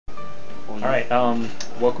Alright,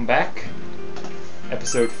 welcome back.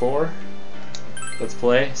 Episode 4. Let's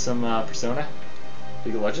play some Persona.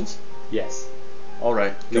 League of Legends? Yes.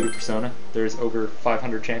 Alright. League of Persona. There's over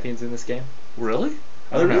 500 champions in this game. Really?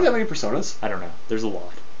 Are there really that many Personas? I don't know. There's a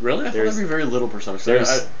lot. Really? I thought there'd be very little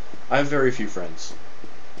Personas. I have very few friends.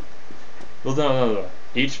 Well, no.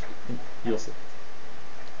 Each... You'll see.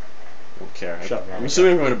 Don't care. Shut up, I'm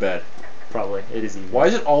assuming I'm going to bed. Probably. It is evening. Why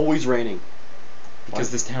is it always raining?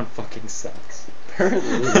 Because this town fucking sucks.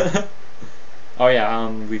 Apparently. Oh yeah,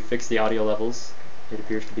 we fixed the audio levels. It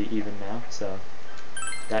appears to be even now, so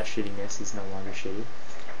that shittiness is no longer shitty.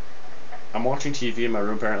 I'm watching TV in my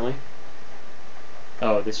room apparently.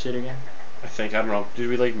 Oh, this shit again? I think, I don't know. Did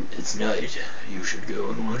we like... It's night. You should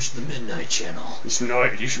go and watch the Midnight Channel. It's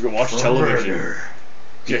night. You should go watch television. Murder.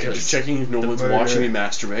 Yeah, just checking if no one's watching me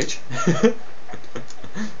masturbate.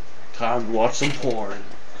 Time to watch some porn.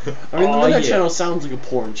 I mean, the Midnight Channel sounds like a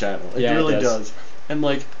porn channel. It really does. And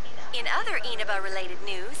like... In other Inaba-related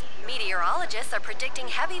news, meteorologists are predicting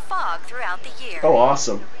heavy fog throughout the year. Oh,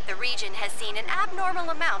 awesome. The region has seen an abnormal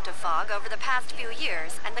amount of fog over the past few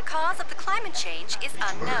years, and the cause of the climate change is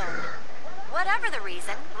unknown. Whatever the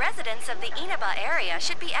reason, residents of the Inaba area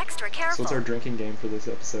should be extra careful. So what's our drinking game for this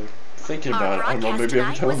episode? Thinking about it, I don't know, maybe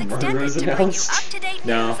every time a murder is announced.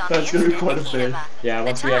 No, that's going to be quite a bit. Yeah,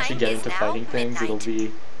 once we actually get into fighting things, it'll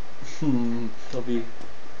be... it'll be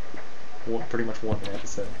pretty much one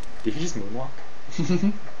episode. Did he just moonwalk?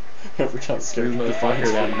 Every time Scary motherfucker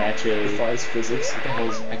that Maciej defies physics. What the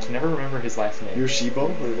hell is... I can never remember his last name.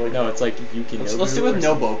 Yoshibo? Or like... No, it's like Yukinobu. Let's do with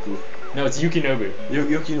Noboku. No, it's Yukinobu.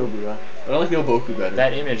 Yukinobu, yeah. I like Noboku better.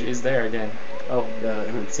 That image is there again. Oh, yeah,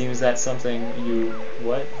 it seems that's something you...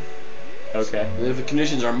 What? Okay. And if the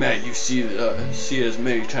conditions are met, you see it as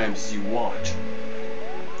many times as you want.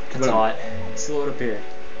 It's hot. Slow it up here.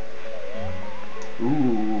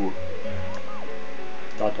 Ooh. ...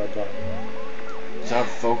 It's out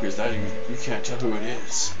of focus. That you can't tell who it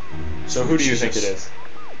is. So who do you think it is?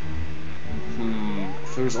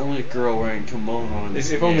 If there was only a girl wearing kimono in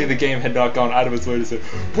this If only the game had not gone out of its way to say,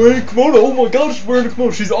 wearing kimono, oh my god, she's wearing a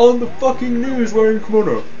kimono, she's on the fucking news wearing a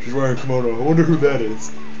kimono. She's wearing a kimono, I wonder who that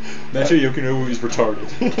is. Maciej Yukinobu is retarded.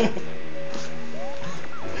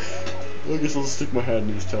 I guess I'll stick my hand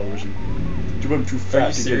in his television. Do I'm too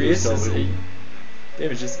fat to get this television.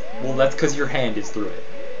 Damn, it's just... Well, that's because your hand is through it.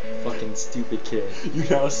 Fucking stupid kid. You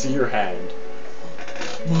now see your hand.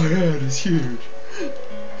 My hand is huge. The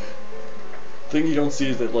thing you don't see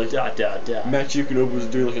is that, like, Maciej Yukinobu was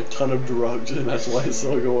doing, like, a ton of drugs, and that's why it's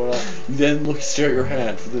still going on. You then stare at your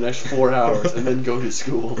hand for the next 4 hours, and then go to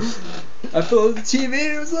school. I followed the TV,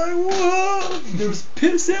 and it was like, whoa! There was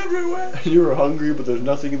piss everywhere! And you were hungry, but there's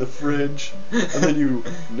nothing in the fridge. And then you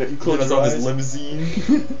close your eyes. This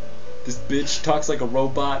limousine. This bitch talks like a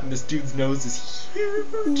robot, and this dude's nose is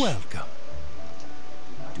huge. Welcome.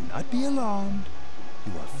 Do not be alarmed.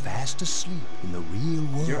 You are fast asleep in the real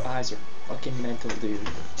world. Your eyes are fucking mental, dude.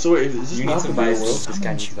 So wait, is this you not need some the real world? This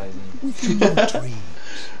guy needs Visine. With your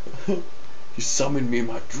dreams. You summoned me in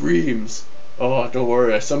my dreams. Oh, don't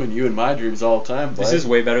worry, I summon you in my dreams all the time. This is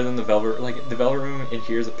way better than the Velvet. Like the Velvet Room in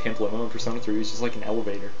here is a pimp limo. In Persona 3 is just like an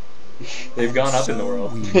elevator. They've gone up in the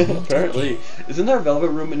world. Apparently. Isn't there a Velvet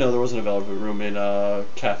Room? No, there wasn't a Velvet Room in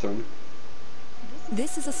Catherine.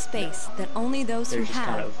 This is a space that only those who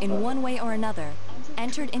have, in one way or another,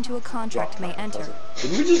 entered into a contract may enter.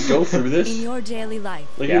 Didn't we just go through this? In your daily life,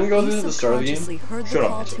 like, didn't we go through this at the start of the game? Heard the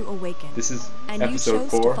call to awaken. This is episode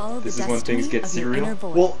 4. This is when things get serial.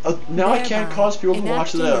 Well, now I can't cause people to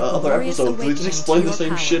watch the other episodes. They just explain the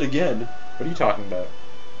same shit again. What are you talking about?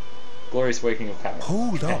 Glorious Waking of Power.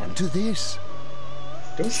 Hold on to this.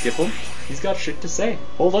 Don't skip him. He's got shit to say.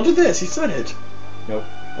 Hold on to this. He said it. Nope.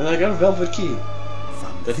 And I got a velvet key.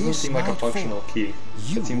 That doesn't seem like a functional key.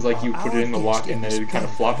 It seems like you put it in the lock and then it would kind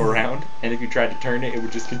of flop around, and if you tried to turn it, it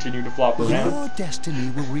would just continue to flop around. Your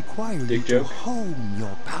destiny will require you to hone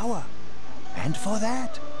your power. And for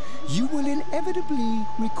that, you will inevitably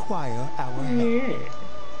require our help.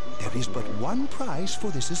 There is but one price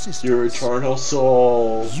for this assistance. Your eternal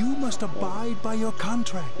soul. You must abide by your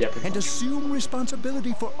contract and assume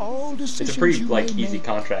responsibility for all decisions. It's a pretty easy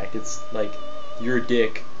contract. It's like you're a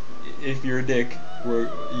dick. If you're a dick,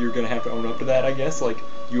 you're gonna have to own up to that, I guess. Like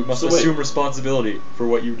you must assume responsibility for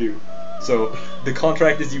what you do. So the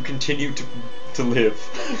contract is you continue to live.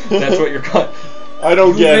 That's what your I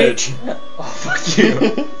don't get it. Oh fuck you.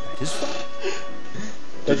 That is fine.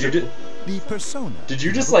 Did you the persona. Did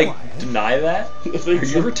you just like deny that? Are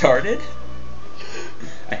you retarded?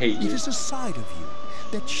 I hate you. It is a side of you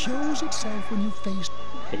that shows itself when you face.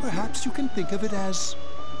 Perhaps you can think of it as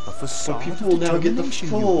a a facade. But people will now get the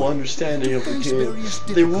full understanding of the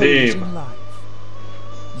game. They will.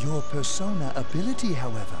 Your persona ability,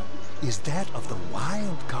 however, is that of the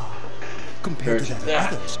wild card. Compared to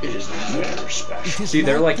that others, it is very special. See,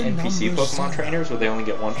 they're like NPC Pokemon trainers where they only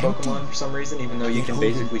get one Pokemon for some reason, even though you can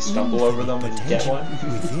basically stumble over them and get one.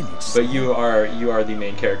 But you are the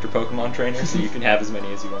main character Pokemon trainer, so you can have as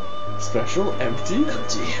many as you want. Special? Empty?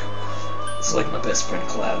 Empty. It's like my best friend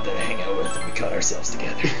Cloud that I hang out with, and we cut ourselves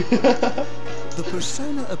together. The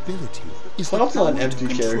persona ability is Cloud's not an empty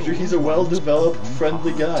character. He's a well-developed,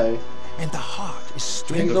 friendly guy. And the heart is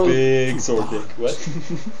strength. A big sword dick. What?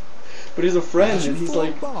 But he's a friend, and he's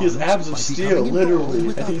like, he has abs of steel, literally,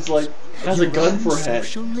 and he's like, has a gun for a head,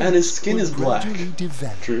 and his skin is black.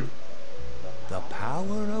 True. The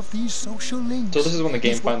power of these social links. So this is when the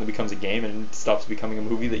game finally becomes a game and stops becoming a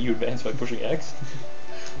movie that you advance by pushing X?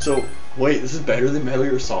 So, wait, this is better than Metal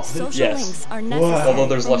Gear Solid? Social links are necessary Although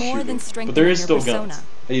there's less more than shooting. But there is still guns.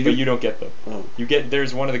 But you don't get them. Oh.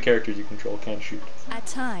 There's one of the characters you control can shoot. At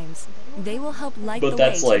times, they will help light But the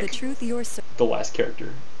that's way like to the truth you're the last character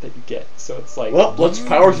that you get. So it's like, well, let's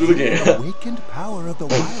power through the game. Awakened power of the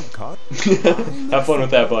wild card. Have fun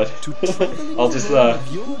with that, bud. I'll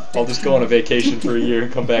just go on a vacation for a year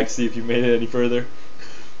and come back see if you made it any further.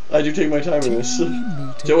 I do take my time in this.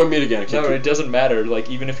 Till we meet again. No, it doesn't matter. Like,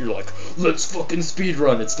 even if you're like, let's fucking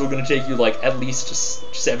speedrun, it's still gonna take you like at least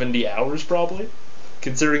 70 hours probably.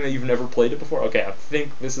 Considering that you've never played it before. Okay, I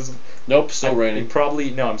think this is. Nope, still raining. Probably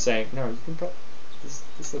no. I'm saying no. You can probably.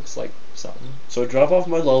 This looks like something. So drop off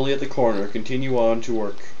my lolly at the corner. Continue on to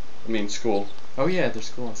work. I mean school. Oh yeah, there's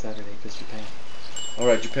school on Saturday because Japan. All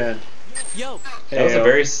right, Japan. Yo. That was a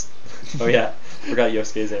very. Oh yeah, forgot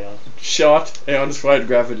Yosuke's Aeon. Shot Aeon-described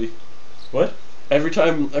gravity. What? Every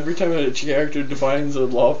time a character defines a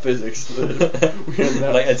law of physics, we have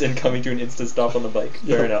that. Like as in coming to an instant stop on the bike.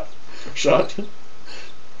 Fair enough. Shot.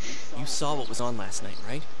 You saw what was on last night,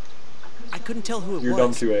 right? I couldn't tell who it You're was.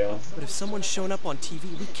 dumb too, Aeon. But if someone's shown up on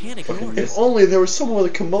TV, we can't ignore it. If only there was someone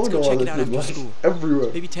with a kimono Let's go on check the it out thing, after like, school.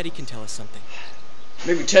 everywhere. Maybe Teddie can tell us something.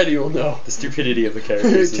 Maybe Teddie will know. The stupidity of the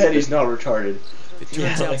characters. Teddie's not retarded. If it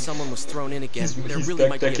turns out someone was thrown in again, there he's really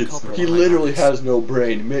might be a that culprit. He behind literally this. has no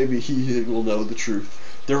brain. Maybe he will know the truth.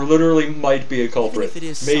 There literally might be a culprit. Even if it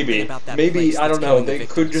is Maybe. something about that Maybe, place I don't that's know, killing the they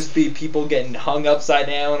could victims. just be people getting hung upside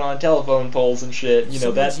down on telephone poles and shit. You know,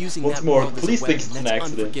 Someone's that's using what's that more. world as a Police weapon. thinks it's an That's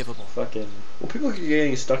accident. unforgivable. Fucking. Well, people are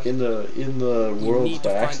getting stuck in the world need by to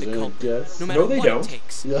find the accident, culprit, yes. no matter No, they what don't. it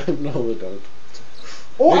takes. Yeah, no, they don't.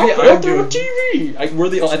 Oh, Maybe I'm I'm through doing- TV! I think we're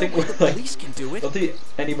The like. police can do I it. don't think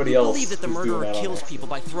anybody We else believe that the is doing murderer that on kills accident. people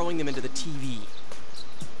by throwing them into the TV.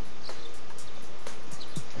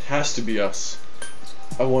 It has to be us.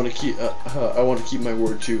 I want to keep my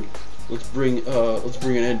word too. Let's bring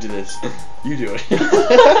an end to this. You do it.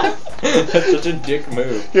 That's such a dick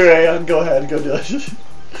move. Here, Aeon, go ahead, go do it.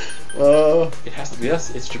 It has to be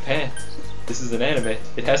us. It's Japan. This is an anime.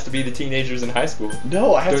 It has to be the teenagers in high school.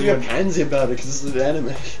 No, I have Don't to be a you- pansy about it because this is an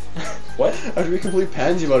anime. What? I have to be a complete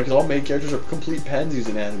pansy about it because all main characters are complete pansies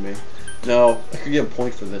in anime. No, I could get a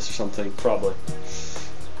point for this or something. Probably.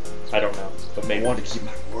 I don't know, but maybe. I want to keep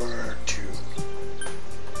my word too.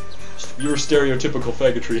 Your stereotypical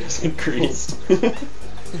faggotry has increased.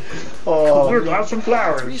 Oh, some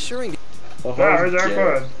flowers. Reassuring. Flowers are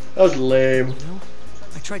fun. That was lame. You know,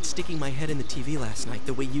 I tried sticking my head in the TV last night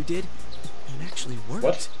the way you did, and it actually worked.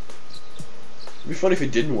 What? It'd be funny if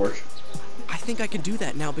it didn't work. I think I can do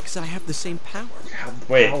that now because I have the same power.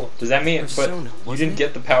 Wait, does that mean? Persona, But you wasn't didn't it?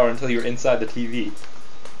 get the power until you were inside the TV.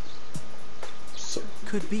 So,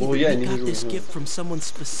 Could be Well, that yeah, we got neither this was- gift from someone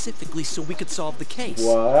specifically so we could solve the case.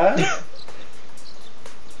 what?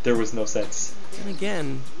 There was no sense. And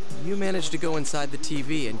again, you managed to go inside the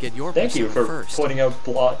TV and get your Thank you persona for first. pointing out I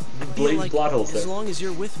feel blatant like plot holes as there. long as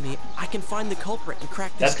you're with me, I can find the culprit and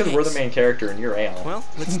crack this That's because we're the case. main character and you're Aeon. Well,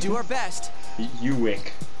 let's do our best. You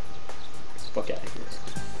wink. Fuck out of here.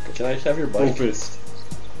 Can I just have your Full bike? fist.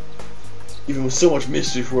 Even with so much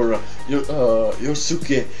mystery for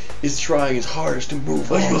Yosuke is trying his hardest to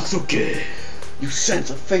move on. Yosuke! You sense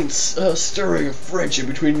a faint stirring of friendship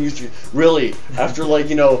between you two. Really, after like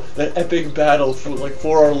that epic battle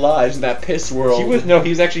for our lives in that piss world. He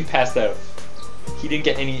was actually passed out. He didn't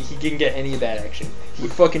get any of that action. He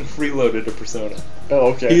fucking freeloaded a persona.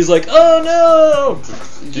 Oh, okay. He's like, oh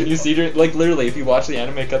no! Did you see it? Like literally, if you watch the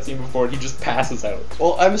anime cutscene before, he just passes out.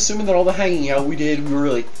 Well, I'm assuming that all the hanging out we did, we were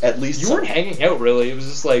like at least. You weren't hanging out really. It was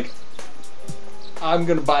just like, I'm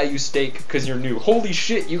gonna buy you steak because you're new. Holy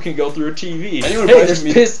shit, you can go through a TV. Anyone Hey, buys there's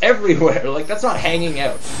me- piss everywhere. Like that's not hanging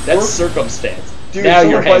out. That's circumstance. Dude, now if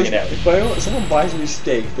you're someone hanging out. If someone buys me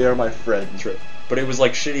steak, they are my friend. True. but it was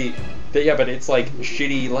like shitty. Yeah, but it's like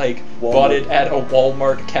shitty, like bought it at a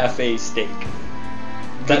Walmart cafe steak.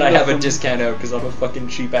 Then I have a discount out because I'm a fucking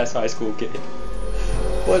cheap ass high school kid.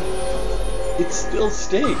 But it's still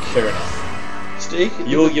steak. Fair enough. Steak.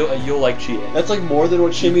 You'll like Chie. That's like more than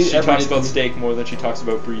what Chimmy. She talks about steak more than she talks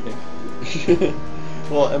about breathing.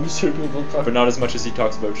 Well, I'm sure people talk. But not as much as he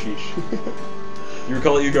talks about sheesh. You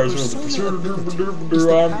recall it, you guys I'm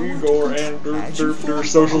Igor and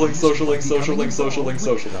social link.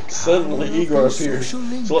 Suddenly Igor appears. So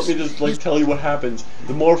let me just like tell you what happens.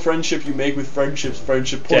 The more friendship you make with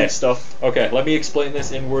friendship point stuff. Okay, let me explain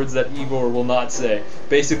this in words that Igor will not say.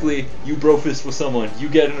 Basically, you brofist with someone, you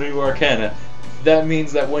get a new arcana. That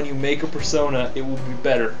means that when you make a persona, it will be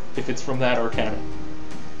better if it's from that arcana.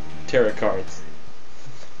 Tarot cards.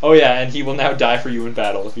 Oh yeah, and he will now die for you in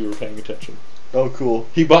battle if you were paying attention. Oh, cool.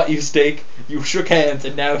 He bought you steak, you shook hands,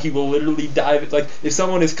 and now he will literally dive. Like, if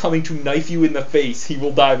someone is coming to knife you in the face, he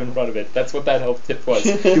will dive in front of it. That's what that health tip was.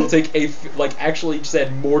 He will take a, like, actually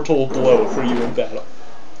said mortal blow for you in battle.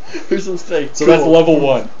 Here's some steak. So cool. That's level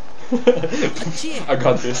 1. I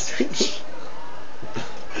got this.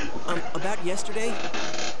 About yesterday?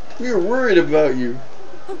 We were worried about you.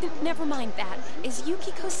 Oh, never mind that. Is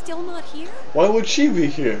Yukiko still not here? Why would she be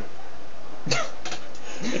here?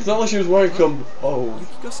 It's not like she was wearing Oh,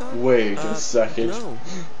 wait a second. No.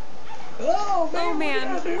 Oh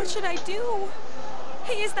man, what should I do?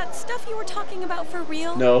 Hey, is that stuff you were talking about for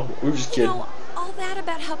real? No, we were just kidding. You know, all that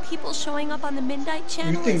about how people showing up on the Midnight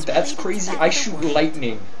Channel. You think that's crazy? I shoot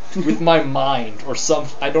lightning with my mind or some.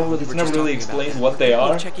 I don't really. It's never really explained what they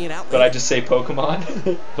are. But I just say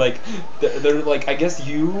Pokemon. Like they're like I guess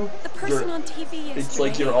you. The person on TV yesterday. It's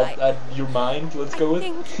like your mind. Let's go with.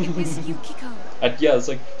 I think it was Yukiko. Yeah, it's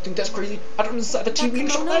like, you think that's crazy? I don't decide the TV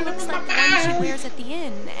show. That looks like the one she wears at the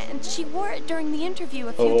inn, and she wore it during the interview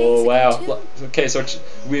a few days Oh wow! ago too. Okay, so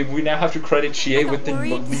we now have to credit Chie with the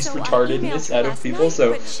least retardedness out of people.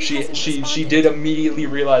 So she did immediately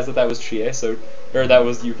realize that was Chie. So or that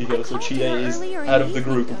was Yukiko. So Chie is out of the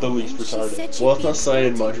group the least retarded. Well, it's not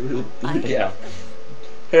saying much. Yeah.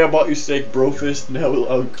 Hey, I bought you steak, brofist. Now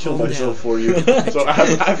I'll kill myself for you. So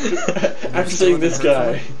after saying this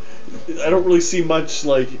guy. I don't really see much,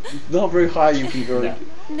 like, not very high you can go. You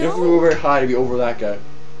have to go very high to be over that guy.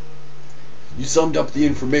 You summed up the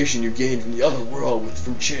information you gained from the other world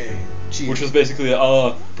from Chie. Which was basically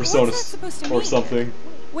persona or something.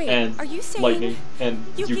 Wait, and are you saying lightning, and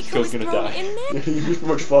Yukiko's gonna die. You're pretty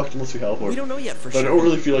much fucked unless we help her. We don't know yet for sure. But I don't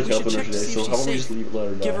really feel like helping her today, so how about we just let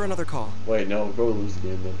her die? Give her another call. Wait, no, we'll probably lose the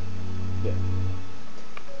game then. Yeah.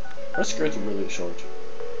 Her skirts are really short.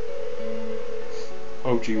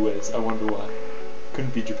 Oh gee whiz, I wonder why.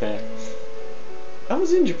 Couldn't be Japan. I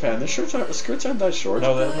was in Japan. The skirts aren't that short.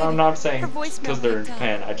 No, I'm not saying because they're in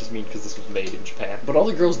Japan. I just mean because this was made in Japan. But all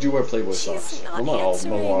the girls do wear Playboy socks. Well, not all,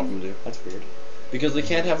 but a lot of them do. That's weird. Because they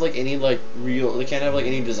can't have like any they can't have like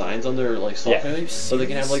any designs on their like sock anything. So they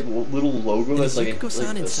can have like little logo that's like a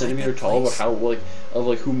centimeter tall about how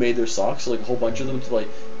of who made their socks. So, like a whole bunch of them to like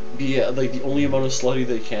be like the only amount of slutty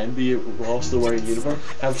they can be while still wearing a uniform.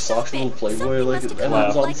 Have socks with little Playboy like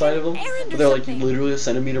emblems on the side of them, but they're like literally a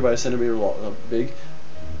centimeter by a centimeter big.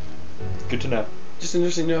 Good to know. Just an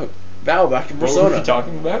interesting note. Bow back to Persona. What were you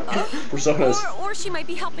talking about? Personas. Or she might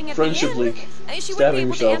be helping at Friendship the end. leak. She wouldn't be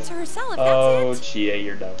able to answer herself. Oh, Chie,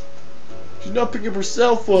 you're dumb. She's not picking up her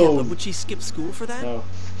cell phone. Yeah, but would she skip school for that? No.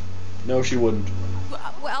 No, she wouldn't.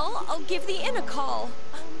 Well, I'll give the inn a call.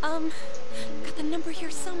 Got the number here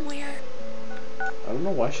somewhere. I don't know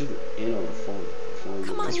why she's in on the phone.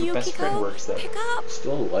 Come on, Yukiko. Best friend works there. Pick up.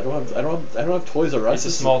 Still, I don't have Toys R Us.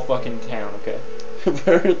 It's a small fucking town, okay?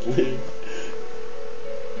 Apparently.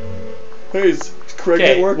 Hey, is Craig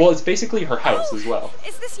at work? Well, it's basically her house as well.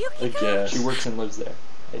 Is this Yukiko? I guess. She works and lives there,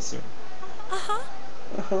 I assume.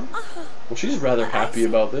 Well, she's rather happy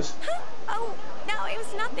about this. Oh, no, it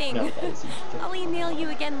was nothing. No, that was I'll email you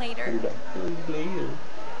again later.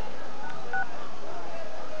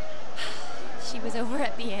 She was over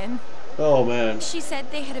at the inn. Oh, man. She said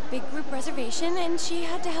they had a big group reservation and she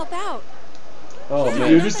had to help out. Oh, man.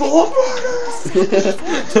 You're just a lover!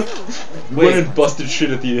 Went and busted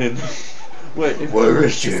shit at the inn. Wait, where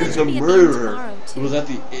is she? The murderer. It was at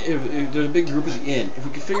the. There's a big group at the inn. If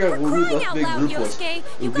we could figure out who that big group was,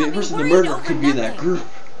 the person the murderer could be in that group.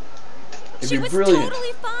 It'd be brilliant.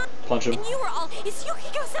 Totally fine. Punch him. And you were all, is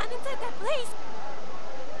Yukiko-san inside that place?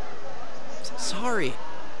 Sorry,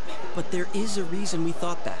 but there is a reason we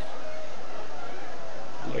thought that.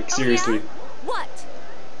 Like, seriously. Oh, yeah? What?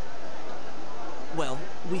 Well,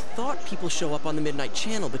 we thought people show up on the Midnight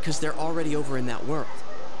Channel because they're already over in that world.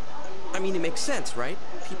 I mean, it makes sense, right?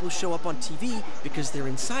 people show up on TV because they're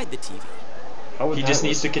inside the TV. He just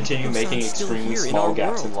needs to continue making extremely small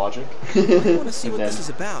gaps in logic. I want to see what this is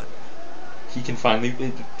about. He can finally,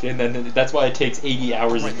 and then that's why it takes 80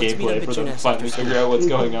 hours of gameplay for them to finally figure out what's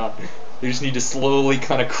going on. They just need to slowly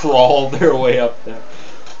kind of crawl their way up there.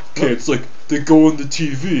 Okay, it's like they go on the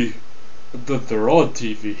TV, but they're on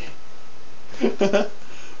TV.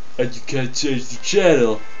 And you can't change the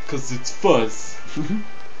channel, because it's fuzz.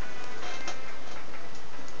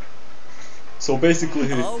 So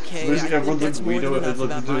basically, everyone's a Guido,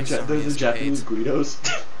 there's the Japanese Guidos.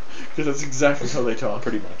 Because that's exactly how they talk.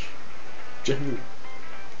 Pretty much. Genuinely.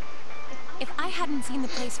 If I hadn't seen the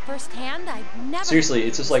place firsthand, I'd never... Seriously,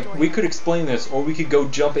 it's just like, we could explain this, or we could go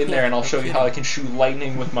jump in there and I'll show you how I can shoot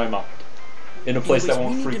lightning with my mind. In a place that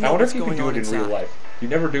won't freak. I wonder if you can do it in real life. You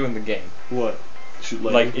never do in the game. What? Shoot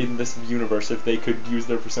lightning? Like, in this universe, if they could use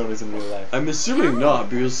their personas in real life. I'm assuming not,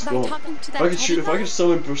 because, well, if I could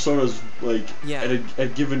summon personas, like,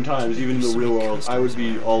 at given times, even in the real world, I would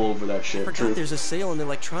be all over that shit. I forgot there's a sale in the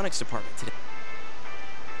electronics department today.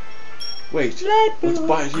 Wait, let's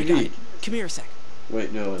buy a TV. Come here a sec.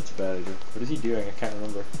 Wait, no, that's a bad idea. What is he doing? I can't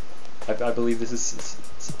remember. I believe this is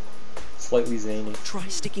slightly zany. Try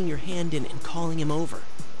sticking your hand in and calling him over.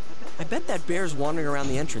 I bet that bear's wandering around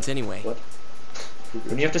the entrance anyway. What?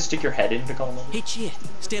 When you have to stick your head in to call him over? Hey, Chie,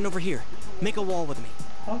 stand over here. Make a wall with me.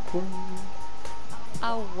 Awkward.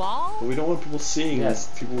 A wall? But we don't want people seeing.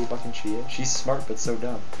 Yes, people will fucking Chie. She's smart, but so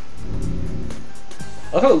dumb.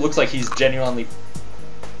 I love how it looks like he's genuinely...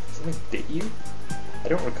 Something bit you? I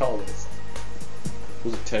don't recall this.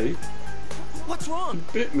 Was it Teddie? What's wrong?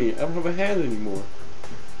 He bit me. I don't have a hand anymore.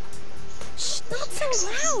 Shh, not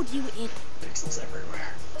so loud, you idiot. Pixels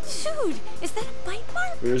everywhere. Dude, is that a bite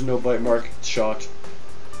mark? There's no bite mark. It's shocked.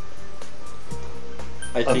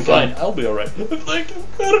 I'm fine. I'll be alright. I'm like, I'm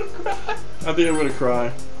gonna cry. I think I'm gonna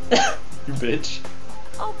cry. You bitch.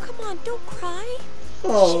 Oh, come on, don't cry.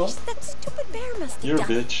 Oh. That stupid bear must have You're a died.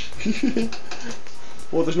 bitch.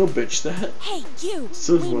 Well, there's no bitch that. Hey, you.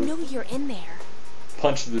 So we know you're in there.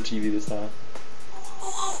 Punch the TV this time.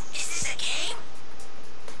 Oh, is this a game?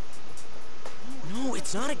 No,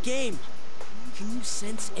 it's not a game. Can you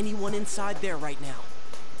sense anyone inside there right now?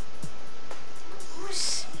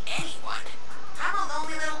 Who's anyone? I'm a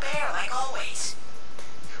lonely little bear, like always.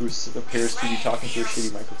 Who appears to be talking to a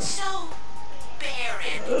shitty microphone. So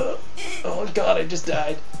barren. Oh god, I just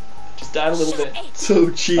died. Just died a little bit. So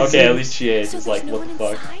cheesy. Okay, at least Chie is So like, there's what no the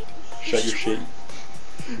one fuck? inside? Shut your shit.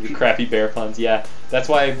 Your crappy bear puns. Yeah, that's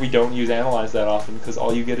why we don't use Analyze that often, because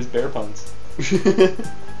all you get is bear puns. I'm not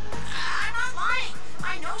lying.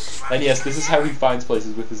 My nose is running. And yes, this is how he finds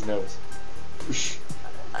places with his nose.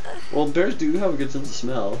 Well, bears do have a good sense of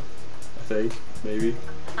smell. I think, maybe.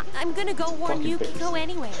 I'm gonna go warn Fucking Yukiko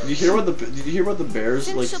anyway. Did you hear about the bears?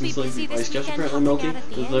 Since Like, she'll be since like busy the this ice caps weekend apparently melting,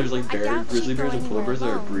 helping out at the there's like inn, I doubt grizzly she'd bears go and polar anywhere bears that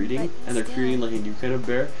are alone, breeding, but and they're still. creating like a new kind of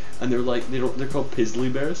bear, and they're like they're called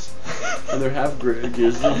Pizzly bears, and they're half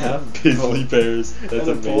grizzly, half Pizzly bears. That's and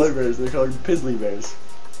they're amazing. polar bears. They're called Pizzly bears.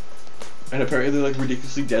 And apparently they're like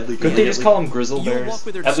ridiculously deadly. Could they just call them grizzle You'll bears? walk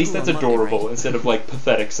with her to At least school that's on Monday, adorable right? instead of like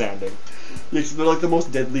pathetic sounding. Yeah, so they're like the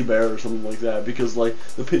most deadly bear or something like that, because like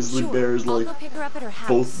the Pizzly Sure, bear is I'll like go pick her up at her house.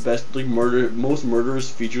 both best like most murderous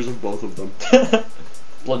features of both of them.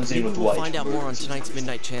 Blood and Maybe with we'll white. find out more on tonight's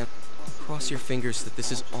Midnight Champ. Cross your fingers that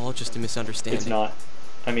this is all just a misunderstanding. It's not.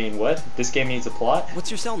 I mean, what? This game needs a plot?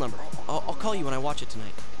 What's your cell number? I'll call you when I watch it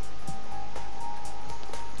tonight.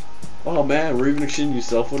 Oh man, we're even exchanging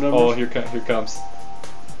cell phone numbers. Oh, here comes.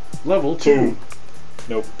 Level 2. Boom.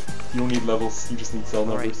 Nope. You don't need levels. You just need cell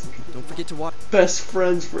All right. numbers. Don't forget to watch. Best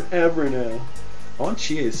friends forever now. I want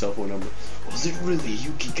Chie's cell phone number. Was it really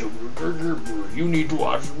Yukiko? You need to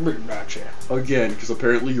watch Midnight Champ. Again, because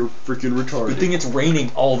apparently you're freaking retarded. Good thing it's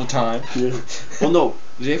raining all the time. Yeah. Well, no.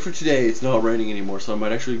 The day for today, it's not raining anymore, so I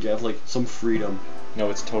might actually get like some freedom. No,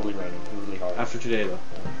 it's totally raining. Really hard. After today, though.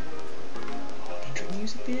 Intro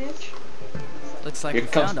music, bitch. Looks like Here we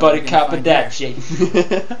comes found all Buddy we're gonna find there.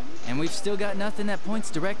 Capadachi. And we've still got nothing that points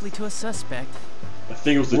directly to a suspect. I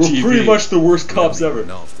think it was the We're TV. pretty much the worst cops ever.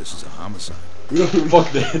 know if this is a homicide.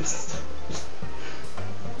 Fuck this.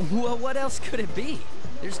 Well, what else could it be?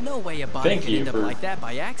 There's no way a body Thank could you end up for like that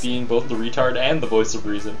by accident. Being both the retard and the voice of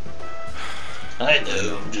reason. I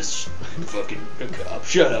know, I'm just fucking a cop.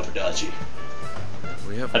 Shut up, Adachi.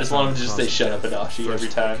 I just want him to just say shut up Adachi every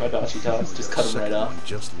time Adachi talks. Just cut him right off.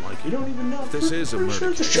 Just like You don't even know. This is a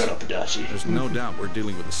murder case. Shut up, Adachi. There's no doubt we're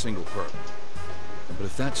dealing with a single perp. But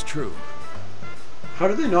if that's true, How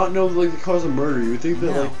do they not know like the cause of murder? You would think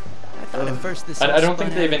that No. like I thought at first this I all don't spun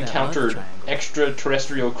think they've out of that love encountered triangle.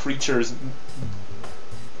 extraterrestrial creatures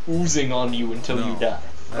oozing on you until you no. die.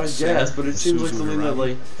 I guess, but it seems like something that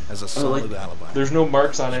like has a solid alibi. There's no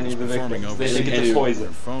marks on any of the victims. They think it's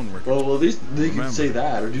poison. Well, at least they can say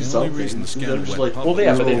that or do something. Instead of just like, well,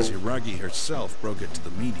 yeah, but they Hiragi herself broke it to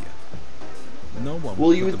the media. No one.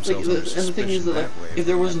 Well, you would think, and the thing is that like, if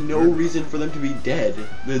there was no reason for them to be dead,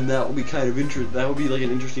 then that would be kind of interesting. That would be like an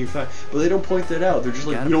interesting fact. But they don't point that out. They're just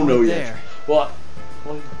like, we don't know yet. Well,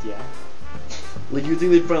 yeah. Like you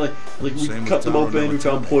think they'd find like we cut them open, we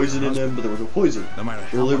found poison in them, but there was no poison.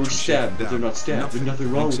 Well, they were stabbed, but they're not stabbed. There's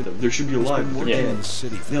nothing wrong with them. They should be alive. But they're dead.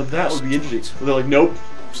 Now that would be interesting. But they're like, nope.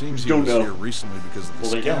 Seems don't know. Here recently because of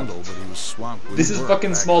the scandal, but he was swamped with this is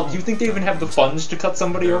fucking small. Do you think they even have the funds to cut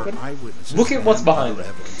somebody open? Look at what's behind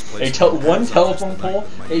them. One telephone pole,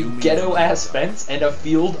 a ghetto-ass fence, and a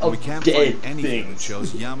field of dead things.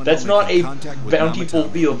 That's not a bountiful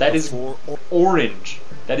field. That is orange.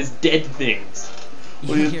 That is dead things.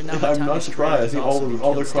 I'm not surprised. I think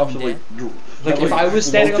all their crops are like if I was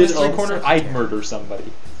standing on the street corner, I'd murder somebody.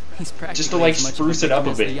 Just to like spruce it up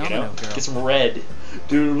a bit, you know? Get some red.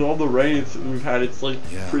 Dude, with all the rain we've had, it's like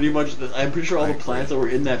pretty much. I'm pretty sure all the plants that were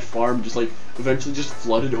in that farm just like eventually just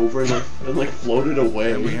flooded over and like floated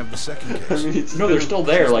away. And we have the second case. I mean, no, they're still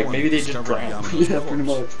there. Like maybe they just drowned. Yeah, pretty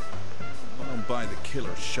much. I don't buy the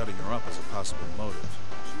killer shutting her up as a possible motive.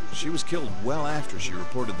 She was killed well after she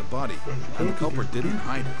reported the body, and the culprit didn't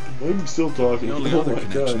hide it. I'm still talking. The only other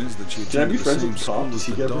connection is that she attended the same school as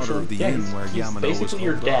the daughter of the inn where Yamano was basically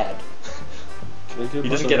your holed dad. He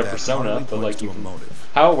doesn't get a persona, but like you.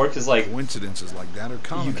 How it works is like coincidences like that are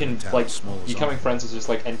common. You can like becoming friends with just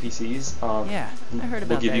like NPCs. Yeah, I heard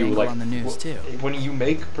about that angle on the news too. When you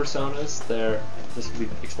make personas, this will be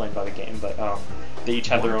explained by the game, but they each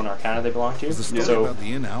have their own arcana they belong to. So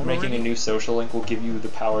making a new social link will give you the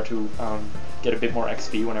power to get a bit more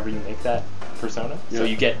XP whenever you make that persona. Yeah. So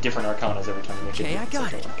you get different arcanas every time you make it. Okay, I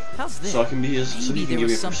got it. How's this? So I can be so you can give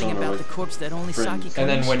me a something about the corpse that only Saki. And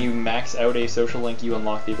then when you max out a social link, you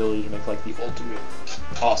unlock the ability to make like the ultimate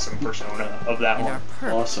awesome persona of that one.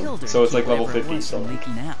 Awesome. So it's like level 50. So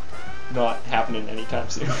not happening anytime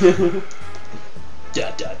soon.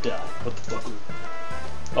 What the fuck?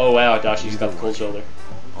 Oh wow, Dashi's got the cold shoulder.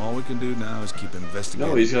 All we can do now is keep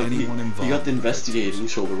investigating. No, anyone involved. He got the investigating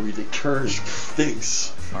shoulder where he like turns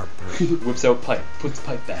things. Whips out pipe, puts the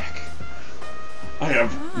pipe back. I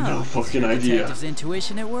have no fucking idea. Detective's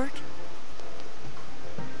intuition at work.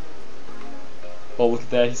 Oh look at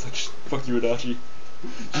that, he's like, fuck you, Adachi.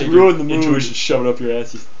 He ruined the mood. Intuition, shove it up your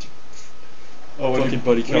ass. Oh, fucking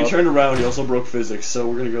buddy cop. When he turned around, he also broke physics, so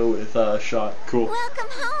we're gonna go with shot. Cool. Welcome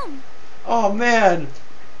home. Oh man.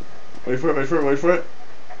 Wait for it.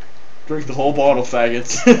 Drink the whole bottle,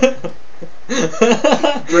 faggots.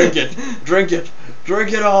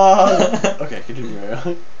 Drink it all. Okay,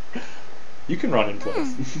 continue. You can run in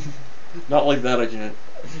place. Not like that, I can't.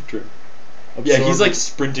 True. Yeah, he's like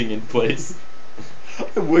sprinting in place.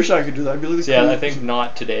 I wish I could do that. I'd be like this. Yeah, I think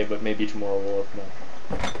not today, but maybe tomorrow we'll open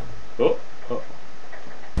up. Oh.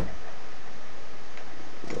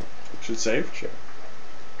 Should save? Sure.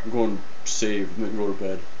 I'm going save and then go to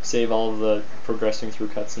bed. Save all of the progressing through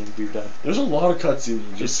cutscenes we've done. There's a lot of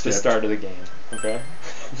cutscenes. Just the start of the game, okay?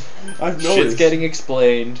 I've noticed. Shit's getting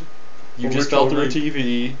explained. You just fell through a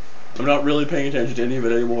TV. I'm not really paying attention to any of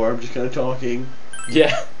it anymore. I'm just kind of talking.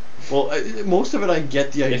 Yeah. Well, most of it I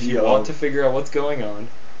get the idea of. If you want to figure out what's going on,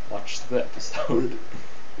 watch the episode.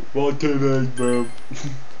 Well, TV, bro.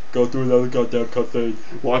 Go through another goddamn cutscene.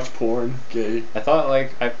 Watch porn. Gay. I thought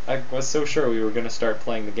like I was so sure we were gonna start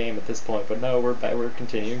playing the game at this point, but no, we're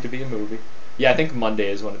continuing to be a movie. Yeah, I think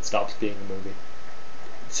Monday is when it stops being a movie.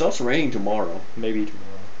 It stops raining tomorrow. Maybe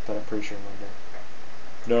tomorrow, but I'm pretty sure Monday.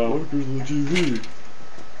 No. There's the TV.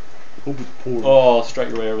 Hope it's porn. Oh, strut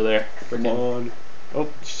your way over there. Come on. Oh,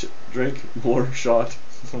 drink more shot.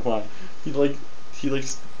 Why? He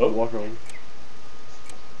likes. Oh, walk around.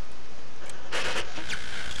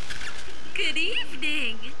 Good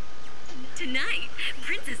evening. Tonight,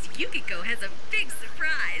 Princess Yukiko has a big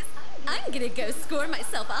surprise. I'm gonna go score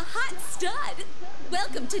myself a hot stud.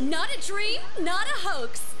 Welcome to Not a Dream, Not a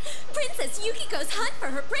Hoax. Princess Yukiko's hunt for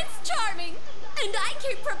her Prince Charming. And I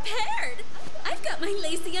came prepared. I've got my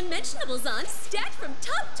lacy unmentionables on, stacked from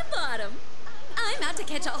top to bottom. I'm out to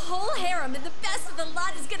catch a whole harem, and the best of the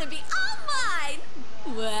lot is gonna be all mine.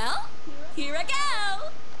 Well, here I go.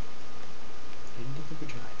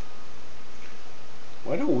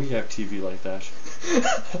 Why don't we have TV like that?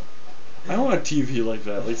 I want a TV like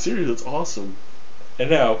that. Like, seriously, that's awesome. And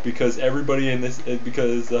now, because everybody in this,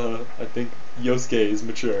 because I think Yosuke is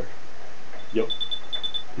mature. Yep.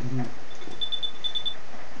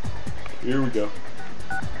 Here we go.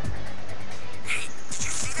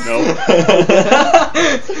 No.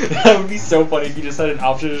 That would be so funny if you just had an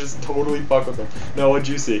option to just totally fuck with them. No, what'd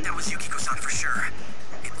you see? That was Yukiko-san for sure.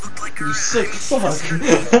 It looked like her. You sick fuck.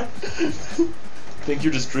 Think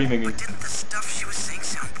you're just dreaming. But didn't the stuff she was saying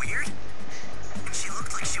sound weird? And she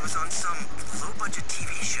looked like she was on some low-budget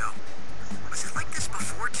TV show. Was it like this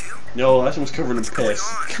before too? No, last one was covered in piss.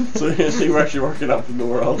 So they were actually working up in the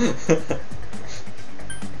world.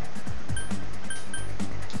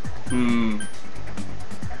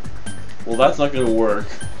 Well, that's not gonna work.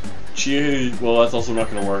 Chie, well, that's also not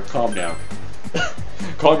gonna work. Calm down.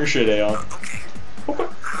 Calm your shit, Aeon. Okay. Get in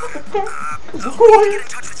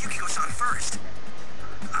touch with Yukiko-san first.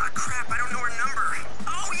 Crap, I don't know her number.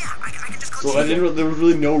 Oh yeah, I can just go. So there was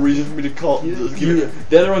really no reason for me to call. The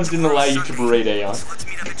other ones didn't allow you to berate Aeon. So let's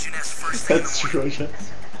meet up at Junette's first. That's true, I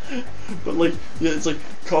guess. But like, yeah, it's like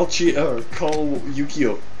call Chie or call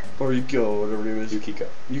Yukio or Yukio, whatever her name is.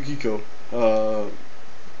 Yukiko.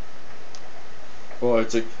 Oh,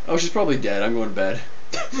 it's like, oh, she's probably dead. I'm going to bed.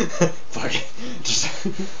 Fuck it. Just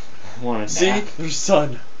want to see there's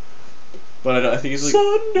sun. But I think it's like,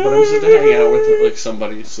 but I'm supposed to hang out with like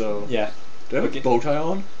somebody. So yeah. Do I have a bow tie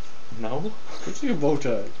on? No. Looks like a bow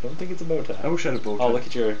tie. Don't think it's a bow tie. I wish I had a bow tie. Oh, look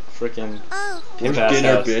at your frickin' Where's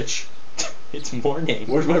dinner, house. bitch? It's morning.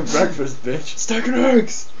 Where's my breakfast, bitch? Steak and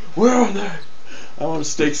eggs. Where are they? I want a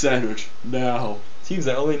steak sandwich now. Seems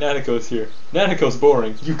that only Nanako's here. Nanako's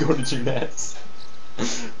boring. You go to Junette's.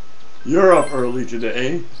 You're up early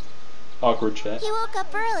today. Awkward chat. He woke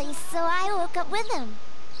up early, so I woke up with him.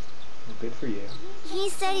 Well, good for you. He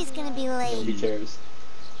said he's gonna be late. Nobody cares.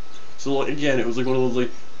 So like, again, it was like one of those like,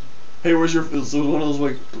 hey, where's your? It was one of those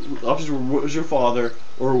like options. Where's your father?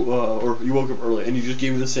 Or you woke up early, and you just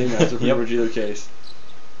gave me the same answer for every other case.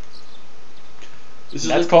 This is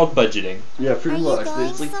That's called budgeting. Yeah, pretty much. Are you going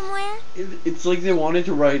It's like somewhere? it's like they wanted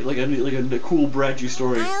to write like a cool branchy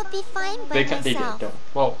story. I'll be fine by They myself. did. Don't.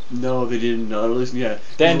 Well, No, they didn't. Not at least yeah.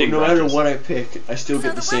 The ending no matter branches. what I pick, I still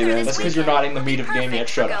get the same answer. that's because you're not in the meat of the game yet.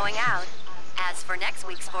 Shut up. Going out. As for next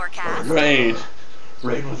week's forecast, Rain.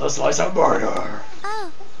 Rain with a slice of butter.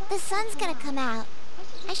 Oh, the sun's gonna come out.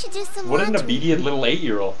 I should do some What an laundry. obedient little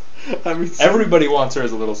 8-year-old. I mean, Everybody wants her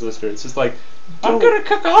as a little sister. It's just like, I'm gonna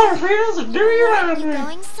cook all her meals and do your You laundry.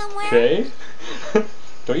 going somewhere? Okay.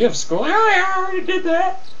 Don't you have school? Yeah, I already did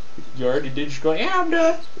that. You already did school? Yeah, I'm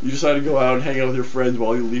done. You decide to go out and hang out with your friends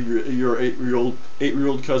while you leave your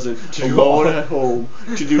 8-year-old cousin To do alone all- at home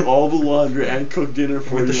to do all the laundry and cook dinner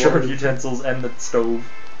for With the you. sharp utensils and the stove.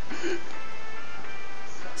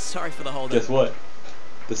 Sorry for the hold Guess what?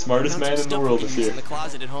 The smartest Found man some in the stuff world we is can use here. in the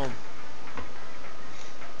closet at home.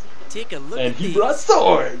 Take a look And at he these. brought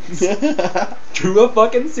swords to a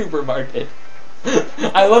fucking supermarket.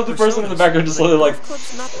 I love the person in the background just literally like,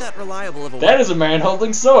 Clip's not that reliable of a that is a man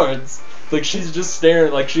holding swords. Like she's just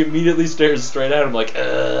staring, like she immediately stares straight at him like,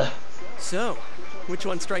 So, which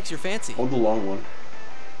one strikes your fancy? Hold the long one.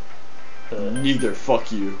 Neither.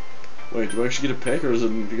 Fuck you. Wait, do I actually get a pick, or is it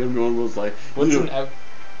gonna be one of those like? What's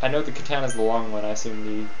I know the katana's the long one. I assume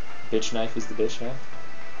the bitch knife is the bitch knife.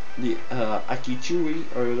 The Akichui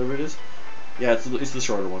or whatever it is. Yeah, it's the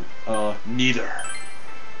shorter one. Neither.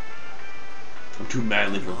 I'm too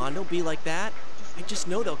manly for. Come on, don't be like that. I just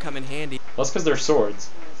know they'll come in handy. That's because they're swords.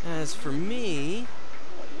 As for me,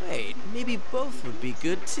 wait, maybe both would be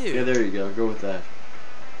good too. Yeah, there you go. Go with that.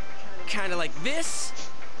 Kind of like this.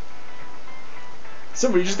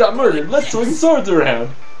 Somebody just got murdered. Let's swing swords around.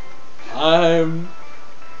 I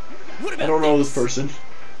don't know this person.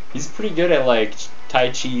 He's pretty good at like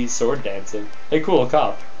Tai Chi sword dancing. Hey, cool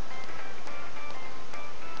cop.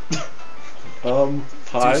 Two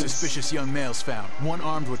Hi. suspicious young males found, one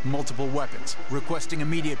armed with multiple weapons, requesting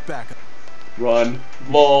immediate backup. Run.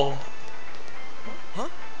 Lol. Huh?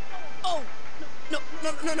 Oh, no.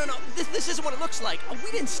 This isn't what it looks like.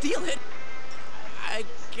 We didn't steal it. I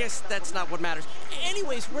guess that's not what matters.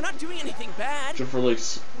 Anyways, we're not doing anything bad. Except for like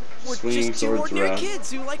We're swinging just two swords ordinary around.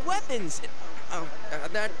 kids who like weapons. Oh,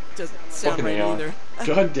 that doesn't sound Fucking right Aeon. either.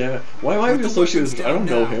 God damn it! Why am I Put the associated weapons with this? I don't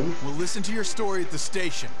down know now. him. We'll listen to your story at the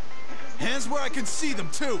station. Hands where I can see them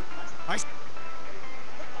too.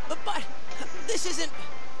 But this isn't.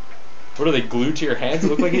 What are they glued to your hands? It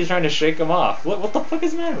look like he's trying to shake them off. What the fuck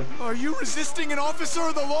is the matter? Are you resisting an officer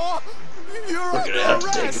of the law? You're We're gonna have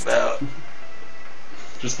to take him out.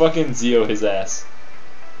 Just fucking Zeo his ass.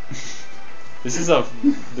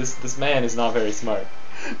 This man is not very smart.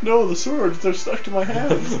 No, the swords, they're stuck to my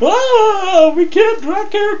hands. Ah, we can't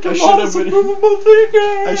drag character I models should with have been- movable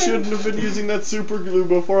fingers. I shouldn't have been using that super glue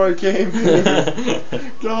before I came here.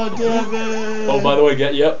 God damn it! Oh, by the way,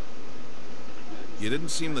 You didn't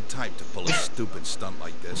seem the type to pull a stupid stunt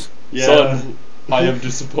like this. Yeah. Son, I am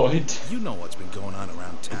disappointed. You know what's been going on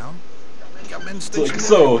around town. Got men It's stationed like,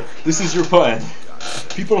 so, everywhere. this is your plan.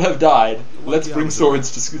 People have died. Let's bring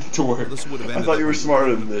swords to work. This would have I ended thought up you were with-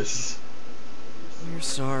 smarter than this. We're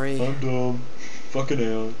sorry. I'm dumb. Fucking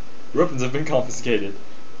hell. Weapons have been confiscated.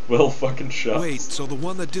 Well, fucking shucks. Wait, so the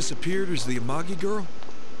one that disappeared is the Amagi girl?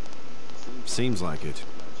 Seems like it.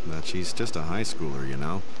 But she's just a high schooler, you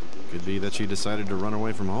know. Could be that she decided to run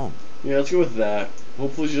away from home. Yeah, let's go with that.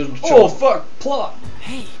 Hopefully she doesn't. Oh fuck! Plot.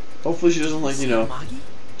 Hey. Hopefully she doesn't like, you know, Amagi?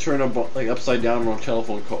 turn up like upside down on a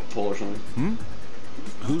telephone pole or something.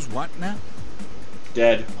 Who's what now?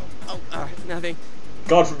 Dead. Oh, nothing.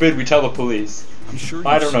 God forbid we tell the police. I'm sure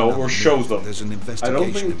I you've don't seen know, on or the show news them. There's an I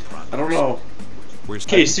investigation don't in progress. I don't know. Where's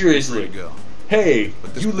Okay, that seriously. go? Hey,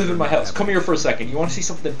 But this you live in my better not house. happen Come here for a second. You want to see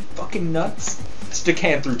something fucking nuts? Stick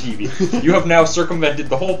hand through TV. You have now circumvented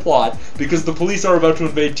the whole plot because the police are about to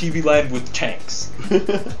invade TV land with tanks.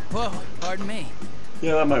 Whoa, pardon me.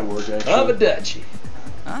 Yeah, that might work actually. Amadachi.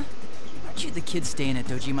 Huh? Aren't you the kid staying at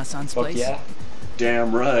Dojima-san's Fuck place? yeah.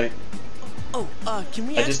 Damn right. Oh, can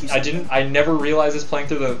we ask you something? I never realized this playing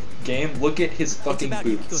through the game. Look at his It's fucking about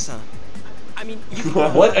boots. Yukiko-san. I mean,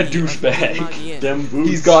 What a douchebag. Them boots.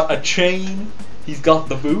 He's got a chain. He's got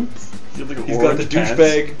the boots. He's got, like, He's got the orange pants,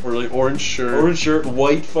 douchebag. or like orange shirt. Orange shirt,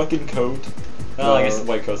 white fucking coat. Well, I guess the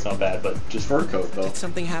white coat's not bad, but Just fur coat though. Did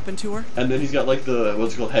something happen to her? And then he's got like the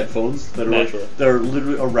what's it called headphones that are Naturally. like, that are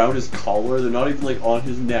literally around his collar. They're not even like on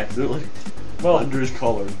his neck. They're like under his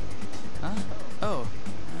collar. Huh? Oh.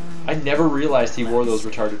 I never realized he wore those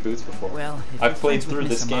retarded boots before. Well, if I've you're played friends with through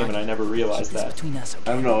this Miss game Amagi, and I never realized keep this that. between us,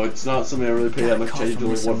 okay? I don't know. It's not something I really pay that much attention to.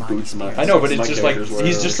 Like what boots my. I know, but it's my just like characters wear.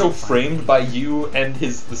 he's just so framed by you and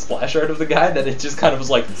the splash art of the guy that it just kind of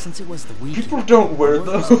was like Since it was the weekend, people don't wear the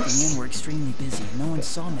workers at the those. inn were extremely busy. No one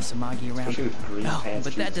saw Miss Amagi around. Especially with green No, pants,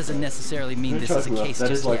 but that Jesus doesn't Christ. necessarily mean What are this you is a talking about? case That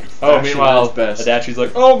just is like yet. Oh, actually meanwhile, at its best. Adachi's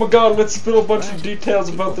like, oh my god, let's spill a bunch of Right. details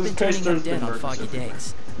about People this been case. turning There's up been dead on murders. foggy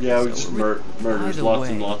days. Yeah, we So just we- murders, either lots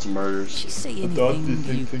and way, lots of murders. She say I thought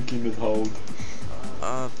anything you... thinking is hard.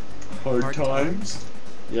 Hard times.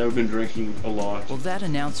 Yeah, we've been drinking a lot. Well, that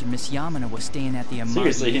announcer, Miss Yamano, was staying at the Amagi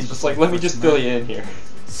Seriously, Inn he's just before like, let me the just first fill murder. you in here.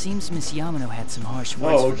 Seems Miss Yamano had some harsh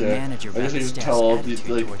words Oh, for the okay. manager I about guess the you just staff's tell all the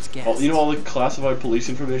attitude towards like, guests. you know, all the classified police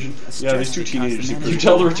information. Yeah, these two Stress teenagers. because the You manager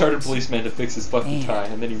tell the lies. retarded policeman to fix his fucking And tie,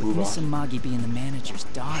 and then you with move Miss on. Amagi being the manager's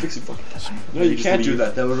daughter. Fix your fucking tie. No, you just can't do leave.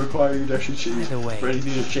 that. That would require you to actually change Either way, for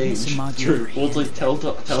anything to change. Miss Amagi True. ever Well, it's like hinted tell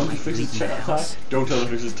that him she to might fix his leave the tie. house. Don't tell him to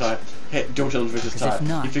fix his tie. Hey, don't tell him to fix his Because tie. if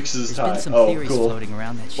not, He fixes his there's tie. been some Oh, theories cool. floating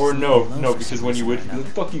around that she's Or laying no, low no, for because some when you reason would, or another.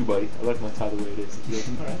 fuck you, buddy. I like my tie the way it is. You're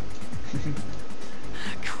like, alright.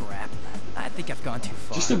 Crap. I think I've gone too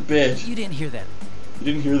far. Just a bit. You didn't hear that. You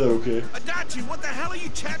didn't hear that, okay? Adachi, what the hell are you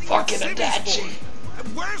chatting Fucking with Adachi. for?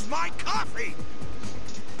 And where's my coffee?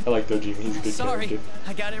 I like Dojima. He's a good Sorry, character.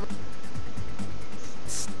 I got it.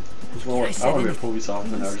 Well, I I said don't want to be a anything. police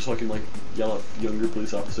officer now. Just fucking like yell at younger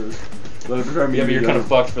police officers. But if you're Yeah, but you're kind of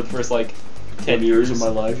fucked for the first like 10 years of my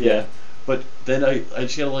life. Yeah. But then I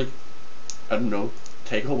just gotta like, I don't know,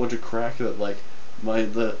 take a whole bunch of crack that like like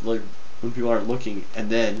when people aren't looking, and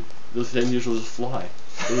then those 10 years will just fly.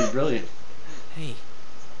 It was brilliant. Hey,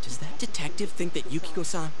 does that detective think that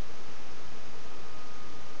Yukiko-san...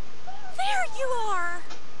 There you are!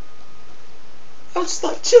 I was just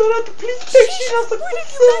like chilling at the police station. I was like, What are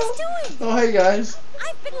you guys doing? Oh, hey guys.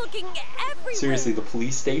 I've been looking everywhere. Seriously, the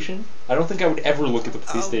police station? I don't think I would ever look at the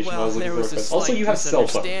police station while I was looking there for a was a friend. slight Also, you have cell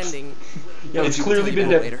phones. misunderstanding. Yeah, It's but clearly been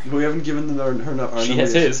later. we haven't given them our number. She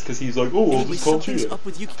has his because he's like, oh, we'll Anyway, just call something's Chie. up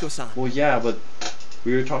with Yukiko-san. Well, yeah, but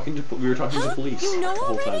we were talking to police You know the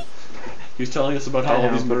whole already? time. He was telling us about how I all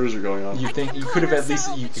know, these but murders are going on. You I think kept you calling could have her at least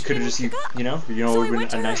Sarah, you but she could have just never forgot. you know So it I would have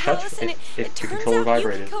went been a to nice her touch house and if it the turns controller out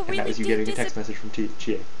vibrated Yukiko and that really was you did getting a text message from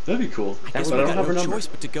Chie. That'd be cool. I guess But we I don't got have her no number. choice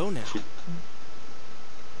but to go now.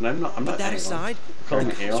 And I'm not. But that hanging on. aside, Calling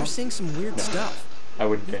me you're Aeon? seeing some weird stuff. I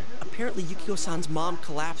wouldn't care. Apparently Yukiko-san's mom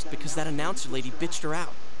collapsed because that announcer lady bitched her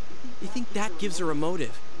out. They think that gives her a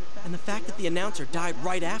motive. And the fact that the announcer died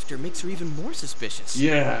right after makes her even more suspicious.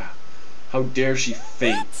 Yeah. How dare she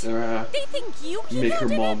faint? They think Yukiko Make her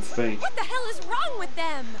did mom it? faint. What the hell is wrong with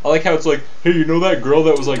them? I like how it's like, hey, you know that girl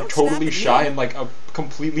that was like Don't totally snap at shy me. and like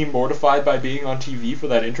completely mortified by being on TV for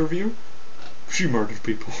that interview? She murdered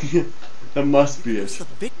people. That must be It's it.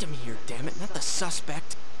 the victim here, damn it, not the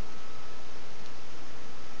suspect.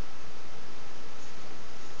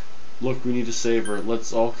 Look, we need to save her.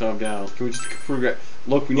 Let's all calm down. Can we just progress?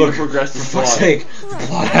 Look, we need to progress for the fuck's plot. sake, the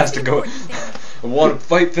plot has to go. I want to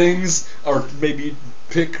fight things, or maybe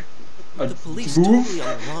pick a The police move. totally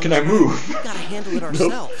on the wrong Can I track. move? We gotta handle it Nope.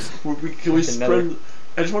 ourselves. Can we Fucking spend?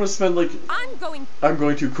 I just want to spend like. I'm going. I'm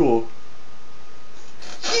going to cool.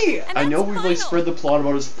 I know we've like spread the plot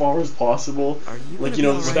about as far as possible. Like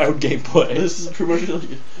without gameplay. This is pretty much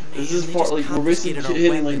like this is far, like we're basically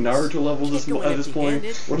hitting like Naruto levels at this point.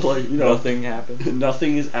 Where like nothing happens.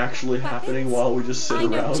 Nothing is actually happening while we just sit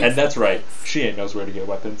around. And that's right. Chie knows where to get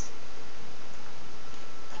weapons.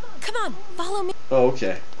 Come on, follow me. Oh,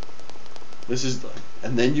 okay. This is,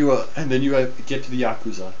 and then you get to the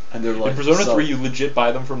Yakuza, and they're like. In Persona 3, you legit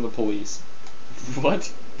buy them from the police.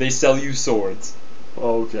 What? They sell you swords.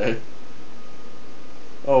 Oh, okay.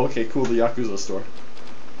 Oh, okay, cool. The Yakuza store.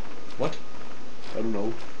 What? I don't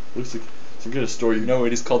know. Looks like some kind of store. No,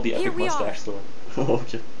 it is called the Epic Mustache Store. Oh,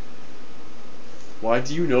 okay. Why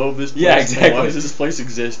do you know of this place? Yeah, exactly. Why does this place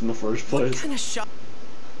exist in the first place? What kind of shop?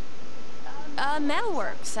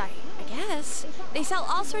 Metalworks, I guess. They sell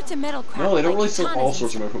all sorts of metal crap. No, they don't like really sell all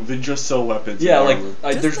sorts of metal. They just sell weapons. Yeah,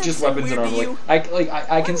 there's just weapons in armor.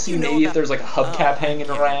 I can see maybe if there's like a hubcap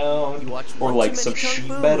hanging around, or like some sheet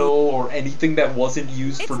metal, or anything that wasn't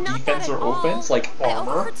used for defense or offense, like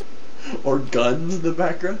armor. Or guns in the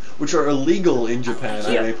background, which are illegal in Japan,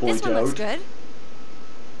 I may point this one out. Looks good.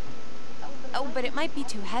 Oh, but it might be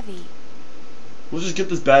too heavy. We'll just get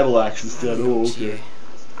this battle axe instead. Oh, okay.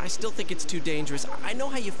 I still think it's too dangerous. I know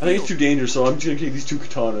how you feel. I think it's too dangerous, so I'm just gonna take these 2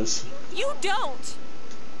 katanas. You don't!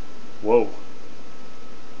 Whoa.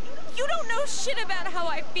 You don't know shit about how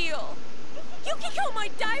I feel. Yukiko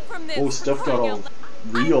might die from this. Oh, stuff got all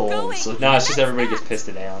real. So nah, it's just everybody gets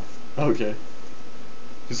pissed down. Okay.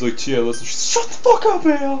 He's like, Chie, listen, shut the fuck up,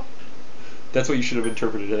 man! That's what you should have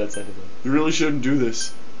interpreted that sentence. You really shouldn't do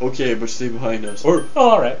this. Okay, but stay behind us. Or,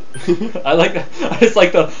 oh, alright. I like that. I just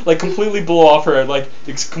like the, completely blow off her,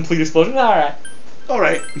 complete explosion. Alright.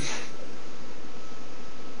 Alright.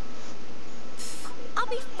 I'll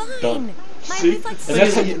be fine. Done. See? Like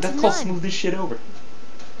and that's called smooth this shit over.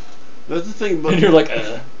 That's the thing, but... And you're like,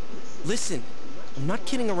 Listen, I'm not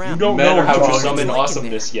kidding around. You don't know how to summon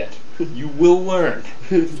awesomeness yet. You will learn.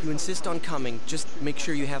 If you insist on coming, just make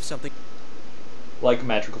sure you have something. Like a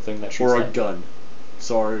magical thing that shoots or a gun.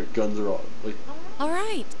 Sorry, guns are all like. All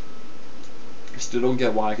right. I still don't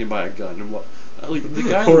get why I can buy a gun and what. Like the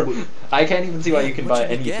guy. I can't even see why you can buy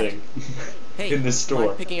anything hey, in this store.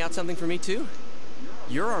 Mind picking out something for me too?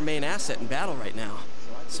 You're our main asset in battle right now,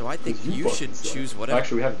 so I think you should choose whatever.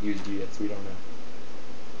 Actually, we haven't used you yet, so we don't know.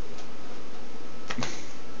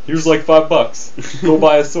 Here's like $5. Go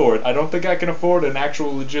buy a sword. I don't think I can afford an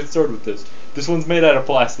actual legit sword with this. This one's made out of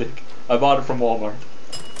plastic. I bought it from Walmart.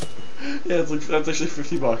 Yeah, it's like that's actually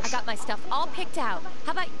 $50. I got my stuff all picked out.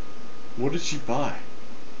 How about? What did she buy?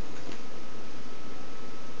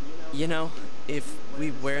 You know, if we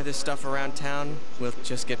wear this stuff around town, we'll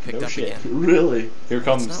just get picked up again. Really? Here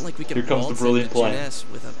comes. It's not like we can here comes the brilliant plan.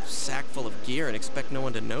 With a sack full of gear and expect no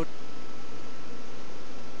one to note.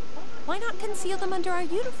 Why not conceal them under our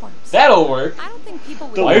uniforms? That'll work. I don't think people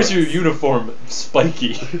would. Why is your uniform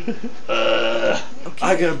spiky? Okay,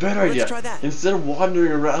 I got a better idea. Try that. Instead of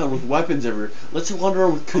wandering around with weapons everywhere, let's wander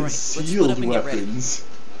around with concealed weapons.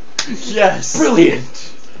 Yes!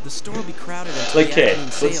 Brilliant! The store will be crowded until okay,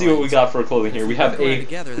 let's see what we got for clothing here. We have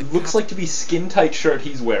a, it looks like to be skin-tight shirt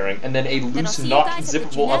he's wearing, and then a loose, not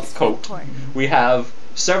zippable up coat. We have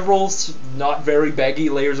several not very baggy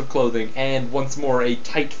layers of clothing, and once more a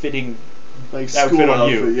tight-fitting outfit on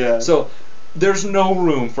you. Yeah. So there's no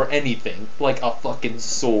room for anything like a fucking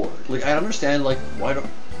sword. Like I understand, like why don't?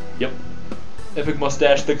 Yep. Epic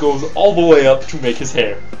mustache that goes all the way up to make his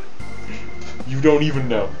hair. You don't even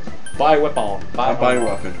know. Buy a weapon. Buy a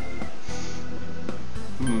weapon.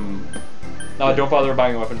 No, don't bother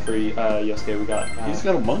buying a weapon for Yosuke. We got. He's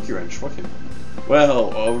got a monkey wrench. Fucking.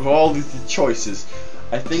 Well, of all these choices,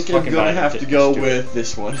 I think I'm gonna have to go with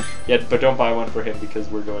this one. Yeah, but don't buy one for him because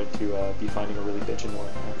we're going to be finding a really bitchin' one.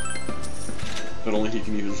 But only he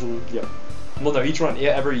can use this one. Yep. Well, no, each one.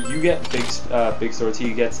 Yeah, you get big swords.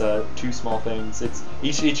 He gets 2 small things. It's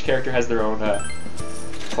each character has their own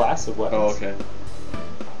class of weapons. Oh, okay.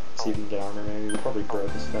 See if you can get armor. Maybe we'll probably grow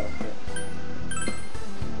this stuff. But...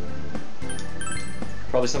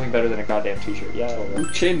 Probably something better than a goddamn t-shirt. Yeah. Ooh,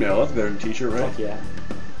 chainmail. That's better than t-shirt, right? Fuck yeah.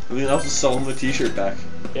 We can also sell him the t-shirt back.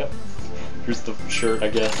 Yep. Here's the shirt, I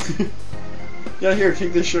guess. Yeah, here,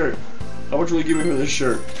 take this shirt. How much will you give me for this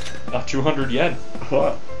shirt? 200 yen.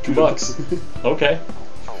 What? $2. Okay.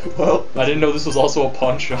 Well, I didn't know this was also a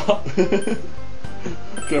pawn shop. Can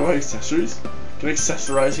I buy accessories? Can I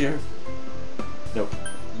accessorize here? Nope.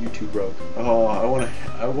 You too broke. Oh, I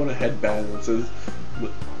want a headband that says.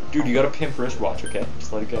 Dude, you got a pimp wristwatch, okay?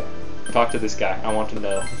 Just let it go. Talk to this guy. I want to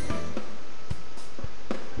know.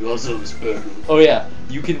 Oh yeah,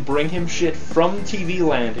 you can bring him shit from TV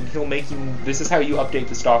Land, and he'll make you. This is how you update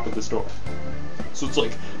the stock of the store. So it's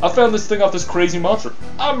like, I found this thing off this crazy monster.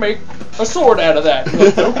 I'll make a sword out of that.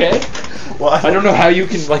 Like, okay. Well, I don't know how you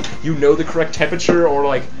can, like, you know the correct temperature or,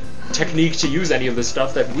 like, technique to use any of this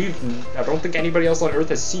stuff that I don't think anybody else on Earth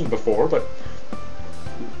has seen before, but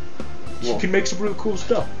you can make some really cool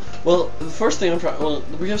stuff. Well, the first thing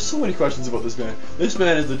we have so many questions about this man. This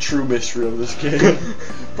man is the true mystery of this game.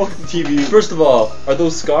 Fuck the TV. First of all, are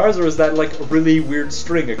those scars, or is that, like, a really weird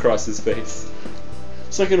string across his face?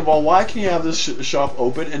 Second of all, why can you have this shop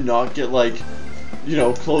open and not get, like, you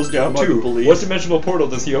know, closed down by the police? What dimensional portal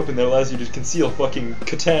does he open that allows you to conceal fucking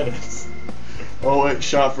katanas? Oh, wait,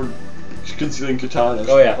 shot for concealing katanas.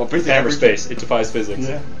 Oh yeah, hammer space. It defies physics.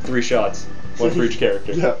 Yeah. 3 shots. 1 for each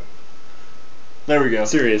character. Yeah. There we go.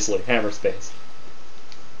 Seriously, hammer space.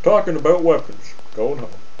 Talking about weapons. Going home.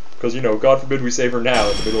 Because, you know, God forbid we save her now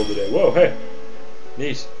in the middle of the day. Whoa, hey.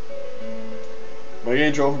 Neat. Am I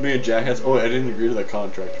getting trouble for being a jackass? Oh, I didn't agree to that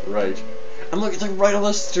contract. Right. I'm like, it's like right on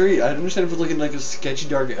the street. I don't understand if it's like in like a sketchy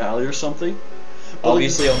dark alley or something. But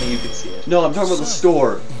obviously, like, only you can see it. No, I'm talking about the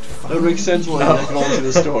store. That would make sense when I can only see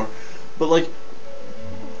the store. But like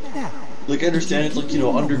I understand it's like, you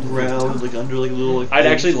know, underground, like under like little. Like, I'd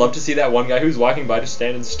actually love to see that one guy who's walking by to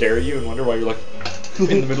stand and stare at you and wonder why you're like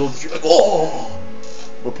in the middle of the street, like, oh.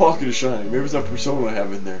 My pocket is shining. Maybe it's that persona I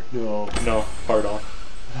have in there. No. No, hard on.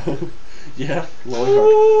 Yeah, glowing heart.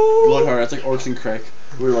 Glowing heart. That's like Orcs and Craig.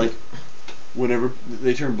 Where like, whenever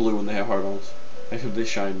they turn blue when they have hard-ons, except they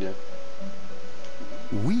shine now.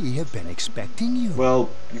 We have been expecting you. Well,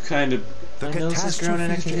 you kind of. The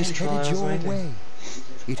catastrophe is headed your way.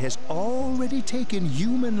 It has already taken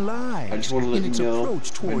human lives. I just want to let you know.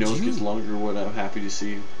 My nose gets longer when I'm happy to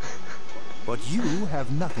see you. But you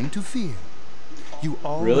have nothing to fear. You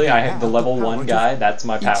really? I have the level 1 guy? That's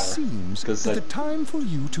my power. It seems that the time for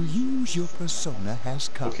you to use your persona has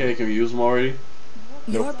come. Okay, can we use them already?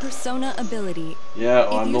 Your persona ability. Yeah,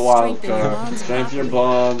 I'm the wild card. Strength your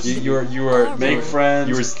bonds. You are make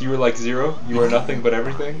friends. You were like 0. You are nothing but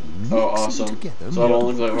everything. Oh, awesome. So I'm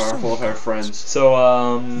only like powerful if I have friends.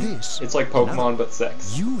 So it's like Pokemon but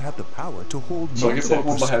sex. You have the power to hold. So I get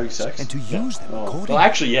Pokemon by having sex and to use them accordingly. Well,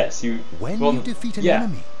 actually, yes. You defeat an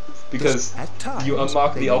enemy. Because you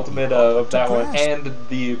unlock the ultimate of that one, and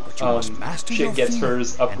the chick gets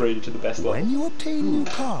hers upgraded to the best level. When you obtain new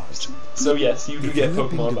cards, so yes, you do get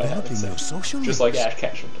Pokemon by having sex, just like Ash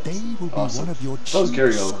Ketchum does. Awesome. That was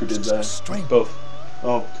Gary O who did that. Both.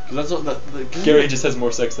 Oh, that's what Gary just has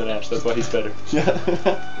more sex than Ash. That's why he's better. Yeah.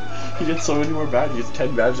 He gets so many more badges. He gets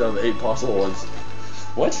 10 badges out of the 8 possible ones.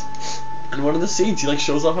 What? In one of the scenes, he like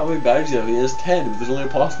shows off how many badges you have. He has 10, but there's only a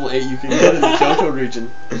possible 8 you can get in the Kyoto region.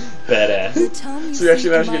 Badass. So you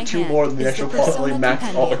actually managed to get 2 more than the actual possibly max.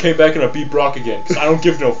 I came back and I beat Brock again, because I don't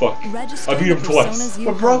give no fuck. I beat him twice.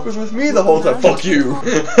 But Brock was with me the whole time. Fuck you!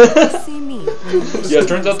 Yeah, it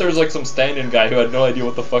turns out there was like some stand-in guy who had no idea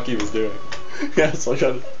what the fuck he was doing. Yeah, so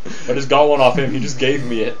I just got one off him, he just gave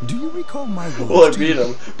me it. Do you recall my words? Well, I beat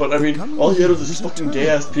him, but I mean, all he had was this fucking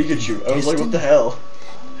gay-ass Pikachu. I was like, what the hell?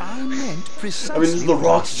 I meant precisely. I mean, this is the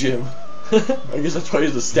Rock's gym. I guess that's why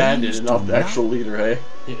he's the stand-in and not the actual leader, hey?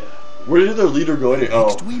 Yeah. Where did their leader go anyway?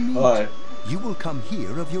 Oh, hi. You will come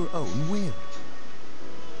here of your own will.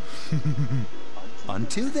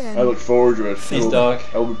 Until then. I look forward to it. Peace, dog.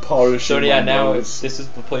 I will be polishing. So yeah, now this is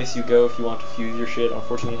the place you go if you want to fuse your shit.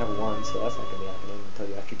 Unfortunately, you have 1, so that's not gonna be happening until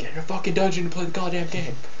you actually get in your fucking dungeon and play the goddamn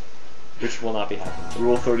game. Which will not be happening.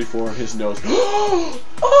 Rule 34 on his nose.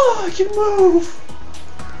 Oh, I can move!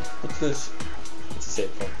 What's this? It's a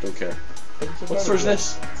save point. Don't care. What store is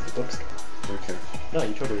this? It's the bookstore. Don't care. No,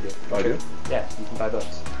 you totally do. I do? Yeah, you can buy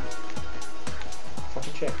books.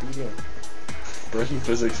 Fucking check, what are you doing? Breaking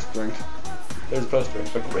physics, drink. There's a poster.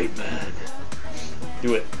 A great man.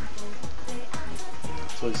 Do it.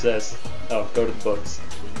 That's what it says. Oh, go to the books.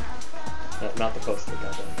 No, not the poster,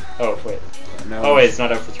 goddamn. Oh, wait. No. Oh, wait, it's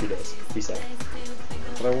not out for 3 days. Peace out.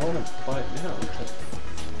 But I want to buy it now.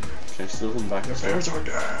 Can I steal them back upstairs?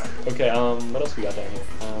 Okay, what else we got down here?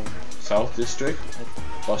 South District?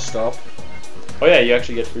 Bus stop? Oh yeah, you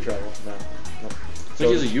actually get free travel. No. I think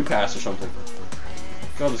he has a U-Pass or something.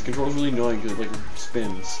 God, this control's really annoying because it like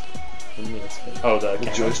spins. What do you mean it spins? Oh,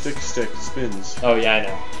 the joystick stick spins. Oh yeah, I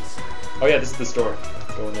know. Oh yeah, this is the store.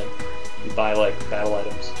 Go in there. You buy like battle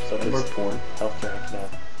items. So there's porn. Health drink now.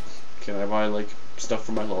 Can I buy like stuff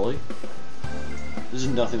for my lolly? This is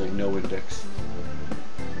nothing like No Index.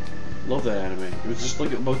 Love that anime. It was just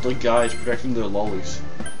like about like guys protecting their lollies.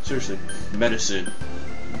 Seriously, medicine.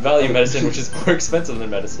 Value medicine, which is more expensive than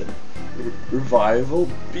medicine. Revival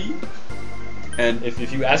beat. And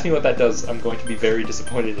if you ask me what that does, I'm going to be very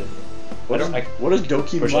disappointed in you. What does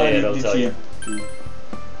Doki I'll tell you.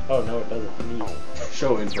 Oh no, it doesn't. Need.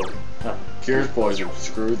 Show info. Huh. Cures poison.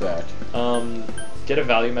 Screw that. Get a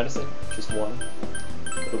value medicine. Just one.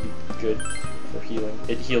 It'll be good for healing.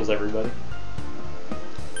 It heals everybody.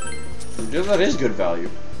 Yeah, that is good value.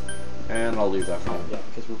 And I'll leave that for now. Yeah,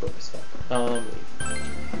 because we're broke as fuck.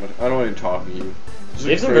 I don't want to talk to you.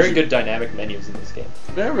 They have some very good dynamic menus in this game.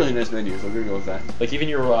 They have really nice menus. I'm gonna go with that. Like even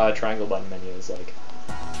your triangle button menu is like.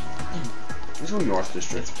 Let's go North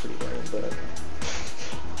District. It's pretty lame, but okay.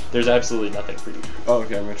 There's absolutely nothing for you. Oh,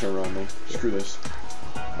 okay. I'm gonna turn around then. Screw this.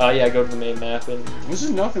 Yeah, go to the main map and. This is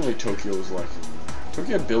nothing like Tokyo was like.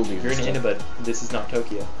 Tokyo had buildings. You're in Inaba. This is not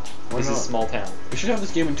Tokyo. Why this not? is a small town. We should have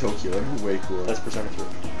this game in Tokyo. That'd be way cooler. That's Persona 3.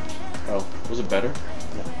 Oh, was it better?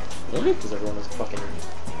 No. Really? Because everyone was fucking.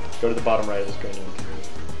 Go to the bottom right of the screen and you can read.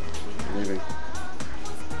 I'm leaving.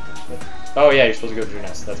 Oh yeah, you're supposed to go to your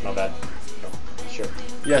nest. That's not bad. No. Sure.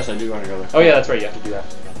 Yes, I do want to go there. Oh yeah, that's right. You have to do that.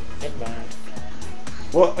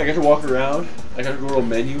 Well, I got to walk around. I got to go to a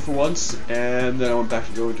menu for once, and then I went back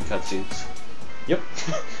to go into cutscenes. Yep.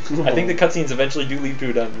 I think the cutscenes eventually do lead to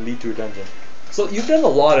a dungeon. So you've done a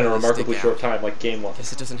lot in a remarkably short time, like game-wise.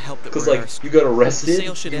 Guess it doesn't help that because like you got arrested,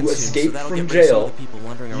 you escaped from jail,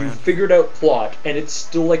 you figured out plot, and it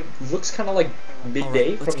still like looks kind of like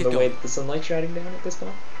midday from the way that the sunlight's shining down at this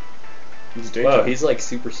point. Wow, he's like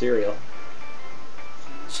super serial.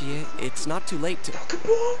 Chie, it's not too late to.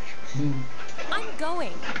 I'm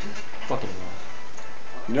going. Fucking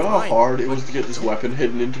wrong. You know how hard it was to get this weapon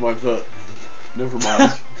hidden into my butt? Never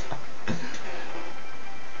mind.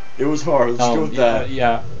 It was hard. Let's go with that.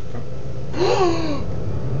 Yeah.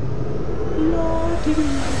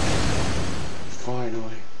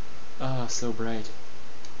 Finally. Ah, so bright.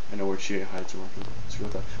 I know where Chie hides working. Let's go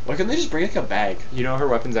with that. Why can't they just bring like a bag? You know what her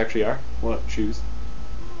weapons actually are? What? Shoes.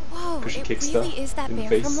 Whoa, Because she kicks really stuff is that in the bear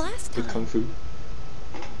face from last with time. kung fu.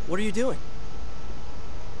 What are you doing?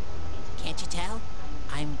 Can't you tell?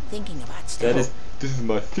 I'm thinking about stuff. This is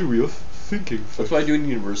my theory of thinking. That's what I do in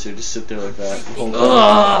university. I just sit there like that.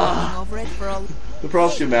 The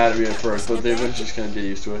profs get mad at me at first, but they eventually just kind of get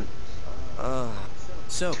used to it.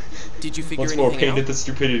 So, did you figure Once anything more pained out? at the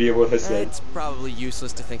stupidity of what I said. It's probably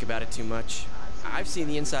useless to think about it too much. I've seen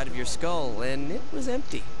the inside of your skull, and it was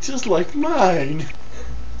empty. Just like mine.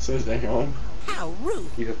 Says on. How rude.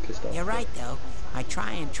 You have pissed off. You're right, though. I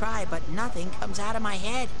try and try, but nothing comes out of my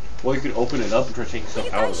head. Well, you can open it up and try to take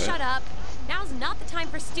stuff out of it. Shut up. Now's not the time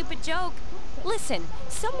for stupid joke. Listen,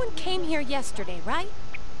 someone came here yesterday, right?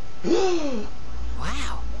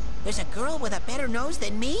 Wow. There's a girl with a better nose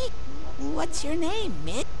than me? What's your name,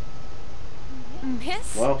 Miss?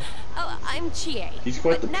 Miss? Wow. Oh, I'm Chie. He's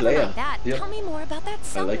quite the Never player. mind that. Yep. Tell me more about that I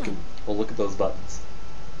someone. like him. Well, look at those buttons.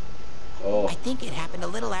 Oh. I think it happened a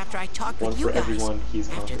little after I talked One with you for guys. everyone he's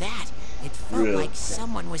After conquered. that, it felt Really? like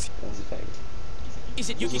someone was... That was a faggot. Is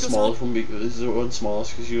it Was the Yukiko-san? smallest one? Is the one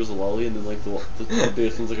smallest because she was a lolly, and then like the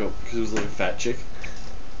biggest one's like because it was like a fat chick?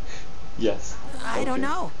 Yes. I don't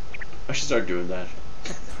know. I should start doing that.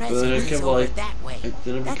 The But then present I is kept over like, that way.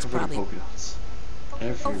 then I'd be That's covered in probably... polka dots.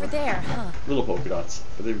 Everywhere. Over there, huh? Little polka dots,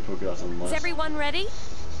 but they'd be polka dots on the Is left. everyone ready?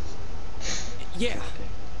 Yeah.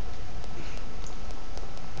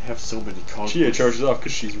 I have so many cogs. Chie charges off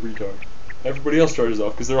because she's a retard. Everybody else charges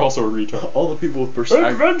off because they're also a retard. All the people with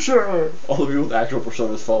Adventure! all the people with actual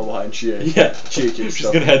personas follow behind Chie. Yeah. Chie keeps She's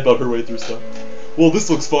stuff. gonna headbutt her way through stuff. Well, this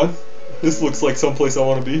looks fun. This looks like someplace I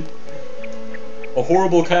want to be. A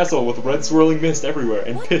horrible castle with red swirling mist everywhere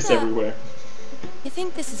and What piss the- everywhere. You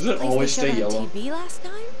think this is Does the it place always they showed stay on yellow? TV last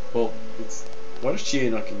time? Well, it's Why does Chie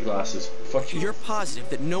not get glasses? Fuck you. You're positive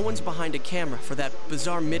that no one's behind a camera for that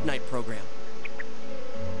bizarre midnight program.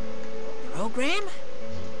 Program?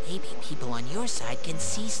 Maybe people on your side can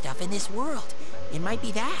see stuff in this world. It might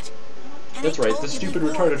be that. And that's I right. told The you stupid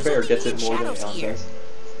before, retarded there's bear only gets me it and more than Shadows Aeon here. does.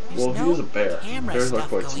 There's Well, if he no was a bear, camera bears are stuff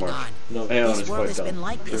quite going smart. on. No, Aeon This is world quite has dumb. been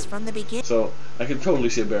like this from the beginning. So I could totally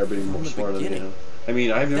see a bear being more From the smarter than beginning. Aeon. I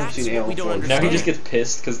mean, I've never That's seen what Aeon we don't before. now he understand. just gets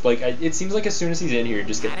pissed because like it seems like as soon as he's in here, he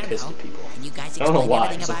just I gets don't pissed know. at people. Can you guys I don't know explain why.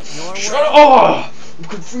 everything It's about like, your shut world? up! I'm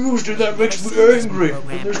confused and that makes me Never seen this angry.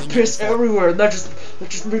 program And there's thing piss before. everywhere and that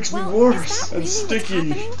just makes me Well, worse. is that and really sticky.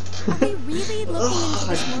 what's happening? Are we really looking into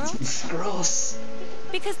this world? It's gross.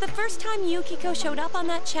 Because the first time Yukiko showed up on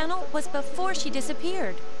that channel was before she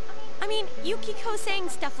disappeared. I mean, Yukiko saying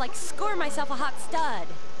stuff like, "Score myself a hot stud."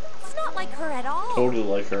 It's not like her at all. Totally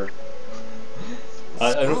like her.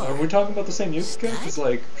 Are we talking about the same Yukiko? Because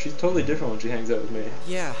like she's totally different when she hangs out with me.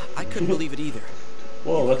 Yeah, I couldn't believe it either.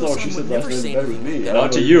 Well, that's not what she Yukiko-san said would last never night say in bed with anything me. like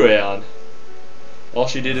Not to you, Aeon. All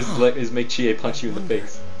she did is make Chie punch you in the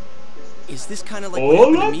face. Is this kind of like Oh,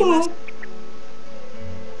 what happened to me Lapa. last?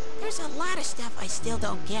 There's a lot of stuff I still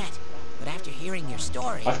don't get. but after hearing your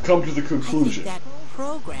story, I've come to the I conclusion. think that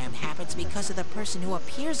program happens because of the person who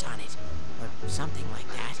appears on it, or something like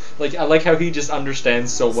that. Like, I like how he just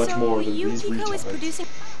understands so much more than these Yukiko is retards. producing.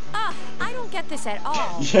 I don't get this at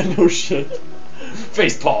all. Yeah, no shit.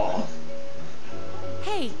 Facepalm!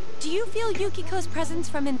 Hey, do you feel Yukiko's presence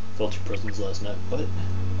from in? Felt your presence last night. What?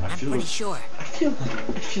 I'm pretty sure. I feel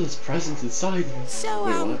his presence inside me. So,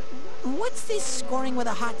 Wait, what's this scoring with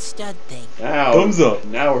a hot stud thing? Now, Thumbs up.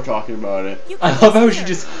 Now we're talking about it. I love how she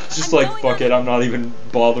just like, fuck it, I'm not even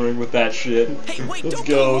bothering with that shit. Hey, wait, Let's don't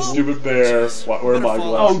go, home. stupid bear. Where am I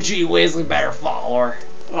follow. glasses? Oh, gee whiz, we better follow her.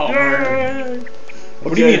 Oh, man.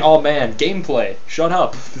 What do you mean, oh man? Gameplay. Shut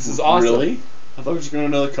up. This is awesome. Really? I thought we were just going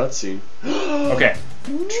to another cutscene. Okay.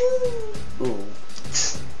 Ooh.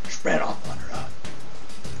 Spread off on her.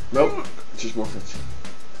 Nope. Just more cutscene.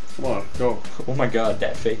 Come on, go. Oh my god,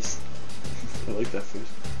 that face. I like that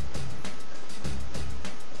face.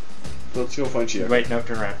 Let's go find Chie. Wait, no,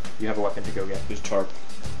 turn around. You have a weapon to go get. There's tarp.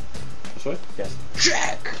 This way? Yes.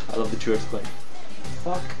 Check! I love the 2x plane.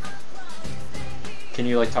 Fuck. Can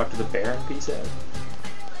you, like, talk to the bear and piece out?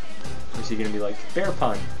 Or is he gonna be like, bear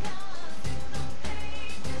pun?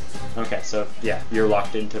 Okay, so, yeah, you're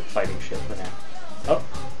locked into fighting shit for now. Oh.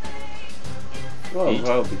 Oh, Eat.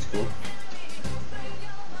 that'll be cool.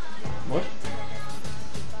 What?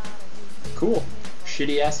 Cool.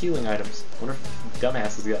 Shitty ass healing items. Wonder if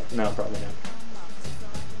dumbass has got. No, probably not.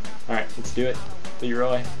 Alright, let's do it.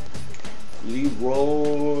 Leroy.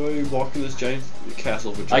 Leroy walking this giant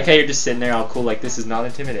castle. I like how you're just sitting there all cool, like, this is not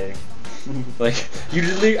intimidating. Like, you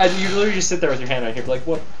literally just sit there with your hand out here, like,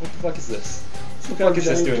 what the fuck is this? What the fuck is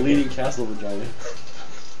this doing? Bleeding castle vagina.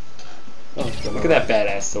 Oh, look at that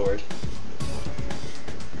badass sword.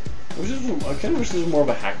 I kind of wish this was more of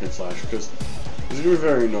a hack and slash, because it's going to be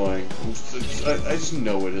very annoying. I just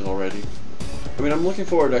know it is already. I mean, I'm looking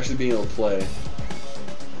forward to actually being able to play.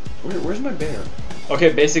 Where's my bear?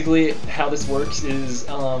 Okay, basically, how this works is,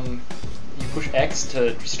 you push X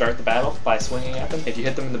to start the battle by swinging at them. If you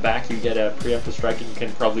hit them in the back, you get a preemptive strike and you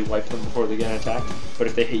can probably wipe them before they get attacked. But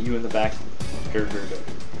if they hit you in the back, very, very good.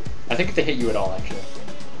 I think if they hit you at all, actually.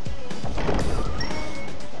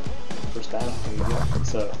 First battle, there you go.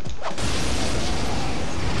 So...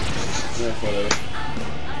 yeah, whatever.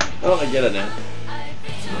 Oh, I get it now.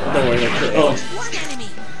 Don't worry,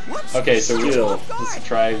 okay, so let's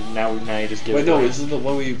try, now you just give Wait, it no, away. this is the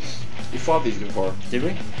one we fought these before. Did we?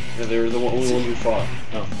 Yeah, they were the only ones we fought.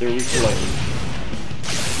 Oh. They were weak to lightning.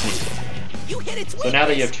 You hit its So now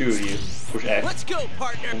that you have two of you, push X. Let's go,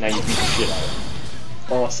 partner. And now you beat the shit out of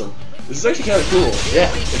it. Awesome. This is actually kind of cool.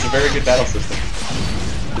 Yeah, it's a very good battle system.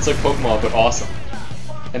 It's like Pokemon, but awesome.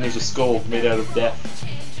 And there's a skull made out of death.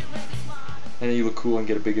 And then you look cool and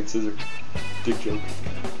get a big incisor. Big joke.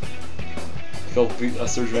 Felt a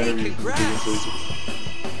surge of energy from the big incisor.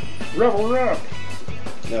 Rebel rap!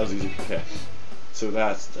 That was easy. Okay. So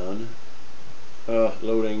that's done.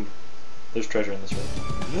 Loading. There's treasure in this room.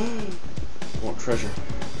 I want treasure.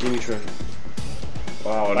 Give me treasure.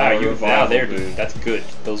 Wow, Wow, now now there, dude. That's good.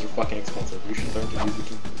 Those are fucking expensive. You should learn to use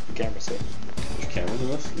the camera safe. There's cameras in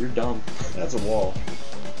this? You're dumb. That's a wall.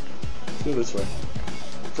 Let's go this way.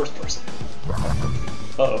 First person.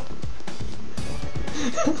 Uh-oh.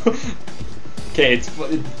 Okay,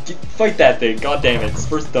 fight that thing. God damn it. It's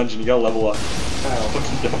first dungeon. You gotta level up.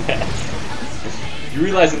 Fucking dumbass. You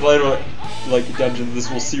realize in later, like, dungeon, this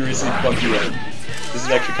will seriously fuck you up. This is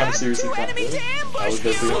actually kind of seriously fun. I was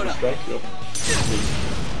there for your strike. Yep.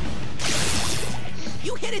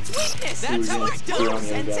 You hit its weakness. That's how it's done,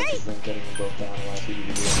 Sensei. Getting them both down allows you to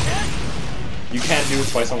do it. You can do it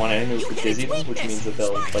twice on one enemy, which could dizzy them, which means that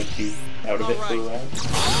they'll like be out of it for a round.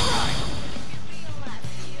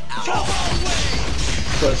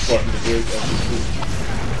 Press button to break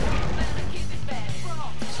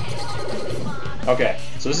Okay,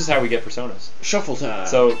 so this is how we get personas. Shuffle time.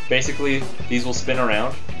 So basically, these will spin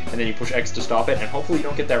around, and then you push X to stop it, and hopefully you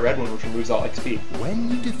don't get that red one, which removes all XP. When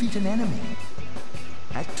you defeat an enemy,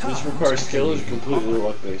 at times, this requires skill or is it completely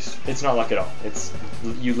luck based? It's not luck at all. It's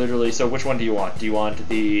you literally. So which one do you want? Do you want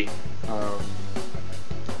the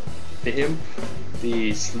imp,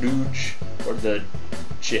 the slooge, or the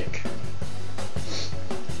chick?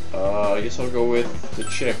 I guess I'll go with the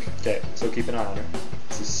chick. Okay, so keep an eye on her.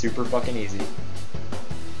 This is super fucking easy.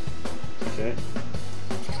 Okay.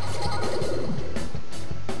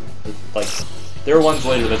 Like, there are ones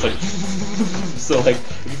later that's like, so like,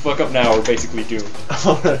 if you fuck up now, we're basically doomed.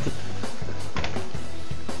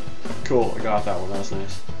 Cool, I got that one. That was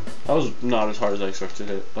nice. That was not as hard as I expected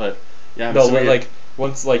it, but yeah. No, but like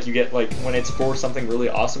once like you get like when it's for something really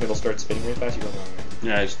awesome, it'll start spinning really fast. You go, no.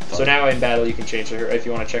 Yeah, I just thought. So now in battle you can change her. If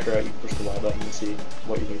you want to check her out, you push the Y button and see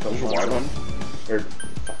what you need. Push the Y button? Or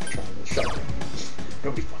fucking triangle. Shut up.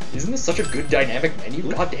 Don't be funny. Isn't this such a good dynamic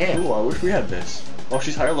menu? God damn. Cool, I wish we had this. Oh,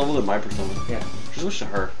 she's higher level than my persona. Yeah. Just wish to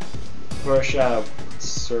her. Push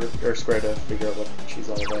square to figure out what she's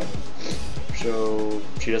all about. So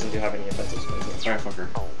she doesn't have any offensive skills. Alright, fuck her.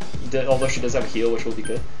 Although she does have a heal, which will be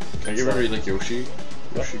good. Can I give her like Yoshi?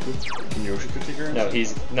 Can Yoshi take her? No, the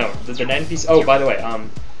NPC. Oh, by the way,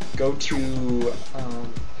 go to I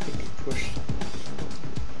think push.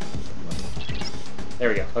 There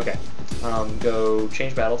we go. Okay. Go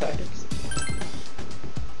change battle tactics.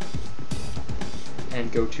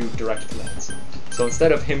 And go to direct commands. So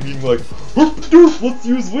instead of him being like, let's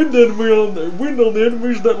use wind on the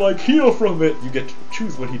enemies that like heal from it, you get to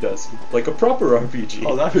choose what he does, like a proper RPG.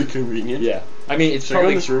 Oh, that'd be convenient. Yeah, I mean it's Should probably I go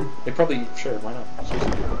in this room. They probably sure why not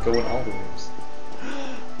go in all the rooms.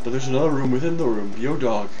 But there's another room within the room. Yo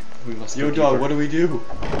dog. We must. Yo dog. What do we do?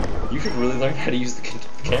 You should really learn how to use the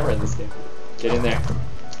camera in this game. Get in there.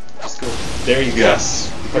 Just go. There you go.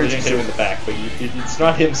 Yes. You probably didn't hit him in the back, but it's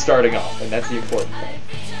not him starting off, and that's the important part.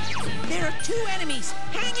 There are 2 enemies.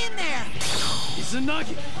 Hang in there.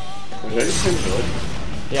 Izanagi. Was that his villain?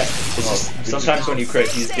 Yeah. It's just sometimes when you crit,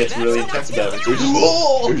 he gets really intense about it. It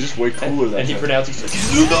was just way cooler than and he pronounces like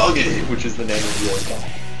Izanagi, which is the name of the other guy.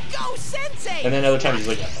 Go, Sensei. And then other times he's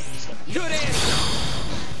like, yeah. Good answer.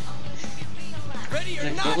 Ready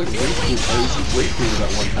or not? Way cooler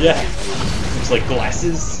that one time. Yeah. There's like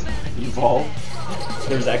glasses. Evolve.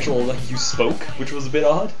 There's actual like you spoke, which was a bit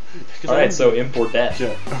odd. Alright, so import that.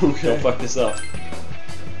 Yeah. Okay. Don't fuck this up.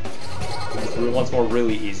 Once more,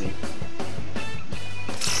 really easy.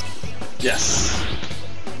 Yes.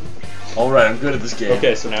 Alright, I'm good at this game.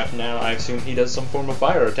 Okay, so now I assume he does some form of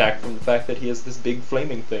fire attack from the fact that he has this big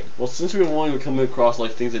flaming thing. Well, since we've only come across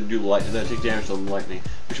like things that do that take damage from lightning,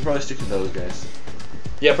 we should probably stick to those guys.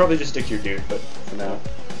 Yeah, probably just stick to your dude, but for now.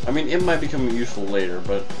 I mean, it might become useful later,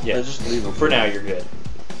 but yeah, let's just leave them. For now, you're good.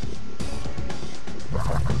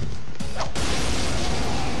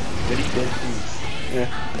 Very good things. Yeah.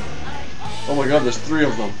 Oh my god, there's 3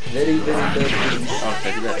 of them. Very good things.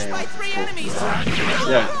 Okay, take that Aeon. Cool.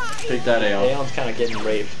 Yeah, take that Aeon. Aeon's kind of getting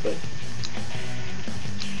raped, but...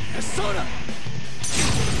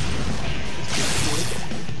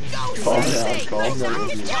 Calm down.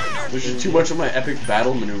 There's just too much of my epic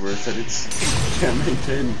battle maneuvers that can't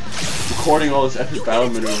maintain. Recording all this epic battle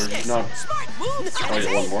maneuvers is not... Oh, I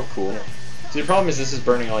get one more, cool. So the problem is this is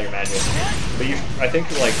burning all your magic. But I think,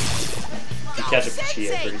 like, you catch up to Chie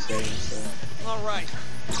pretty soon, so... Alright.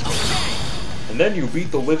 And then you beat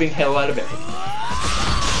the living hell out of it.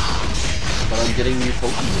 But I'm getting new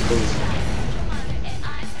Pokemon.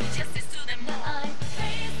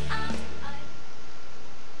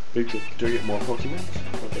 Do I get more Pokemon?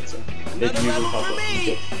 I don't think so. It usually pop up.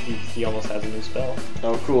 He almost has a new spell.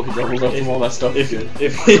 Oh, cool! He doubles up from all that stuff.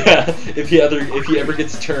 If he ever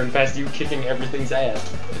gets a turn past you kicking everything's ass.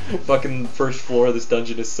 Fucking first floor of this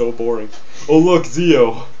dungeon is so boring. Oh look,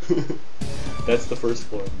 Zio. That's the first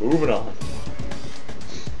floor. Moving on.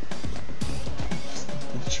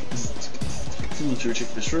 Should we check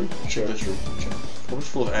this room? Sure. Check this room. What was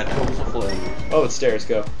full of enemies? Oh, it's stairs.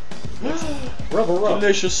 Go. Rubble.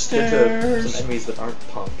 Delicious stairs. Get to some enemies that aren't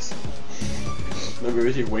punks. Maybe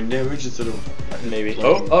we take wind damage instead of maybe.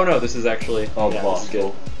 Oh no, this is actually. Oh, yeah, boss. This is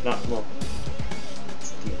good. Not well.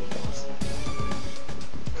 It's the other boss.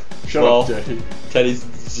 Shut up, Teddie. Teddie's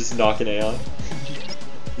just knocking Aeon.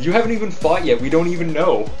 You haven't even fought yet. We don't even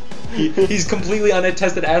know. He's completely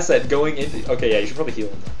unattested asset going into. Okay, yeah, you should probably heal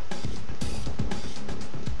him.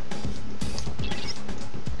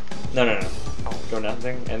 No. Go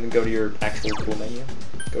nothing, and then go to your actual tool menu.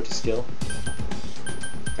 Go to skill.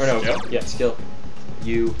 Or no, yeah, skill.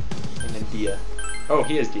 You, and then Dia. Oh,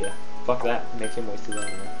 he is Dia. Fuck that. Make him waste his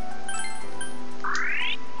own.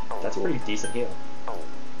 That's a pretty decent heal.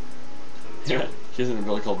 Yeah, he has an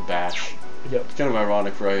ability called Bash. Yep. It's kind of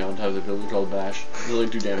ironic for Aeon to have the ability called Bash. Does it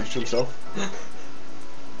like do damage to himself?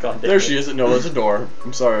 God damn there it. she is. No, there's a door.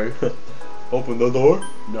 I'm sorry. Open the door?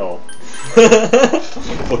 No.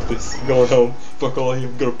 Fuck this. I'm going home. Fuck all of you.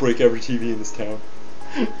 I'm gonna break every TV in this town.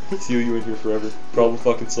 Seal you in here forever. Problem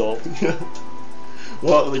fucking solved.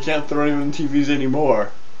 Well, they can't throw anyone in TVs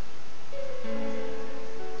anymore.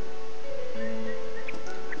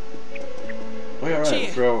 Oh yeah, right.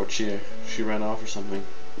 Throw Chie. She ran off or something.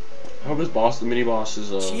 I hope the mini boss is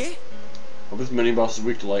Chie? I hope this mini boss is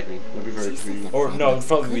weak to lightning. That'd be very convenient. Or no, it'd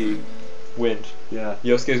probably be wind. Yeah.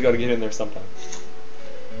 Yosuke's got to get in there sometime.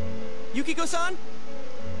 Yukiko-san?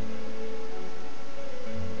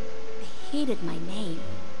 They hated my name.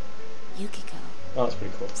 Yukiko. Oh, that's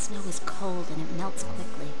pretty cool. Snow is cold and it melts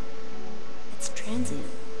quickly. It's transient,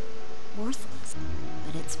 worthless,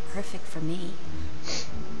 but it's perfect for me.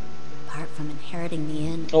 Apart from inheriting the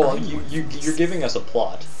inn. Oh, well, you're giving us a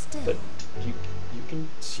plot, but you can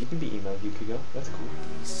be emo, Yukiko. That's cool.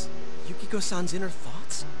 Yukiko-san's inner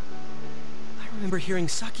thoughts? I remember hearing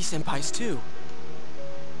Saki-senpai's too.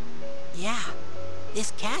 Yeah,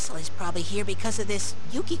 this castle is probably here because of this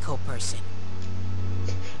Yukiko person.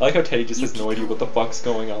 I like how Teddie just has no idea what the fuck's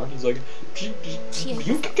going on. He's like,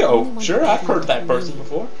 Yukiko! Sure, I've heard that person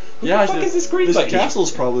before. Who the fuck is this green This lady?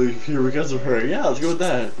 castle's probably here because of her. Yeah, let's go with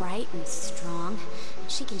that. Bright and strong.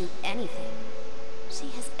 She can do anything. She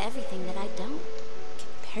has everything that I don't.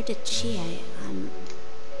 Compared to Chie,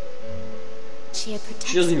 Chie protects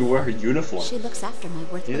She doesn't even wear her uniform. She looks after my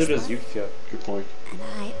worthless Neither does life. Yukiko. Good point.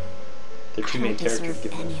 And They're two main characters.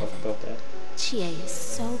 Give them a fuck about that. Chie is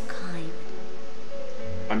so kind.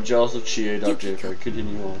 I'm jealous of Chie.jpg.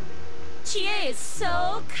 Continue on. Chie is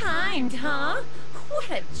so kind, huh? What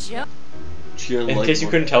a joke. In case you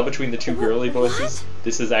couldn't tell between the two girly voices,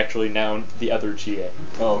 this is actually now the other Chie.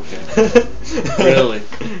 Oh, okay. Really?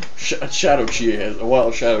 A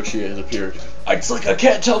wild shadow Chie has appeared. It's like I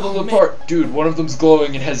can't tell them apart. Dude, one of them's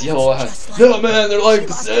glowing and has yellow eyes. No, man, they're like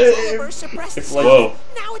the same. It's like, whoa.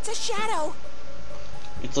 Now it's a shadow.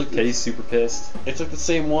 It's like Teddie's super pissed. It's like the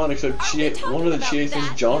same one, except one of the Chies is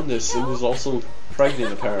jaundiced and is also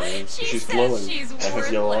pregnant apparently. She's glowing and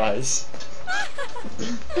has yellow eyes.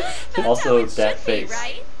 Also, that face.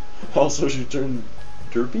 Right? Also, she turned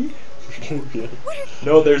derpy? Yeah.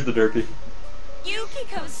 No, there's the derpy.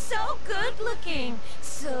 Yukiko's so good looking,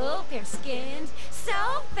 so fair-skinned, so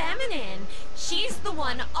feminine. She's the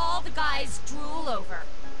one all the guys drool over.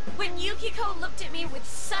 When Yukiko looked at me with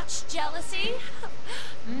such jealousy,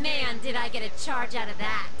 man, did I get a charge out of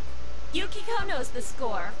that. Yukiko knows the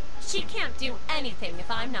score. She can't do anything if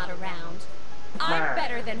I'm not around. I'm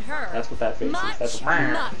better than her. That's what that face much, is. That's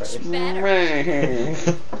much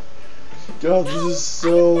better. God, this is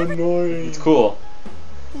so annoying. It's cool.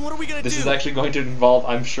 What are we gonna do? This is actually going to involve,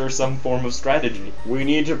 I'm sure, some form of strategy. We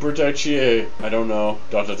need to protect Chie. I don't know. ...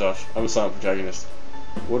 I'm a silent protagonist.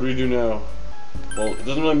 What do we do now? Well, it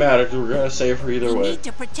doesn't really matter because we're gonna save her either way. We need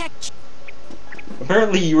to protect.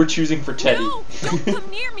 Apparently, you were choosing for Teddie. No, don't come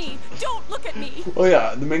near me. Don't look at me. Oh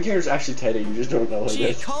yeah, the main character is actually Teddie. You just don't know Chie,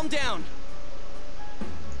 it. calm down.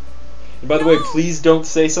 And by the way, please don't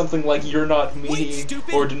say something like "you're not me"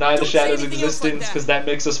 or deny the shadow's existence, because that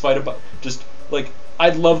makes us fight about. Just like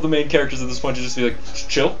I'd love the main characters at this point to just be like, just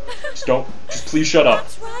chill, just please shut up.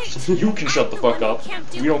 Just, you can shut the fuck up.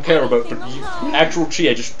 We don't care about the actual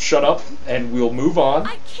Chie. Just shut up, and we'll move on,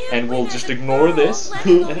 and we'll just ignore this. But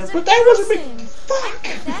that wasn't me. Fuck!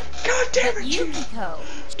 God damn it, Yukiko.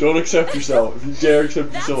 Don't accept yourself. If you dare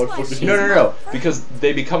accept yourself, I fucking No. Because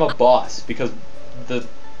they become a boss. Because the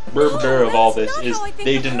burr of all this is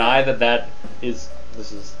they deny that is.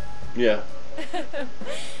 This is. Yeah.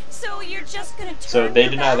 So you're just gonna turn So they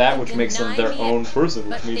your deny back that, and which makes them deny their me own person,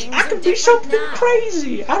 which but means things I are can be different something now.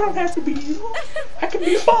 crazy. I don't have to be you. I can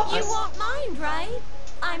be a boss. You won't mind, right?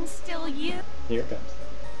 I'm still you. Here it comes.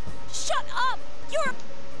 Shut up! You're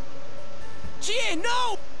Chie,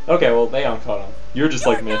 no! Okay, well, they aren't caught on. You're just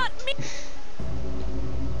like me. not me.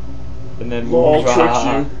 And then I'll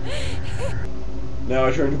trick you. Now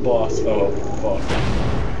I turn to boss. Oh,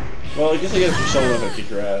 fuck. Well, I guess I get it from someone if I kick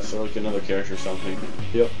your ass, or like another character or something.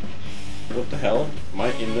 Yep. What the hell? Am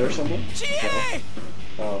I in there somewhere? Chie!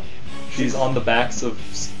 Oh. She's on the backs of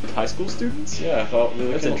high school students? Yeah, I thought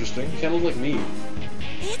That's interesting. You kind of look like me.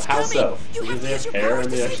 It's How coming. so? You Because have they to have use your hair powers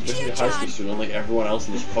and to they save actually look like a Chie, high school John. student, like everyone else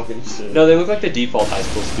in this fucking city. No, they look like the default high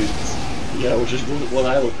school students. Yeah, which is what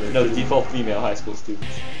I look like. No, the default female high school students.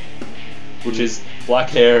 Which is black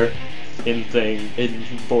hair, in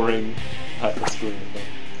boring high school thing.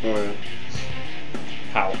 Alright.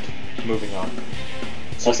 How? Moving on.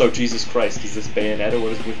 Also, Jesus Christ, is this Bayonetta?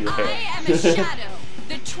 What is with your hair? I am a shadow.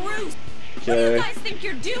 The truth. What do you guys think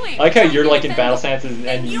you're doing? I like how Trying you're to like in defend battle me? stance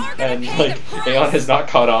and you're gonna like pay the price. Aeon has not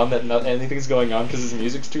caught on that anything's going on because his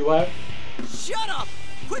music's too loud. Shut up!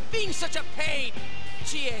 Quit being such a pain!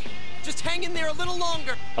 Chie, just hang in there a little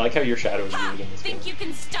longer. I like how your shadow is weird in this game. Think you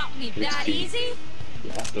can stop me It's that cute. easy?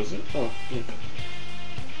 Yeah. Does it? Oh, yeah.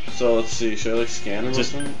 So let's see, should I like scan or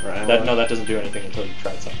Just something? Or that, no, that doesn't do anything until you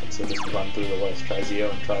try something. So just run through the list. Try Zio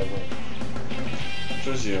and try Win.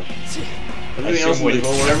 Try Zio. I Everything else assume Win in the-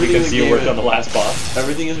 will work everything in because the Zio game worked is- on the last boss.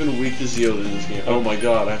 Everything has been weak to Zio in this game. Oh my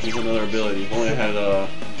god, I have to use another ability. If only I had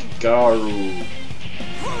Garu.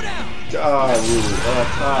 Garu.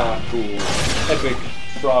 Ataku. Epic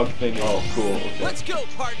frog thing. Oh, cool. Okay. Let's go,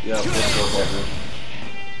 partner. Yeah, let's go, partner.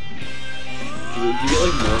 Do you get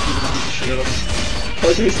like more people to beat the shit out of him?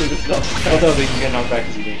 Probably seriously, it's not. Oh no, they can get knocked back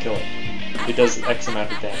because you didn't kill it. It does X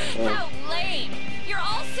amount of damage. How lame! You're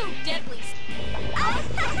all so deadly.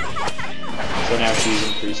 So now she's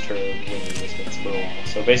increased her wind resistance for a while.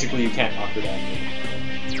 So basically, you can't knock her down.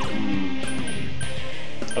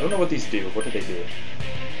 I don't know what these do. What do they do?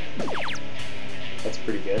 That's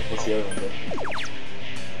pretty good. What's the other one do?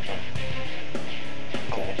 Oh.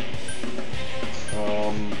 Okay.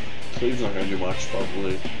 Cleave's not gonna do much,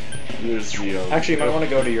 probably. There's the, actually, you might want to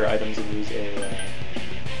go to your items and use a,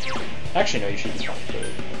 actually, no, you should be fine for it.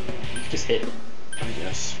 You can just hit it. I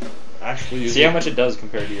guess. Actually, see how much it does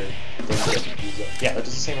compared to your thing. Yeah, that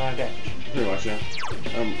does the same amount of damage. Pretty much, yeah.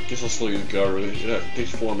 Guess I'll still use Garu. It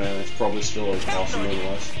takes 4 mana. It's probably still like awesome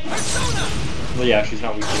otherwise. Well, yeah, she's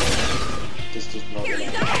not weak to it. Just normal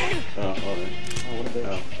damage. Oh, alright. Oh, what a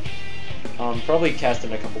bitch. Probably cast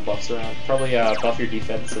in a couple buffs around. Probably buff your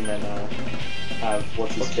defense and then have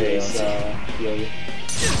what's his face heal you.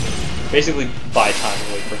 Basically buy time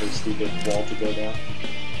and wait for her stupid wall to go down.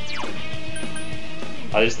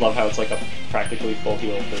 I just love how it's like a practically full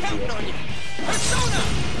heal for 2 SP.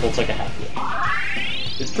 Well, it's like a half heal.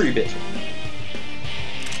 It's pretty bitchy.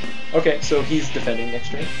 Okay, so he's defending next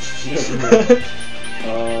turn.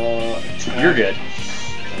 You're good.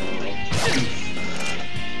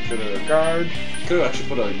 Could've guard. Could've actually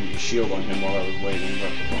put a shield on him while I was waiting,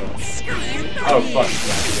 but oh fuck!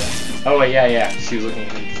 Yeah. Oh wait, yeah. She was looking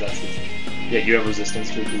at him because that's his. Yeah, you have resistance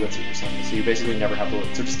to it because that's super something. So you basically never have to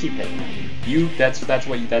look. So just keep hitting.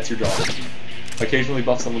 That's your job. Occasionally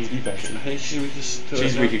buff someone's defense. I think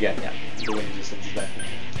she's weak again. Yeah, the wind resistance is back.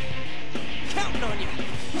 Counting on you.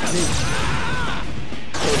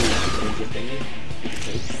 Ninja thingy,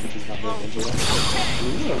 which is not very ninja.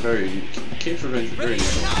 This is a very Cape's Revenge is very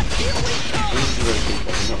useful. This is very cool.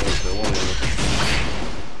 I'm not really sure what.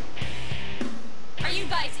 Are you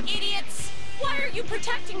guys idiots? Why are you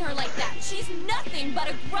protecting her like that? She's nothing but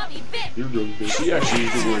a grubby bitch. You're grubby bitch. She actually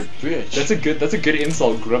used the word bitch. That's a good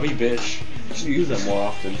insult, grubby bitch. You should use that more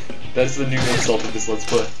often. That's the new insult of this Let's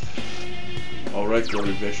Play. Alright,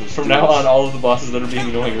 grubby bitch. From now on, all of the bosses that are being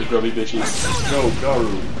annoying are grubby bitches. No,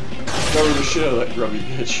 Garu. Garu the shit out of that grubby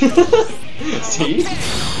bitch. See?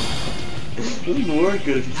 It doesn't work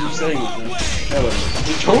good if you keep saying it.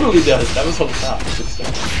 It totally does. That was on the top. Oh, this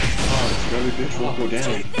grubby bitch won't go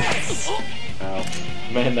down. Ow.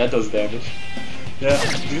 Man, that does damage. Yeah,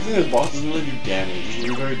 do you think this boss doesn't really do damage? It's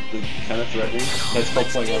really very, kind of threatening. That's called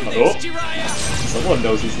playing on. Oh! Someone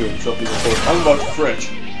knows he's doing something before. I'm about to fret.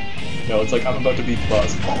 No, it's like I'm about to beat the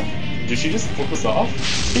boss. Did she just flip us off?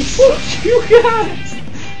 He flipped you guys!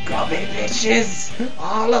 Grubby bitches!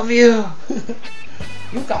 All of you!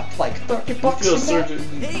 You got like 30 bucks on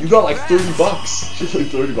that? You got like 30 bucks. She's like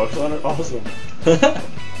 30 bucks on it? Awesome.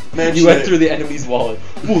 Man, you went through the enemy's wallet.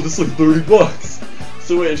 Whoa, this is like 30 bucks.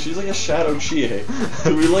 So wait, she's like a shadow Chie.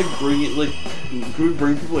 Could we like bring it, like, could we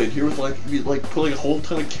bring people in here with like, put like a whole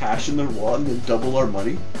ton of cash in their wallet and then double our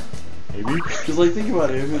money? Maybe. Cause like, think about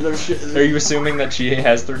it, if there's shit. Are you assuming that Chie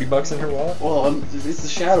has 30 bucks in her wallet? Well, it's the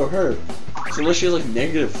shadow her. So unless she has like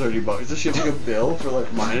negative 30 bucks, does she have like a bill for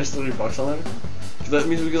like minus 30 bucks on her? Cause that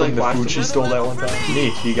means we could like buy the food she stole that one time.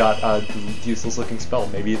 Neat, he got a useless looking spell.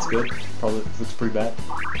 Maybe it's good. Probably looks pretty bad.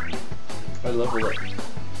 I love her.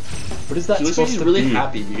 What is that supposed supposed to be? He's really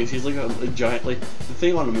happy because he's like a giant, like, the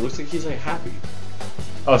thing on him, it looks like he's like happy.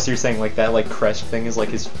 Oh, so you're saying like that like crest thing is like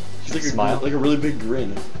his he's like smile? Like a really big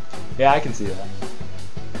grin. Yeah, I can see that.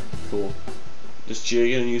 Cool. Does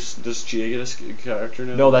Chie get a character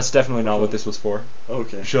now? No, that's definitely not what this was for.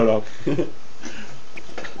 Okay. Shut up.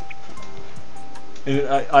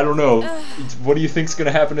 I don't know. What do you think's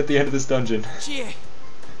gonna happen at the end of this dungeon? Chie.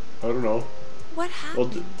 I don't know. What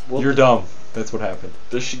happened? Well, you're dumb. That's what happened.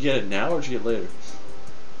 Does she get it now or does she get it later?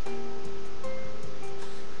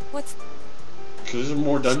 What's... Because there's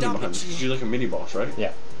more dungeon behind this. She's like a mini boss, right?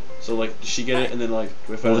 Yeah. So like, does she get it and then like...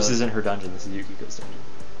 Well, this isn't her dungeon. This is Yukiko's dungeon.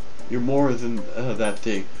 You're more than that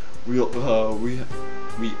thing. We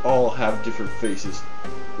all have different faces.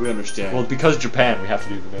 We understand. Well, because Japan, we have to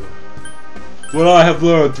do the middle. What I have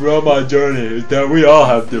learned throughout my journey is that we all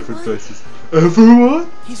have different faces.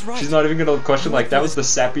 Everyone? He's right. She's not even gonna question like that was the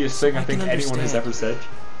sappiest thing I think anyone has ever said.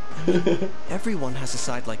 Everyone has a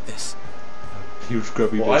side like this. Huge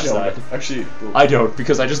grubby bitch side. Actually, I don't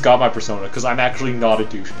because I just got my persona because I'm actually not a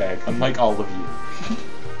douchebag unlike all of you.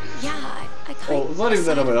 Yeah, I kind well, it's not even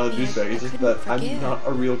that I'm not a douchebag. It's just that I'm not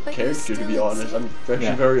a real character to be honest. I'm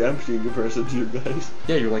actually very empty in comparison to you guys.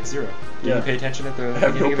 Yeah, you're like zero. Did you pay attention at the? I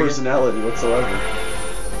have no personality whatsoever.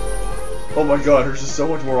 Oh my god, hers is so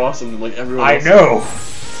much more awesome than like everyone else. I know!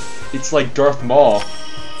 It's like Darth Maul.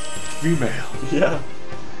 female. Yeah.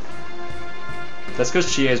 That's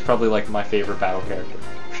because Chie is probably like my favorite battle character.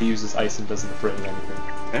 She uses ice and doesn't afraid of anything.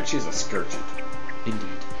 And she has a skirt. Indeed.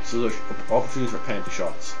 So there's opportunities for panty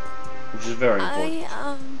shots, which is very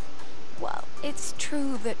important. Well, it's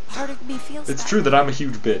true that part of me feels It's that true way. that I'm a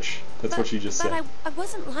huge bitch. That's what she just said. But I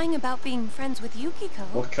wasn't lying about being friends with Yukiko.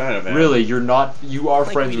 What kind of Really, you're not. You are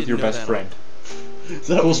Like friends we with your didn't know best that. friend. Is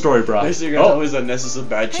that Cool story, bro. Next thing you're gonna tell me is that Ness is a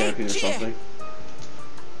bad champion or something.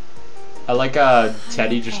 I like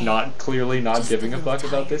Teddie just not giving a fuck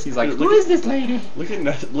about this. He's like, who is this lady? Look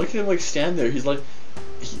at him like stand there. He's like,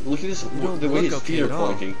 look at his the way his feet are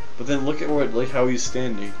pointing. But then look at how he's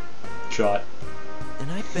standing. Shot.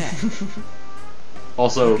 And I bet.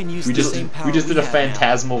 Also, can use we the just same power did we a have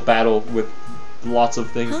phantasmal battle with lots of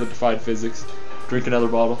things that defied physics. Drink another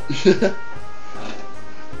bottle.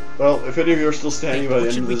 Well, if any of you are still standing by the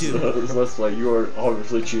What end of should we this Let's Play, you are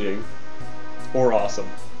obviously cheating. Or awesome.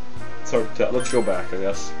 It's hard to tell. Let's go back, I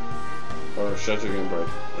guess. Or should I take a break?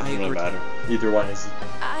 It doesn't really matter. Either one is.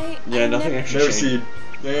 Yeah, nothing actually Never changed.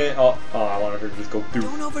 seen. Oh, I wanted her to just go through.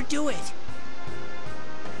 Don't overdo it.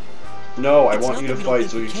 No, I It's want not you that to we don't fight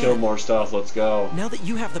think so we we can can. kill more stuff. Let's go. Now that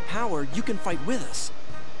you have the power, you can fight with us.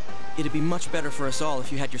 It'd be much better for us all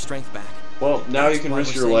if you had your strength back. Well, now That's you can why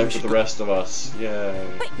risk we're your saying we life with should the go- rest of us. Yay.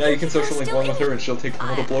 Now you can social link one with her and she'll take the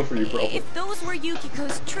mortal blow for you, probably. If those were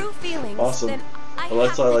Yukiko's true feelings, Awesome. then I Well,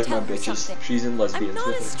 that's have why I to like my tell her bitches. something. She's in lesbians I'm not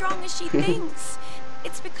with as her. strong as she thinks.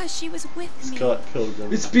 It's because she was with me. Scott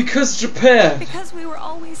Pilgrim. It's because Japan! Because we were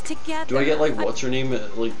always together. Do I get like what's her name?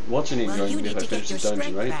 Like what's her name? Well, joining you me if need I to finish get your this dungeon,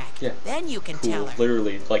 strength right? back. Yeah. Then you can Cool. tell her.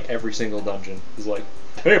 Literally, like every single dungeon is like,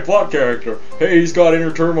 hey, plot character. Hey, he's got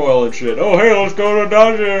inner turmoil and shit. Oh, hey, let's go to a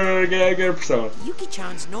dungeon and get a persona.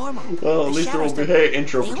 Yuki-chan's normal. Well, at The least there won't be showers hey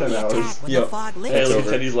intro for they 10 only hours. attack when Yep. the fog Hey, lifts. look at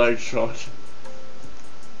over. Teddy's leg shot.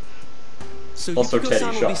 So Also Yukiko-san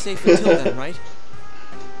Teddy will be shot. safe until then, right?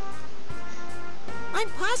 I'm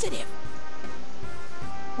positive.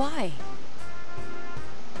 Why?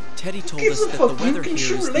 Teddy told Gives us a that fuck, the you weather can here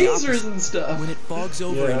shoot is the lasers opposite. and stuff. When it fogs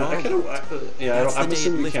over in Yeah, I Arnold. That's I'm the day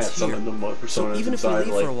assuming it you can't lifts summon here. the personas So even if we inside,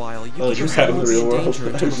 leave like, for a while, like you Yukiko-san have in won't the see real world. danger I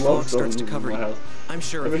until the love fog starts to something cover in my you. house. I'm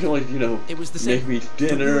sure I of make it. it like, you know, It was the make same. me Don't you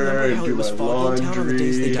dinner remember and how do it was my foggy in town on the days they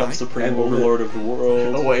laundry. Become died? supreme And overlord of the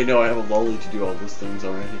world. Oh wait, no, I have a lolly to do all those things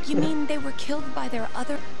already. You mean they were killed by their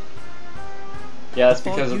other... Yeah, that's The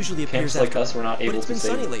fog because usually of appears camps like after, us, we're not but able it's to been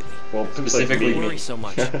save sunny them. lately. Well, Specifically like Don't me. worry so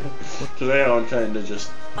much. Today I'm trying to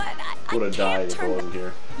just But I would have died can't if I turn... wasn't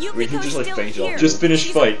here. I mean, he Yukiko's just like still fainted here. off. Just finished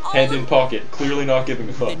She's fight, all hand in alone. pocket, clearly not giving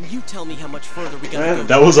a fuck. Then you tell me how much further we gotta go.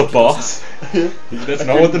 That was a boss? That's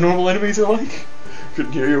not what the normal enemies are like?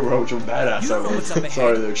 Couldn't hear you, how much of a badass You I don't know was. what's up ahead.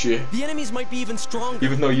 Sorry there, Chie. The enemies might be even stronger.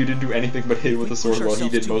 Even though you didn't do anything but hit with We a sword push while he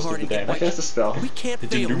ourselves did too most of hard the and get I damage. cast a spell. We can't It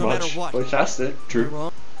fail didn't do no matter much. what. Well, I cast it.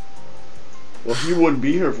 True. Well, he wouldn't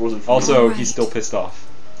be here if it wasn't for Also, Right. he's still pissed off.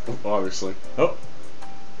 me. Obviously. Oh.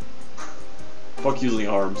 Fuck using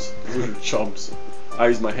arms. Those are chumps. I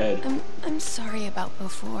use my head. I'm sorry about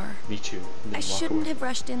before. Me too. And then I walk shouldn't away. have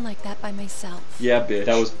rushed in like that by myself. Yeah, bitch.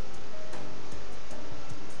 That was...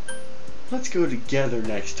 Let's go together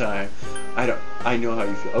next time. I know how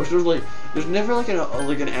you feel. I wish there was like, there's never like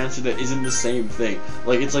an answer that isn't the same thing.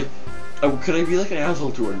 Like it's like, could I be like an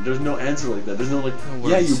asshole to her? There's no answer like that. There's no like, No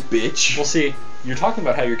yeah, you worries. bitch. Well, see, you're talking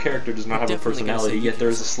about how your character does not have a Definitely gonna personality, say yet there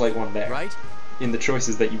is a slight one there. Right? In the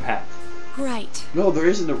choices that you have. Right. No, there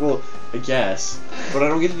isn't. Well, I guess, but I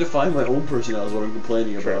don't get to define my own personality. Is what I'm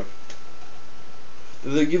complaining about.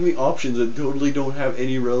 They give me options that totally don't have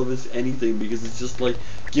any relevance to anything because it's just like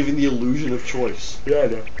giving the illusion of choice. Yeah,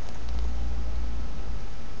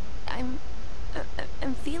 I know.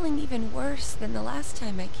 I'm feeling even worse than the last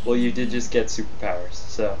time I came. Well, you did just get superpowers,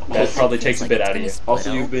 so Well, that probably it takes a feels bit like out of you. it's Also,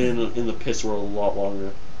 Well- you've been in the piss world a lot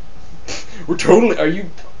longer. We're totally... Are you...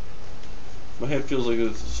 My head feels like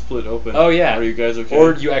it's split open. Oh, yeah. Are you guys okay?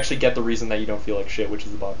 Or you actually get the reason that you don't feel like shit, which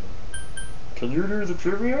is the bottom. Can you do the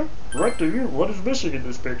trivia? Right to you. What is missing in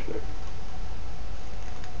this picture?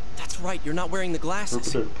 That's right, you're not wearing the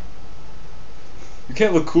glasses. You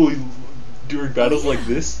can't look cool during battles like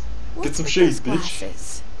this. What's Get some with shades, those bitch.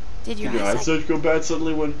 glasses? Did your Did your eyesight... eyesight go bad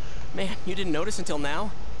suddenly when? Man, you didn't notice until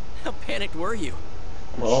now? How panicked were you?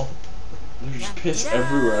 Well... There's just piss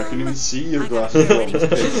everywhere. I couldn't even see your I got glasses. you ready for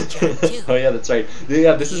Chie-chan, too. Oh yeah, that's right.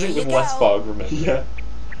 Yeah, this isn't Here with you less go. fog, remember. Yeah.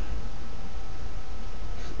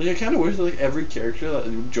 Like I kind of wish that like every character that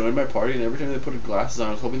would join my party, and every time they put glasses on,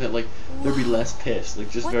 I was hoping that like there'd be less piss, like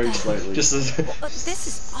just What very the- slightly. Just as... Well, this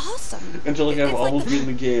is awesome. Until like I've It's like almost the- beaten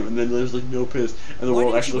the game, and then there's like no piss, and the Why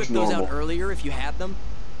world didn't you actually whip looks those normal. out earlier if you had them?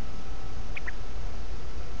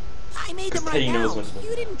 I I made them right now.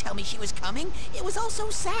 You didn't tell me she was coming. It was all so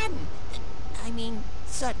sudden.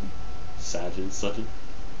 Sudden. Sudden.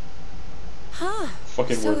 Huh.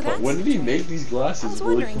 Fucking so wordplay. When did he make these glasses? I was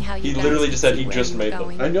wondering how you He literally just said he just made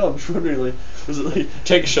them. I know, I'm just wondering, like, was it like,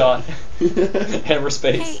 take a shot, hammer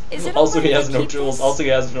space. Hey, is it also, all right he has if I no keep tools. this? Also, he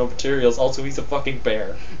has no materials. Also, he's a fucking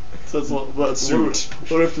bear. So that's Suit.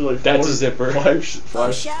 What if like that's a zipper.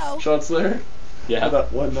 Five shots there? Yeah.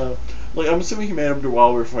 That one, like, I'm assuming he made them while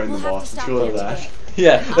we were fighting the boss. Let's go with that.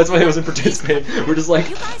 Yeah, that's why he wasn't participating. We're just like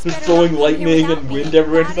throwing lightning and wind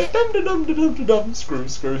everywhere. Just like dum dum dum dum dum dum.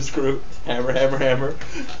 Screw. Hammer.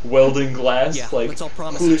 Welding glass. Yeah, like let's all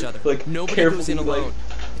promise each other. Like nobody goes in alone.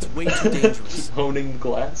 It's way too dangerous. Honing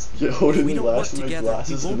glass. Yeah, honing we don't glass work and make together,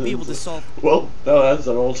 glasses. we won't be able to solve. Well, no, that's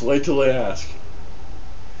not all. Wait till they ask.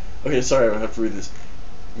 Okay, sorry, I have to read this.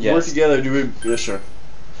 Yes. Work together, do it. Yeah, sure.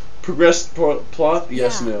 Progress plot?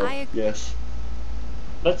 Yes, Yeah, no. Yes.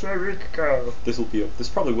 Let's go. This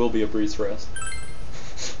probably will be a breeze for us.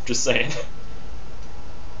 Just saying.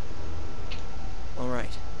 All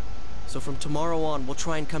right. So from tomorrow on, we'll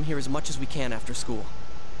try and come here as much as we can after school.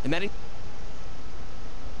 And that.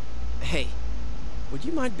 Hey, would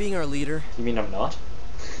you mind being our leader? You mean I'm not?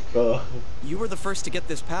 You were the first to get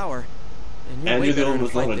this power. And you're the only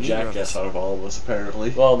one with not a jackass out of all of us, apparently.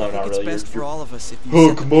 Well, no, not it's really. best for all of us if you Oh,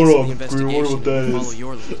 set the come pace of on, the investigation and follow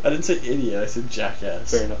your lead. I didn't say idiot, I said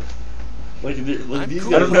jackass. Fair enough. Like these cool.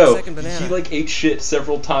 guys. I don't know. He like ate shit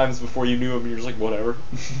several times before you knew him, and you're just like, whatever.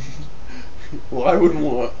 Well, I wouldn't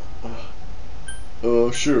want.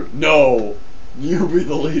 Oh, sure. No! You be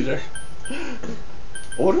the leader.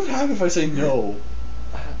 What would happen if I say no?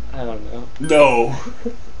 I don't know. No!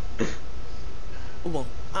 Well,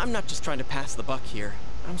 I'm not just trying to pass the buck here.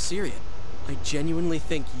 I'm serious. I genuinely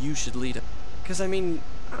think you should lead it. Because, I mean,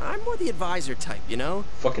 I'm more the advisor type, you know?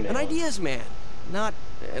 Fucking an ideas man, not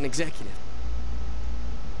an executive.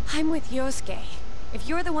 I'm with Yosuke. If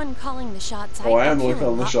you're the one calling the shots, I am the one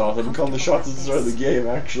calling the shots. I've been calling the shots at the start of the game,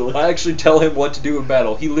 actually. I actually tell him what to do in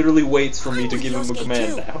battle. He literally waits for me to give him a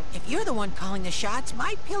command now. If you're the one calling the shots,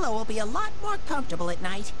 my pillow will be a lot more comfortable at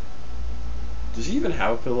night. Does he even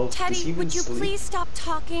have a pillow? Teddie, would you please stop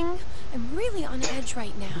talking? I'm really on edge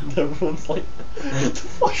right now. Everyone's like,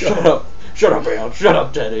 Shut up, Aeon. Shut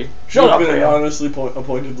up, Teddie. Shut up, Aeon. Aeon. Honestly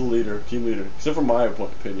appointed the leader, team leader. Except for my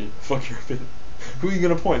opinion. Fuck your opinion. Who are you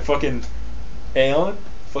gonna point? Fucking Aeon?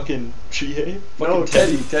 Fucking Chie? Fucking No,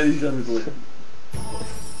 Teddie. Teddie's gonna be the leader.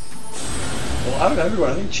 Well, out of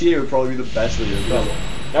everyone, I think Chie would probably be the best leader. No,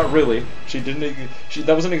 not really. That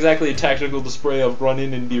wasn't exactly a tactical display of run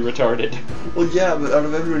in and be retarded. Well, yeah, but out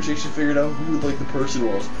of everyone, she actually figured out who like the person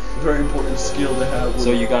was. A very important skill to have.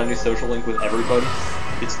 So you got a new social link with everybody?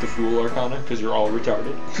 It's the Fool Arcana, because you're all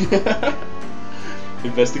retarded.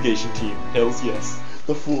 Investigation team. Hells yes.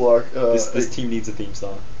 The Fool Arc. This team needs a theme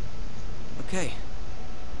song. Okay.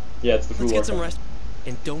 Yeah, it's the Fool Let's get some Arcana. rest.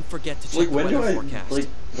 And don't forget to check Like, the when weather do I forecast. like?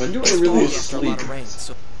 When do I really After a lot sleep? of rain,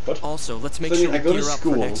 so What? Also, let's make So, I mean, sure I we go to gear up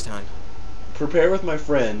school. for next time. Prepare with my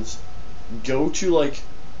friends. Go to like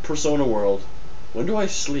Persona World. When do I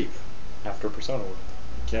sleep? After Persona World.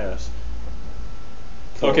 Guess.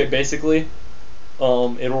 Okay, basically,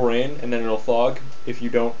 it'll rain and then it'll fog. If you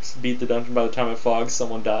don't beat the dungeon by the time it fogs,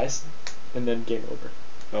 someone dies, and then game over.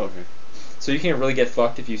 Okay. So you can't really get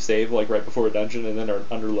fucked if you save like right before a dungeon and then are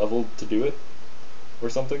under leveled to do it, or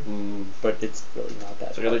something. But it's really not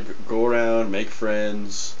that. So I gotta go around, make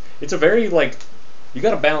friends. It's a very like, you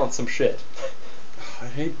gotta balance some shit. I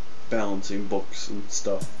hate balancing books and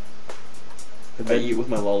stuff. I eat with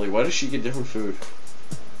my lolly. Why does she get different food?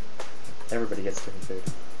 Everybody gets different food.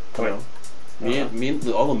 Oh, no. Me and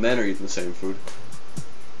all the men are eating the same food.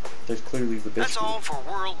 There's clearly the bitch. That's all for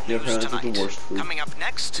world news apparently tonight. the worst food. Coming up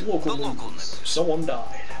next, the local news. Someone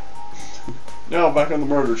died. Now back on the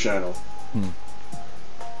murder channel.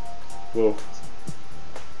 Whoa.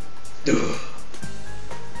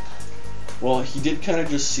 Well, he did kind of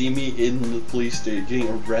just see me in the police station getting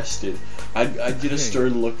arrested. I did a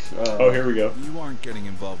stern look. Oh, here we go. You aren't getting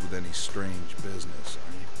involved with any strange business,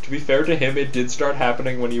 are you? To be fair to him, it did start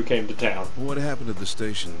happening when you came to town. What happened at the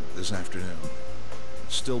station this afternoon?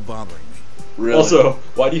 It's still bothering me. Really? Also,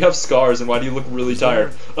 why do you have scars and why do you look really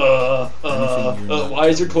tired? Why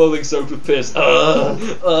is your clothing soaked with piss?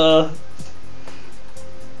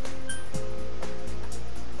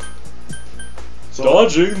 So,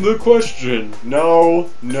 dodging the question. No,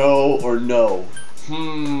 or no.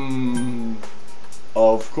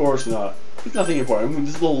 Of course not. It's nothing important. I mean,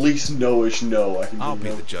 just a little least no-ish no. I can. I'll be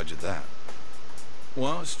the judge of that.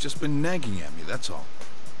 Well, it's just been nagging at me, that's all.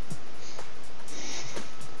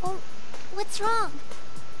 Oh, what's wrong?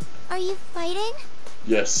 Are you fighting?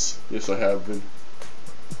 Yes, yes, I have been.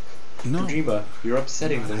 No. Dojima, you're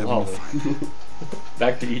upsetting the lolly.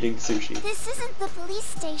 Back to eating sushi. This isn't the police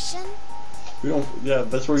station. We don't. Yeah,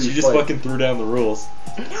 that's where you She fight. just fucking threw down the rules.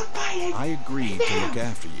 I agreed to look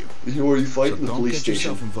after you. You know where you fight So in the don't police get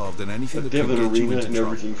station. yourself involved in anything that They have could an get you arena into and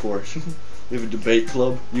trouble. everything for it. They have a debate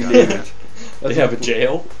club. You name it. They have a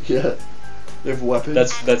jail. Yeah. They have weapons.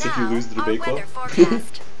 That's if you lose the debate club.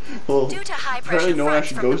 Well, Due to high apparently pressure no one front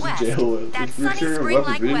actually from goes the to west, jail. that If you're sunny carrying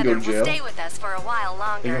weapons, spring-like we didn't go weather to will jail. stay with us for a while They're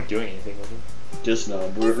longer. not doing anything with them. Just now.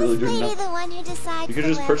 Is We're really this doing lady nothing. the one who decides You could the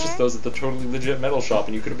have just purchased weather? those at the totally legit metal shop,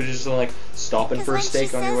 and you could have been just like stopping Because for a when steak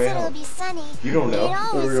she on says your way it'll home. be sunny, You don't know. it Or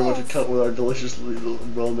always we were about to is. cut with our deliciously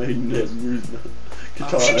well-made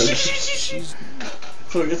katanas.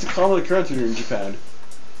 So it's a common occurrence when you're in Japan.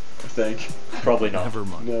 I think. Probably not. Never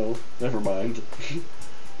mind. No, never mind.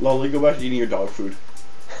 Lolly, go back to eating your dog food.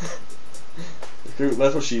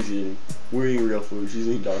 That's what she's eating. We're eating real food. She's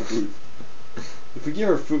eating dog food. If we give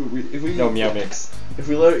her food, if we No meow mix. If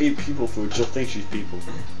we let her eat people food, she'll think she's people.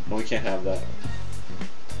 And we can't have that.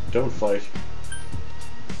 Don't fight.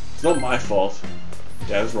 It's not my fault.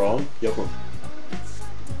 Dad's wrong. Yoko.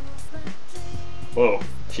 Whoa.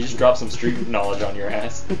 She just dropped some street knowledge on your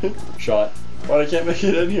ass. Shot. Why I can't make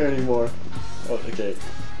it in here anymore? Oh, okay.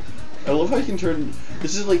 I love how you can turn.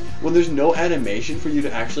 This is like when there's no animation for you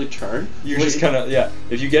to actually turn. You just kind of, yeah.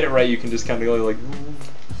 If you get it right, you can just kind of go like,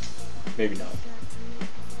 maybe not.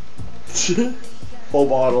 Whole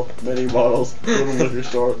bottle, many bottles, go to the liquor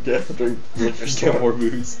store, drink liquor store. Get more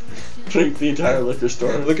booze. Drink the entire liquor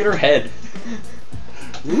store. Look at her head.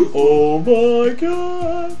 Oh my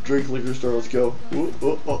god! Drink liquor store, let's go.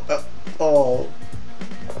 Oh.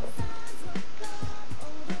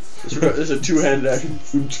 This is a two-handed action.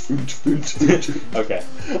 Okay.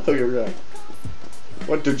 Okay, we're done.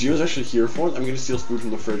 What, Dojima's actually here for? I'm gonna steal food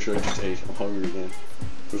from the fridge I just ate. I'm hungry again.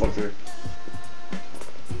 Fuck her.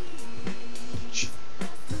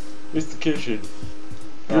 It's the kitchen.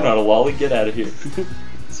 You're not a lolly, get out of here.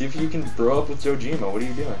 See if you can bro up with Dojima, what are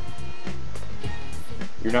you doing?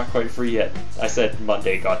 You're not quite free yet. I said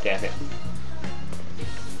Monday, goddammit.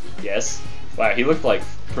 Yes? Wow, he looked like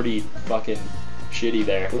pretty fucking shitty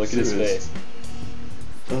there. Look at his face.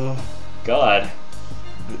 God.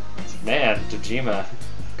 Man, Dojima.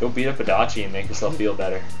 Go beat up Adachi and make yourself feel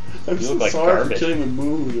better. I'm You so look like sorry garbage. for killing the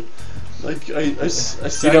mood. Like, I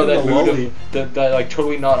sat You know in that the mood lolly. of that like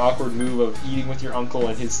totally not awkward move of eating with your uncle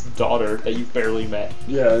and his daughter that you barely met.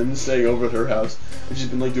 Yeah, and staying over at her house. And she's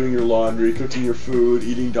been like doing your laundry, cooking your food,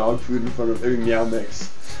 eating dog food in front of meow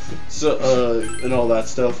mix. So, and all that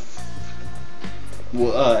stuff.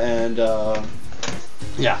 Well,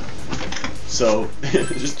 yeah. So,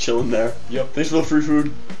 just chilling there. Yep. Thanks for the free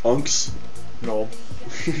food, unks. No.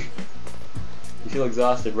 You feel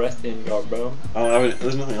exhausted, rest in your bone.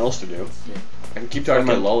 There's nothing else to do. Yeah. I can keep talking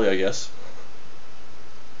to my lolly, I guess.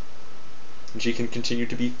 And she can continue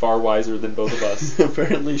to be far wiser than both of us.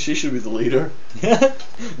 Apparently, she should be the leader.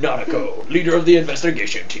 Nanako, leader of the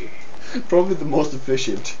investigation team. Probably the most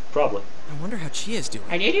efficient. Probably. I wonder how Chie is doing.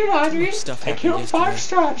 I did your laundry. Much stuff I happened killed yesterday. 5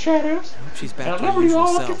 straw shadows. I hope she's back I'll to her number you usual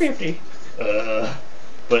all up to self. 50.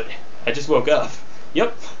 But I just woke up.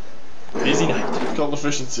 Yep. Busy night. It's called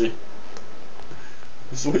efficiency.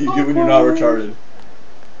 This is what you get when you're not retarded.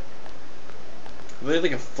 They had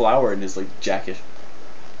like a flower in his like jacket.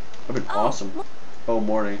 That'd been awesome. Oh,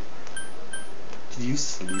 morning. Did you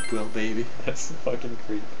sleep well, baby? That's fucking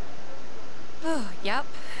creepy. Oh, yep.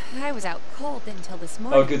 I was out cold until this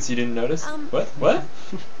morning. Oh, good. So you didn't notice? What? What?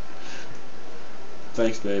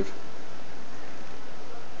 Thanks, babe.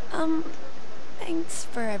 Thanks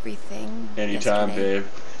for everything. Anytime, yesterday. babe.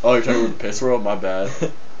 Oh, you're talking about the piss world? My bad.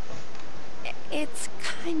 It's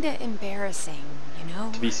kinda embarrassing, you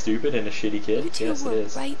know? To be stupid and a shitty kid? You two Yes, it were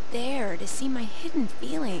is. right there to see my hidden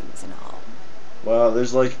feelings and all. Wow,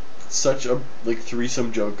 there's like such a like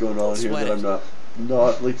threesome joke going on here Sweat that it. I'm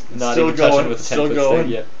not like Not still even touching going, with the still 10-foot going,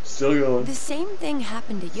 stick yet. still going. The same thing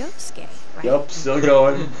happened to Yosuke, right? Yep, still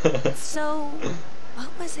going. So, what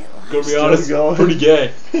was it like? Gonna be Still honest, going. pretty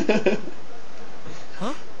gay.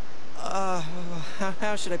 Huh?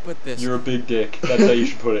 How should I put this? You're a big dick. That's how you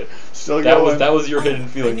should put it. Still That going. was your hidden I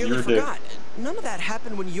feelings. nearly You're a dick. forgot. None of that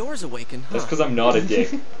happened when yours awakened, huh? That's because I'm not a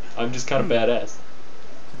dick. I'm just kind of badass.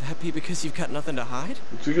 Could that be because you've got nothing to hide?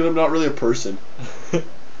 It's because I'm not really a person.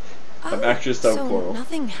 I'm actually just out so Coral.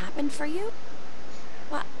 nothing happened for you?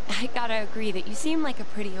 Well, I gotta agree that you seem like a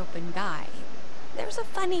pretty open guy. There's a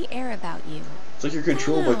funny air about you. It's like you're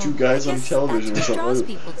controlled by two guys I on guess television or that's what something. draws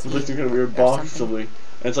people to It's like you, they're in a weird or box or something. something.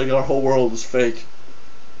 And it's like our whole world is fake.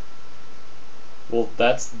 Well,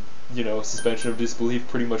 that's, suspension of disbelief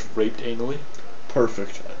pretty much raped anally.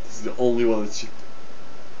 Perfect. This is the only one that's...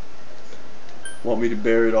 Want me to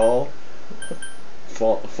bear it all?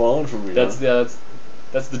 Falling for me. That's the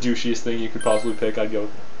douchiest thing you could possibly pick. I'd go.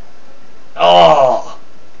 Oh.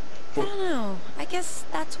 I don't know. I guess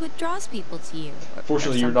that's what draws people to you.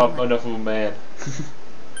 Fortunately, you're not enough of a man.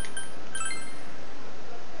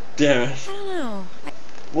 Damn it. I don't know.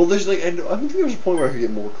 Well, there's like, I don't think there was a point where I could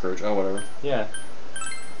get more courage. Oh, whatever. Yeah.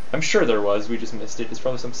 I'm sure there was. We just missed it. It's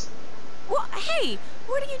probably some. Well, hey,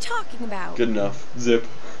 what are you talking about? Good enough. Zip.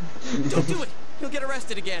 Don't do it. You'll get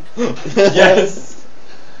arrested again. Yes.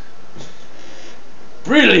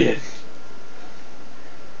 Brilliant.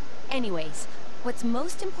 Anyways, what's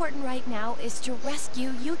most important right now is to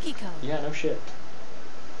rescue Yukiko. Yeah, no shit.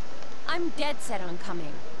 I'm dead set on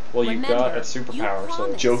coming. Well, you've Remember, got a superpower,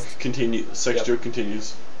 so joke continues. Sex joke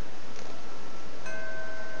continues.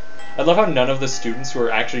 I love how none of the students who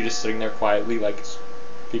are actually just sitting there quietly, like,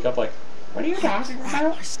 speak up, like, "What are you talking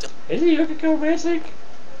about? Isn't Yukiko missing?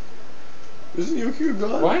 Isn't Yukiko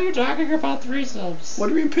gone? Why are you talking about threesomes? What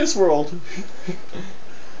do you mean Piss World?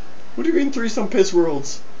 What do you mean threesome Piss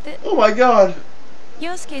Worlds? Oh my god!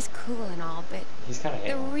 Yosuke's cool and all, but he's kind of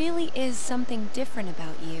there really is something different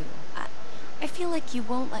about you. I feel like you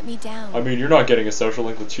won't let me down. I mean, you're not getting a social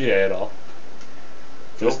link with Chie at all.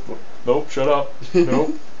 Nope. Nope, shut up.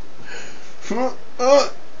 Nope.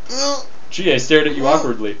 Chie stared at you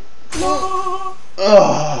awkwardly.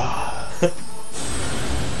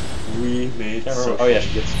 We made social. Oh yeah,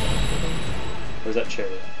 she gets Or is that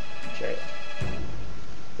Chariot? Chariot.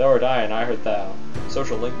 Thou art I, and I heard thou.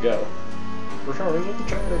 Social link go. Returning with the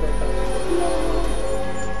Chariot.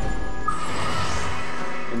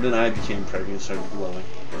 And then I became pregnant and started glowing.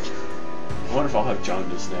 I wonder if I'll have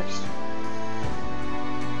jaundice next.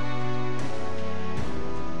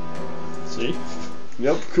 See?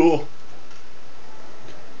 Yep, cool.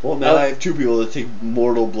 Well, now I have two people that take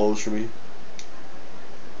mortal blows for me.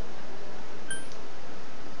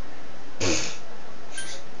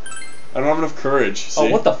 I don't have enough courage. See? Oh,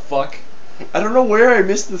 what the fuck? I don't know where I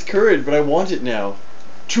missed this courage, but I want it now.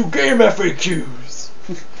 2 game FAQs!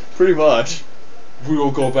 Pretty much. We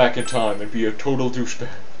will go back in time and be a total douchebag.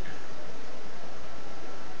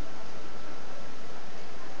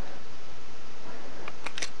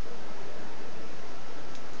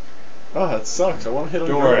 Oh, that sucks. I want to hit on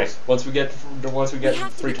Don't girls. worry. Once we get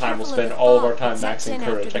free time, we'll spend all of our time maxing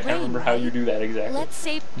courage. I can't remember how you do that exactly. Let's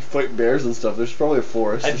say you fight bears and stuff. There's probably a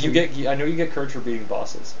forest. I know you get courage for beating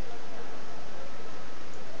bosses.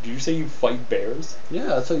 Did you say you fight bears?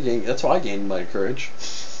 Yeah, that's how I gained my courage.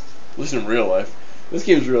 At least in real life. This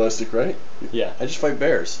game's realistic, right? Yeah. I just fight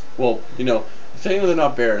bears. Well, you know, technically they're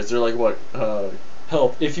not bears. They're like what?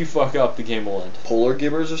 Help! If you fuck up, the game will end. Polar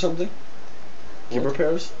gibbers or something? Gibber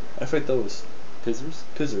pears? I fight those. Pizzers?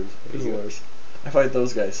 Pizzers. Pizzlers. I fight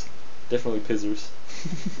those guys. Definitely pizzers.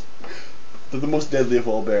 They're the most deadly of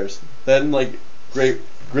all bears. Then, like, great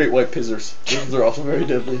white pizzers. They're also very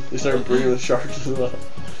deadly. They start bringing the sharks as well.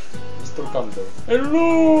 Mr. Kondo.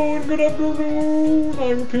 Hello and good afternoon.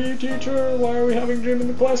 I'm a PE teacher. Why are we having gym in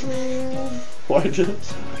the classroom? Why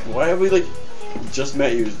have we, like, just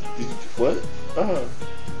met you? What?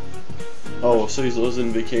 Oh, so he was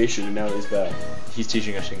on vacation and now he's back. He's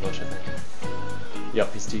teaching us English, I think.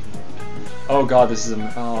 Yep, he's teaching. Oh god, this is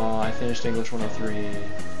I finished English 103.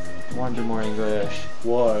 I want to do more English.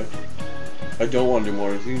 Why? I don't want to do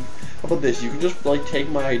more. How about this? You can just like take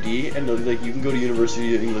my ID and like you can go to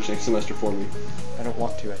University of English next semester for me. I don't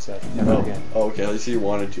want to. I said never again. Oh, okay. Let's see you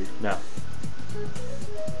wanted to. No.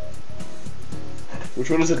 Which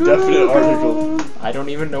one is a definite article? I don't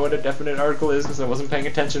even know what a definite article is because I wasn't paying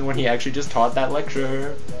attention when he actually just taught that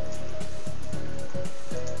lecture.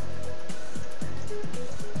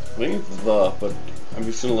 I think it's the, but I'm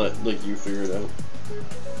just gonna let like you figure it out.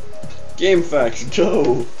 Game facts,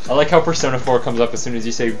 go! I like how Persona 4 comes up as soon as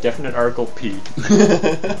you say definite article P.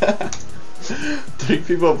 Think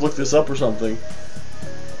people have looked this up or something.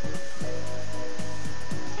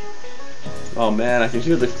 Oh man, I can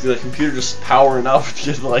hear the computer just powering up to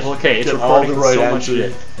get like okay, it's get all the right so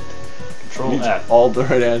answers. Control F. All the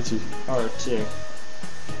right answers. R2.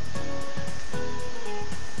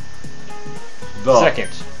 The.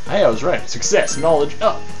 Second. Hey, I was right. Success, knowledge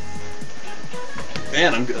up.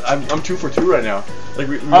 Man, I'm 2 for 2 right now. Like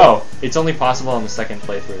we it's only possible on the second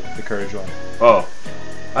playthrough, the courage one. Oh.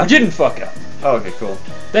 I didn't fuck up. Oh, okay, cool.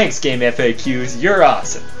 Thanks, Game FAQs. You're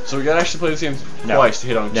awesome. So we gotta actually play this game twice to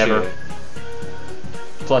hit on never. Chie.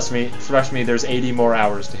 Trust me, there's 80 more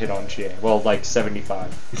hours to hit on Chie. Well, like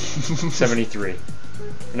 75. 73.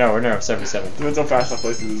 No, 77. Depends how fast I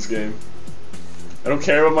play through this game. I don't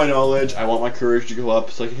care about my knowledge. I want my courage to go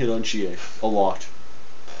up so I can hit on Chie a lot.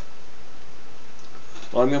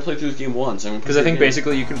 Well, I'm gonna play through this game once. Because I think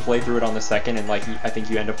basically you can play through it on the second, and like I think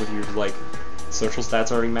you end up with your like social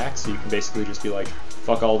stats already maxed, so you can basically just be like,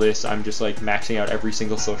 fuck all this. I'm just like maxing out every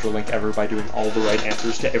single social link ever by doing all the right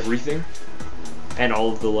answers to everything, and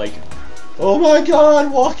all of the like. Oh my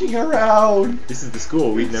god, walking around! This is the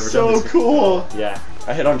school. We've never done this. So cool. Yeah.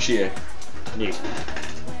 I hit on Chie. Neat.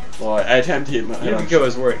 Well, I attempted to hit Yukiko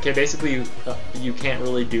is where okay, basically you can't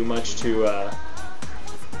really do much to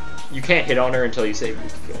you can't hit on her until you save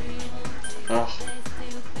Yukiko. Oh.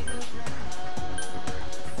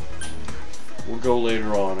 We'll go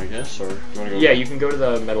later on, I guess, or do you wanna go? Yeah, you can go to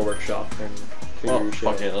the metal workshop and figure your shit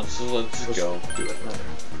out. Fuck it, let's just go. Do it.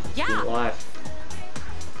 Yeah. Do it live.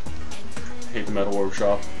 Hate the metal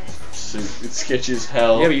workshop. It's sketchy as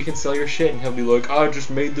hell. Yeah, but you can sell your shit and he'll be like, I just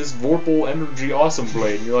made this Vorpal Energy Awesome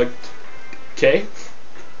Blade. And you're like, okay.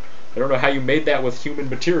 I don't know how you made that with human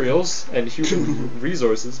materials and human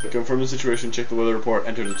resources. But... Confirm the situation, check the weather report,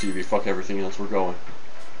 enter the TV, fuck everything else, we're going.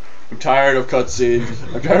 I'm tired of cutscenes,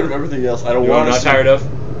 I'm tired of everything else, I don't want to see... I'm not tired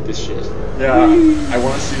of this shit. Yeah, I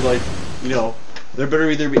want to see, like, you know, there better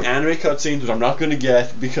either be anime cutscenes, which I'm not going to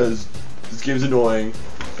get because this game's annoying,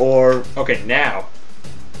 or... Okay, now...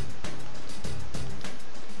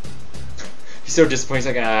 He's so disappointed,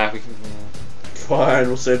 he's like, we can... Fine,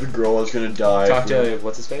 we'll save the girl that's gonna die. Talk to,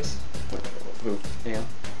 what's his face? Who? Yeah.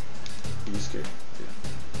 Yosuke.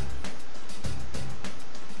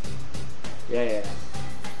 Yeah.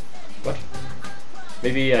 What?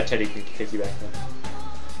 Maybe Teddie can take you back then.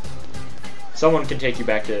 Someone can take you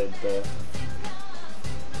back to the...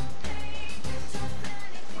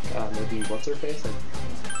 maybe, what's her face?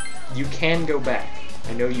 You can go back.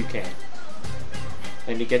 I know you can.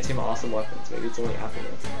 And it gets him awesome weapons. Maybe it's only after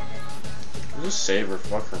this. We'll just save her,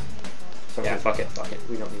 fuck her. Fuck it.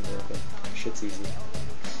 We don't need more of it. Shit's easy.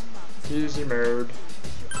 Easy mode.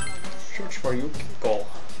 Search for Yukiko.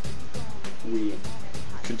 We.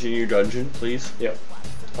 Continue dungeon, please? Yep.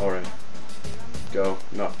 Alright. Go.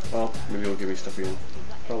 No. Well, maybe he'll give me stuff again.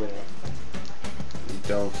 Probably not.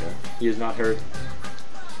 Don't care. He is not hurt.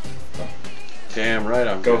 Oh. Damn right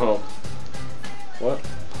I'm Go good. home. What?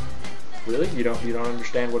 Really? You don't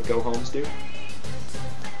understand what go homes do?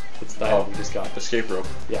 It's the item you just got. Escape rope.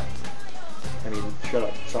 Yeah. I mean, shut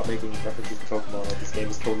up. Stop making references to Pokemon. Like, this game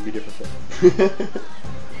is totally different thing. Do I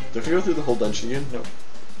have to go through the whole dungeon again? No.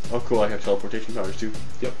 Oh cool, I have teleportation powers too.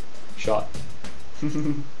 Yep. Shot. Wait,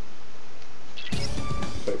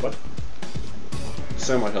 what?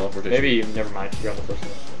 Semi-teleportation. Maybe, never mind, you're on the first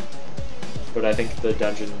one. But I think the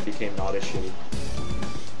dungeon became not as shitty.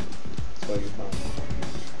 So you're fine.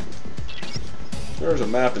 There's a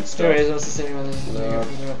map and stuff. Anyways, what's the same with this?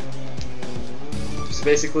 So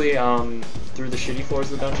basically, through the shitty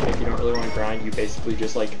floors of the dungeon, if you don't really want to grind, you basically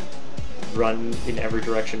just like run in every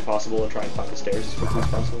direction possible and try and climb the stairs as quickly as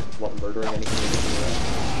possible while murdering anything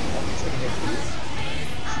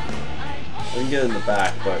I can get in the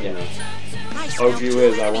back, but you know. Oh gee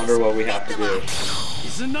whiz, I wonder what we have to do.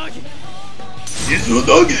 It's a nugget. It's a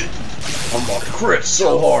nugget! I'm about to crit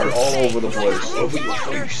so hard all over the place. Over your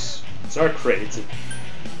face. It's not a crit, it's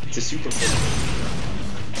a super crit.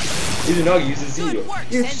 Izanagi uses Zero.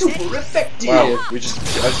 You're super effective!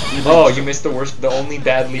 Wow, you missed the only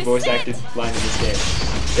badly voice acted line in this game.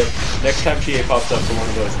 Yep. Next time Chie pops up for one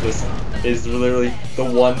of those, this is literally the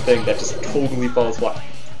one thing that just totally falls flat.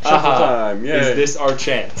 Shuffle time, yay. Is this our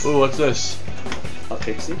chance? Ooh, what's this? A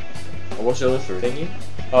pixie? Oh, what's the other three? Thingy?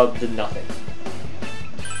 The nothing.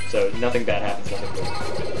 So nothing bad happens, nothing good.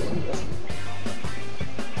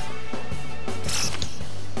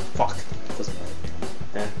 Fuck. Doesn't matter.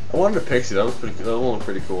 Yeah. I wanted a pixie, that was pretty good. That one looked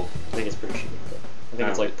pretty cool. I think it's pretty shitty, but I think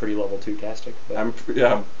it's like pretty level 2-tastic. But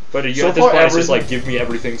yeah. But at this point it's just like, give me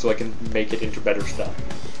everything so I can make it into better stuff.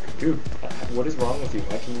 Dude, what is wrong with you?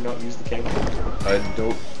 Why can you not use the camera? I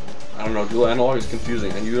don't know, dual analog is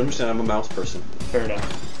confusing, and you understand I'm a mouse person. Fair enough.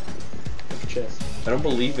 Look at chess. I don't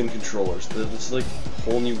believe in controllers. This is like a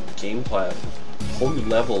whole new gameplay, a whole new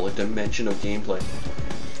level, a dimension of gameplay.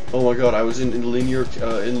 Oh my god, I was in linear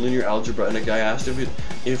algebra, and a guy asked if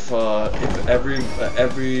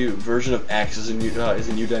every version of X is a new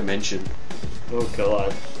dimension. Oh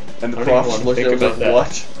god. And the prof looked at it and was like,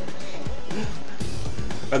 what?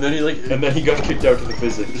 And then he got kicked out to the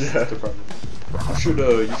physics department. You should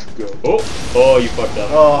go. Oh, you fucked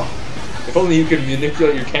up. Oh. If only you could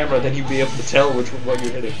manipulate your camera, then you'd be able to tell what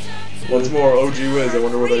you're hitting. Once more, oh gee whiz, I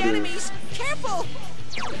wonder what I do. Careful!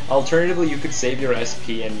 Alternatively, you could save your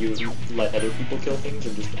SP and you let other people kill things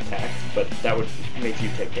and just attack, but that would make you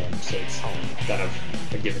take damage, so it's kind of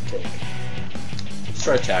a give and take. Let's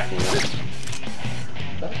try attacking it.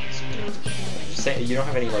 Just say you don't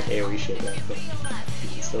have any like AoE shit yet, but you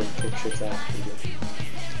can still kick shit's ass pretty good.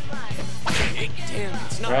 Damn,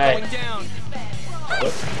 it's not Right. going down.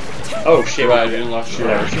 What? Oh shit! Right, I didn't lock shit.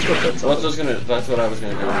 Whatever, just go put That's what I was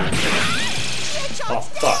gonna do. Oh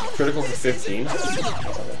fuck! Critical for 15.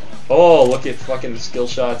 Oh, look at fucking skill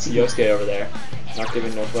shots Yosuke over there. Not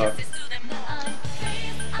giving no fuck.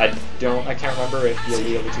 I can't remember if you'll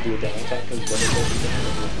be able to do a down attack because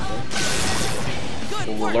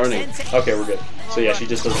Well, we're learning. Okay, we're good. So yeah, she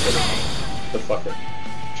just doesn't get it. The fucker.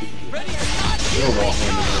 She can do it. We don't want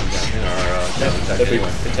him in our down attack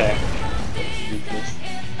anyway. Attack.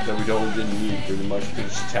 That we didn't need very much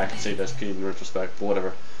because just attack and save SP in retrospect, but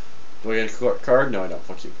whatever. Do I get a card? No, I don't.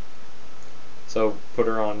 Fuck you. So put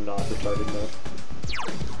her on not retarded mode.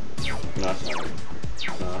 No, that's not right.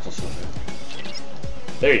 No, that's also not right.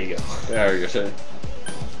 There you go. There you go.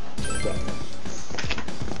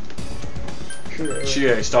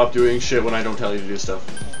 Chie, stop doing shit when I don't tell you to do stuff.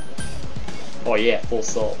 Oh yeah, full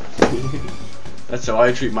salt. That's how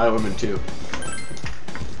I treat my women too.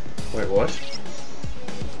 Wait, what?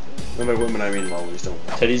 When by women I mean lollies, don't.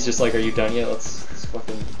 Teddie's just like, are you done yet? Let's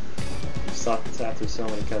fucking stop the tap. There's so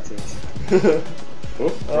many cutscenes.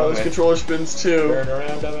 Oh, this controller spins too. Turn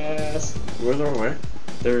around, dumbass. Where's the wrong way?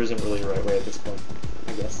 There isn't really a right way at this point,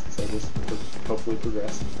 I guess. So just hopefully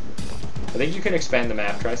progress. I think you can expand the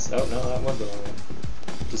map. Try. Oh no, that was the wrong way.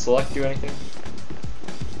 To select, do anything?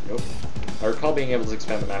 Nope. I recall being able to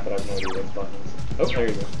expand the map, but I have no idea what the button is. Oh, there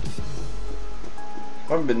you go. I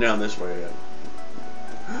haven't been down this way yet.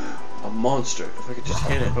 A monster. If I could just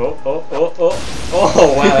hit it. Oh,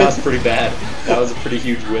 wow, that was pretty bad. That was a pretty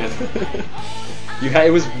huge whiff.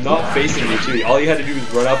 It was not facing you too. All you had to do was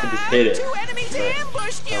run up and just hit it.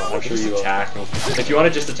 But, I'm sure you will. Attack. If you want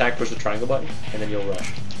to just attack, push the triangle button, and then you'll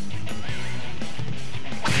rush.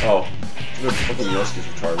 Oh. The fucking Yosuke's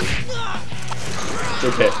retarded. It's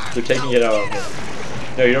okay. They're taking it out on me.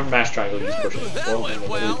 No, you don't mash triangle, you just push it. Well, there you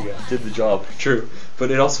go. Did the job. True. But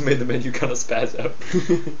it also made the menu kind of spaz out.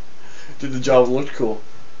 Did the job. Looked cool.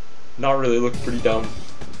 Not really, looked pretty dumb.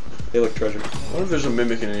 They look treasure. I wonder if there's a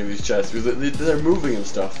mimic in any of these chests, because they're moving and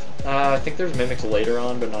stuff. I think there's mimics later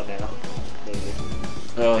on, but not now. Maybe.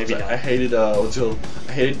 Oh, Maybe not. I hated I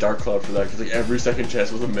hated Dark Cloud for that, because like every second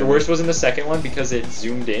chest was a mimic. The worst was in the second one because it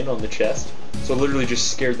zoomed in on the chest, so it literally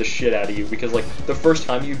just scared the shit out of you. Because like the first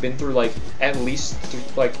time you've been through like at least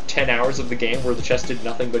like 10 hours of the game where the chest did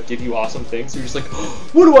nothing but give you awesome things, so you're just like,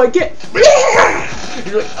 what do I get?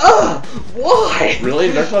 You're like, why? Really?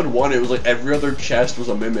 In Dark Cloud 1, it was like every other chest was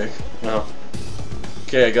a mimic. No.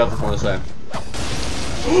 Okay, I got this one this time.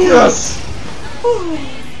 Yes!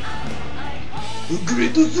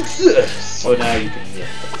 Great success! Oh, now you can, yeah.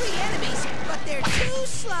 3 enemies, but they're too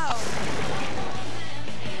slow.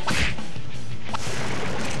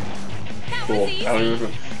 Cool. I don't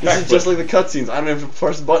even, this is just like the cutscenes. I don't have to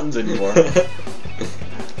press buttons anymore.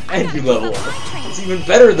 And you level up. It's even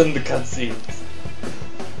better than the cutscenes.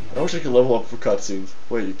 I wish I could level up for cutscenes.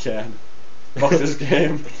 Wait, you can. Fuck this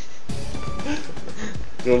game.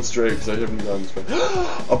 Going straight because I haven't gone this way.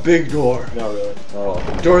 A big door. Not really. Oh,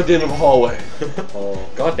 door at the end of a hallway. Oh,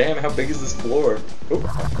 god damn! How big is this floor? Oh.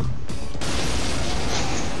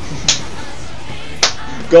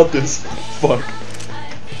 Got this. Fuck.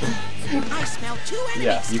 I smell 2 enemies.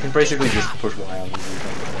 Yeah, you can basically just push Y on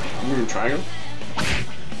these. You can triangle.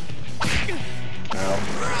 Ow.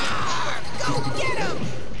 Get him!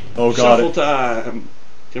 Oh god. Shuffle time.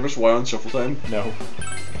 Can you push Y on shuffle time? No.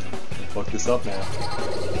 Fuck this up now.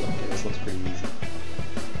 Okay, this looks pretty easy.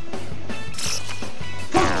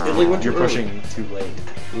 You're pushing too late.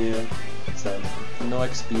 Yeah. So, no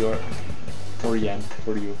XP or yen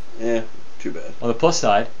for you. Yeah, too bad. On the plus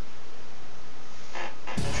side,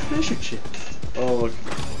 treasure chest. Oh look.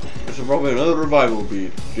 There's probably another revival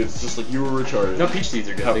bead. It's just like you were retarded. No, peach seeds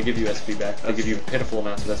are good. They give you SP back. They give you pitiful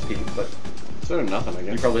amounts of SP, but it's better than nothing, I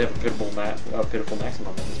guess. You probably have a pitiful maximum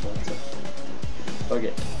at this point, so fuck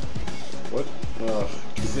it. What? Ugh.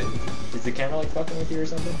 Is the camera like fucking with you or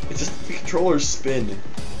something? It's just the controllers spin,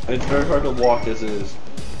 and it's very hard to walk as is.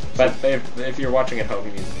 But if you're watching at home,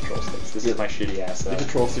 you need the control sticks. This is my shitty ass. The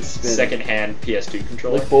control sticks spin. Second-hand PS2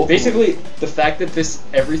 controller. Like both basically, the fact that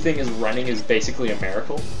everything is running is basically a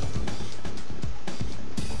miracle.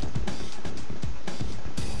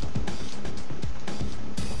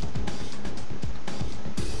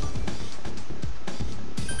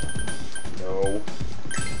 No.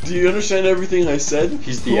 Do you understand everything I said?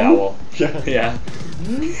 He's the owl. Yeah. Yeah.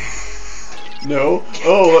 No.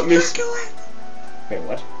 Oh, let me. Wait,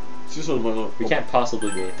 what? It's just we can't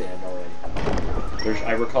possibly be at the end already.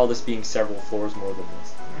 I recall this being several floors more than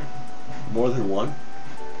this. More than one?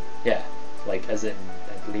 Yeah, like as in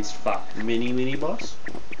at least 5. Mini boss?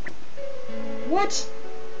 What?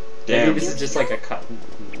 Damn. Maybe this is just like a cut.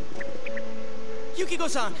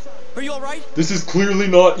 Yukiko-san, are you alright? This is clearly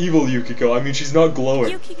not evil Yukiko. I mean, she's not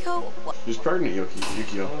glowing. Yukiko, She's pregnant,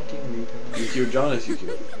 Yukiko. Yukiko John is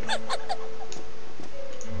Yukiko.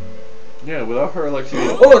 Yeah, without her, like,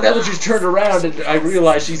 oh, now that she's turned around, and I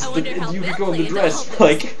realized she's the Yukiko in the dress.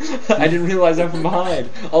 Like, I didn't realize that from behind.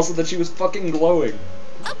 Also, that she was fucking glowing.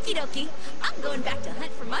 Okie dokie, I'm going back to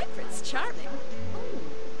hunt for my Prince Charming.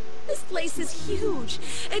 This place is huge.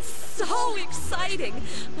 It's so exciting,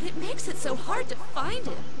 but it makes it so hard to find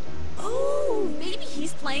him. Oh, maybe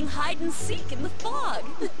he's playing hide and seek in the fog.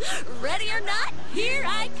 Ready or not, here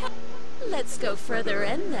I come. Let's go further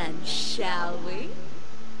in then, shall we?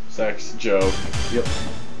 Sex joke. Yep.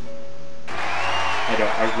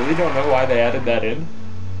 I really don't know why they added that in.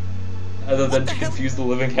 Other than to confuse the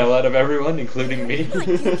living hell out of everyone, including me.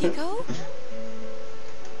 Yukiko?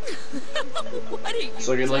 What are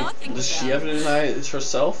you talking does she about? have to deny it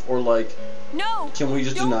herself, or like, no. can we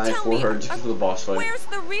just deny it for her just for the boss fight? Where's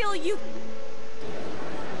the real you?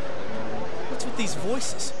 What's with these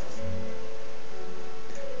voices?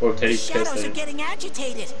 Whoa, The Teddie's pissed. shadows are getting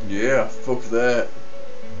agitated. Yeah, fuck that.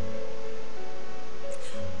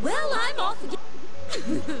 Well, I'm off again.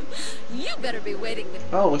 You better be waiting.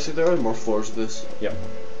 Oh, looks like there are more floors of this. Yep.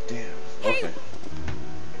 Damn. Okay.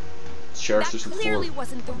 Sheriff's That Station clearly 4.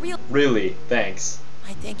 wasn't the real. Really? Thanks.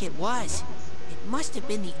 I think it was. It must have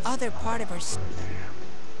been the other part of her.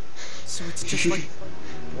 So it's just like.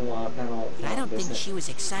 But I don't think she was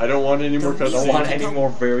excited. I don't want any more I don't want cutscenes. any more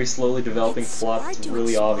very slowly developing It's plot. hard It's to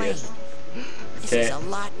really explain. obvious. This is a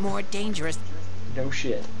lot more dangerous. No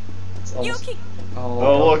shit. It's almost... Yuki. Oh, Oh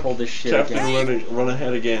don't look, pull this shit Captain again. run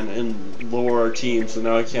ahead again and lower our team, so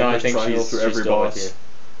now I can't No, I press think triangle she's through every still with boss. you.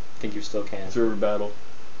 I think you still can. Through every battle.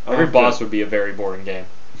 Every Okay. boss would be a very boring game.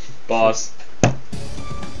 Boss.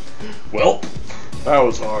 Well, That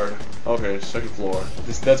was hard. Okay, second floor.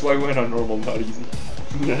 that's why we went on normal, not easy.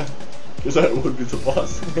 Yeah. Because that would be the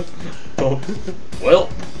boss. Well,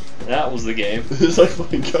 that was the game. It's like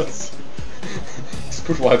fucking cuts.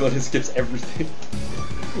 Super Wyblin skips everything.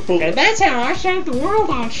 And that's how I saved the world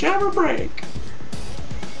on summer break.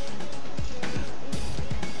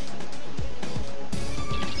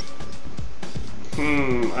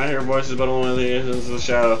 I hear voices, but only the essence of the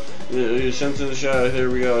shadow. You sense in the shadow, here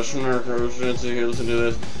we go. Here, listen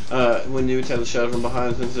to this. When you attack the shadow from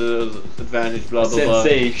behind, sense the advantage, blah blah blah.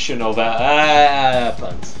 Sensational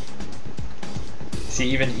puns. See,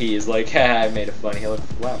 even he is like, ha, I made it funny. He'll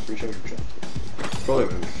like, wow, free show. Probably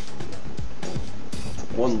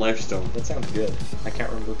one lifestone. That sounds good. I can't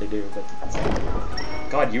remember what they do, but that sounds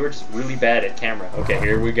good. God, you are just really bad at camera. Okay,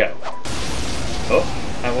 here we go. Oh,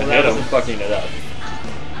 well, that wasn't fucking it up.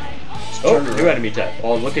 Oh, new enemy type.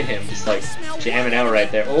 Oh, look at him, just like jamming out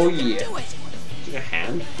right there. Oh yeah. Is it a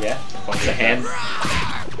hand? Yeah, it's a hand.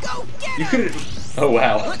 You could. Oh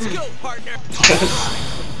wow. Let's go, partner.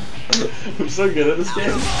 I'm so good at this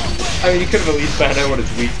game. I mean, you could have at least found out what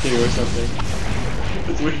it's weak to or something.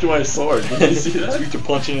 It's weak to my sword. Did you see that? It's weak to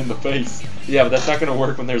punching in the face. Yeah, but that's not gonna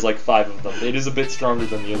work when there's like 5 of them. It is a bit stronger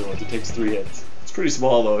than the other ones. It takes 3 hits. It's pretty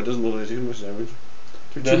small though. It doesn't look like too much damage.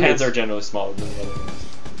 The hands are generally smaller than the other ones.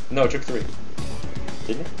 No, it took 3.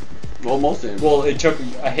 Didn't it? Well, most damage. Well, it took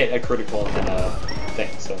a hit, a critical, and then a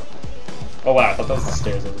thing, so. Oh wow, I thought that was the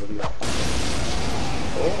stairs over the top.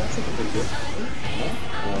 Oh, that's looking pretty good.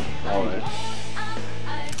 No? Alright.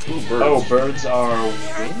 Ooh, birds. Oh, birds are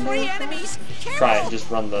There are 3 enemies. Try it, just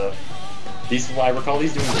run the... These, I recall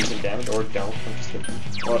these doing decent damage, or don't. I'm just kidding.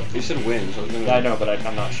 Well, you said win, so I was gonna... Yeah, I know, but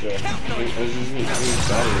I'm not sure. I was using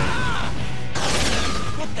battery.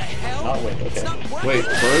 What the hell? Not win, okay. Wait,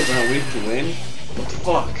 birds are not weak to win? What the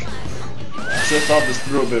fuck? I should have thought this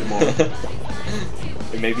through a bit more.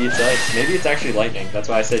 Maybe it's ice. Maybe it's actually lightning. That's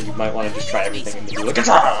why I said you might want to just try everything and then be like,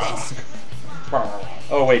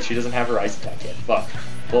 oh wait, she doesn't have her ice attack yet. Fuck.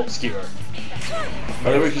 Well, skewer.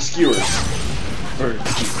 Are they weak to skewers? Bird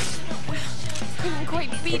skewers. Couldn't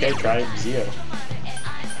quite beat Okay, it. try it. Zio.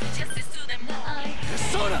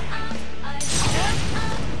 Persona.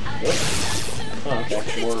 Oh,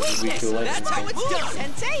 okay. More weak to lightning. That's how it's done,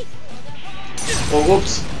 Sensei. Oh,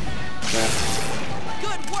 whoops.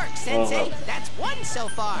 Good work, Sensei. That's 1 so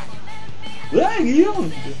far.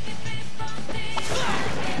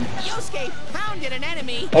 Yosuke pounded an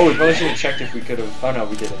enemy. Oh, we probably should have checked if we could have. Oh no,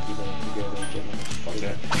 we didn't.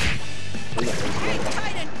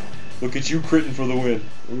 Look at you critting for the win.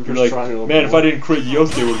 You're like, man, if I didn't crit,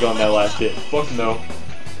 Yosuke would have gotten that last hit. Fuck no.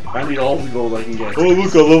 I need all the gold I can get. Oh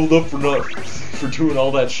look, I leveled up for doing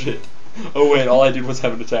all that shit. Oh wait, all I did was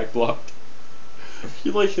have an attack blocked.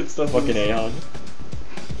 He like hit stuff. Fucking Aeon.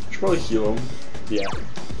 Should probably heal him. Yeah.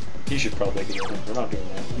 He should probably heal him. We're not doing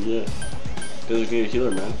that. Yeah. Designated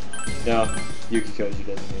healer, man. No. Yukiko's your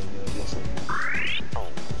designated healer. Yes,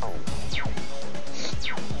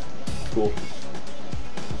 cool.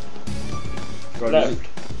 God,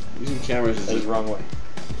 using cameras is the wrong way.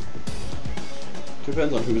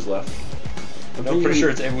 Depends on who's left. I'm pretty sure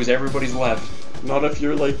it was everybody's left. Not if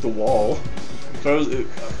you're like the wall. The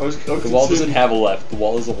wall doesn't have a left. The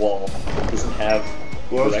wall is a wall. It doesn't have.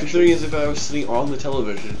 What I was considering is if I was sitting on the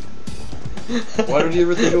television. Why don't you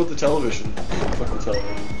ever think about the television? Fuck the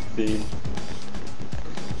television. Theme.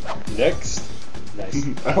 Next. Nice.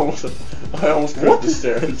 I almost grabbed the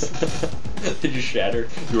stairs. Did you shatter?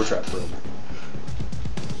 You were trapped forever.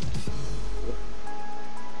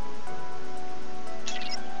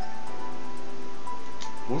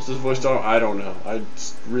 What's this voice down? I don't know. I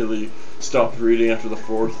really stopped reading after the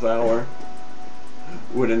 4th hour.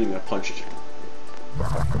 Would anything, I punch it.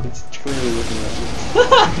 It's clearly looking at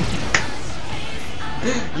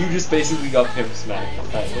you. You just basically got pimp smacked.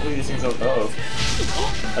 Hopefully these things don't.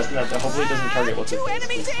 That's not. Hopefully it doesn't target what's Two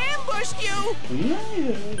enemies ambushed you!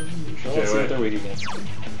 Let's see what they're weak against.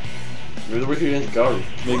 Maybe they're weak against Gary.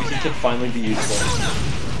 Maybe he can finally be useful.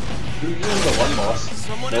 Who's the one boss?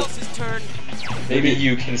 Someone else's turn. Maybe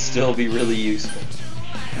you can still be really useful.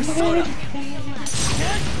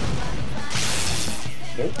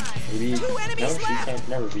 Nope. Maybe no, she can't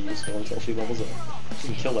never be useful until she levels up. She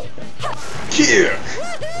can kill that thing. Chie!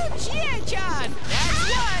 Chie, John!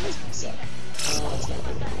 That's one! That's not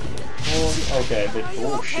good. Okay, but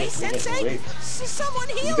oh shit, we're getting raped. Someone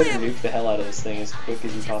heal You better nuke the hell out of this thing as quick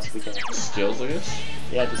as you possibly can. Skills, I guess?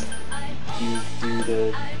 Yeah, just you do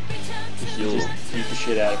the heal. Just beat the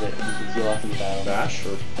shit out of it and you can heal after the battle. Bash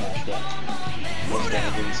or bash, yeah. Most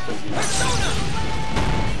damage is supposed to be.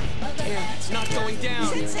 It's not going down.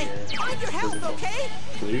 Sensei, mind your health, okay?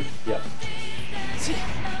 Leave? Yep.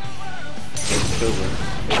 Kills her.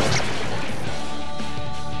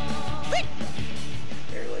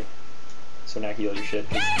 Barely. So now heal your shit.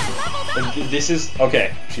 And this is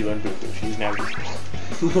okay. She learned Bufu. She's now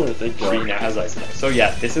useful. Thank She God. now has ice knife. So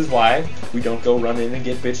yeah, this is why we don't go run in and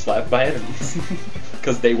get bitch slapped by enemies,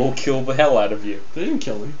 because they will kill the hell out of you. They didn't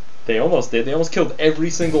kill me. They almost did. They almost killed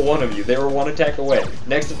every single one of you. They were one attack away.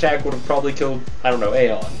 Next attack would have probably killed, I don't know,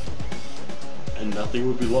 Aeon. And nothing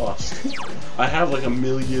would be lost. I have like 1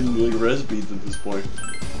 million like res beads at this point.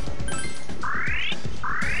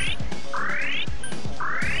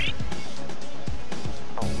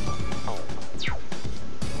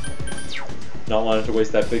 Not wanting to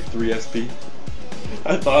waste that big 3 SP.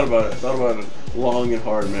 I thought about it. I thought about it long and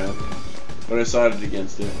hard, man. But I decided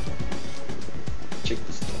against it. Check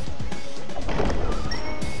this stuff.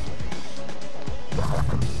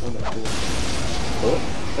 Oh,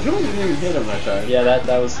 I feel like I didn't even hit him that time. Yeah,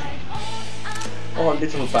 that was. Oh,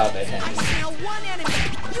 little bad that happened. Now one enemy.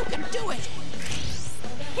 You can do it.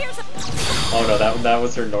 Here's a. Oh no, that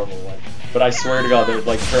was her normal one. But I swear to God, her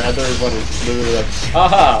other one is literally like,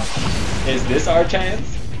 aha! Is this our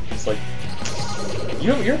chance? It's like,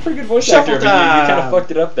 you're a pretty good voice actor, but you kind of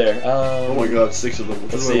fucked it up there. Oh my God, 6 of them.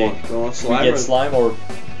 Let's see. Do I want slime? We get slime or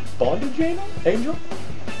bondage angel?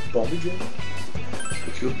 Bondage angel?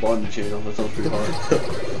 Let's go with bondage angel. That sounds pretty hard.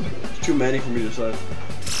 It's too many for me to decide.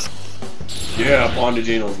 Yeah, bondage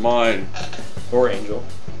angel is mine. Or angel.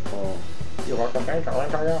 Oh. You're welcome, angel.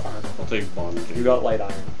 I'll take bondage angel. You got light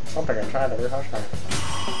iron. Something I'm trying to do.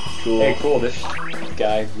 Cool. Hey, cool. This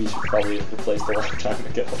guy we should probably have replaced a long time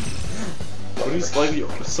ago. But he's like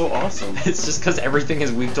so awesome. It's just because everything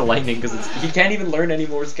is weak to lightning, because he can't even learn any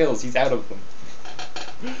more skills. He's out of them.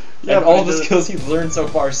 Yeah, and all the skills he's learned so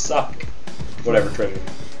far suck. Whatever, treasure.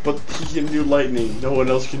 But he can do lightning. No one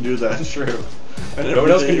else can do that. That's true. And no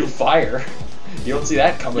one else can do fire. You don't see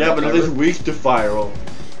that coming. Yeah, up but ever. it is weak to fire. Well,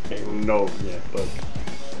 okay, no, yeah, but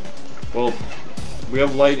well, we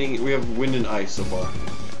have lightning. We have wind and ice so far.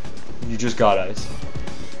 You just got ice.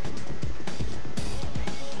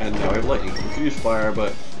 And now we have lightning. We could use fire,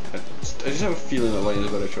 but I just have a feeling that lightning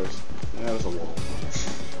is a better choice. That was a wall.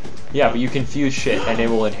 Yeah, but you can fuse shit, and it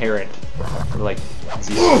will inherit like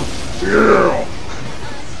zero. Yeah.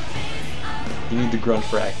 You need the grunt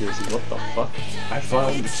for accuracy. What the fuck? I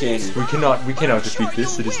found the candy. We cannot defeat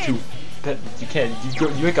this. It is too. That you can't.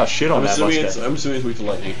 You ain't got shit on that much. I'm assuming it's weak to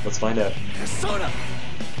lightning. Let's find out.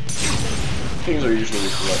 Kings are usually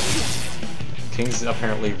weak to lightning. Kings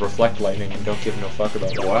apparently reflect lightning and don't give no fuck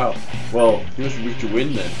about it. Wow. Well, he was weak to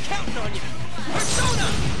wind then.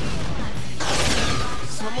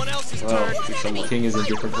 Someone else's Well, turn. The king is a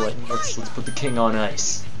different way. Let's put the king on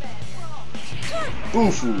ice.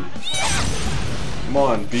 Boofu! Come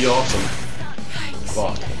on, be awesome.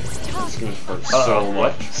 Fuck. It's gonna hurt so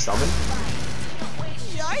what? much. Summon?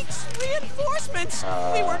 Yikes! Reinforcements!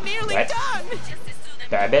 We were nearly what? done!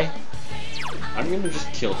 Babe? I'm gonna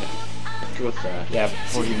just kill him. Go with that. Yeah,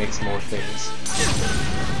 before he makes more things.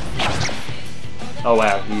 Oh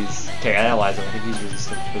wow, he's... Okay, I analyze him. I think he's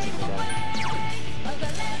resistant to physical damage.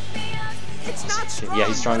 It's not strong, Yeah,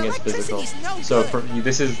 he's strong but against physical. electricity's no So good.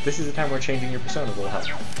 this is the time where changing your persona will help.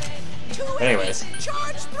 Anyways.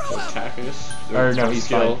 Charge throw him! Attack us? Or no, he's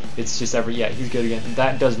fine. It's just he's good again.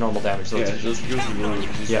 That does normal damage, so Yeah, it's just goes to normal.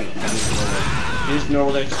 yeah. He's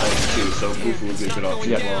normal damage type too, so Boofu would be a good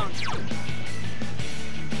option as well.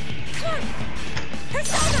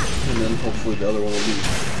 And then hopefully the other one will be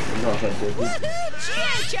not that good.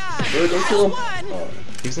 Chie-chan! Don't kill him! Oh.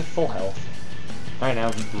 He's at full health. Alright,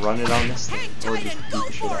 now run it on this thing. Or just beat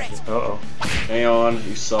the shit out of it. Uh-oh. Hang on,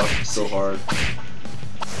 you suck so hard.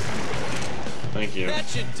 Thank you. That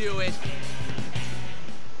should do it.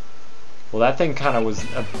 Well, that thing kind of was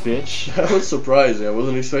a bitch. That was surprising. I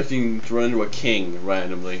wasn't expecting to run into a king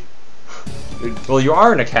randomly. Well, you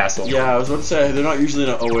are in a castle. Yeah, I was about to say, they're not usually in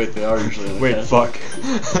a... Oh wait, they are usually in a Wait, castle. fuck.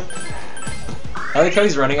 I like how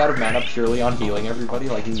he's running out of mana purely on healing everybody,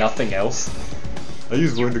 like nothing else. I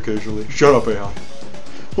use wind occasionally. Shut up, Aeon.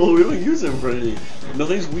 Well, we don't use him for anything.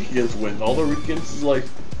 Nothing's weak against wind. All they're weak against is like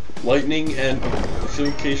lightning and some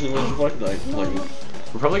occasionally reflect lightning.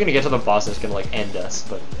 We're probably gonna get to the boss that's gonna like end us,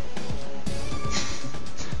 but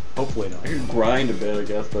hopefully not. I could grind a bit, I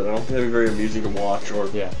guess, but I don't think that'd be very amusing to watch or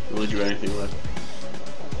really do anything with.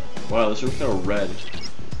 Wow, this room's kind of red.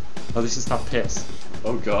 Oh, this is not piss.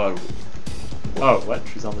 Oh god. Oh, what?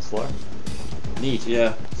 She's on this floor? Neat.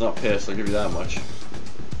 Yeah, it's not piss, I'll give you that much.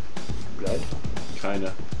 Red?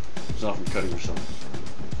 Kinda. It's not from cutting yourself.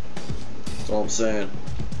 That's all I'm saying.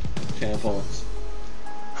 Tampons.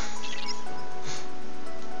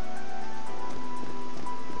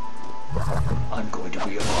 I'm going to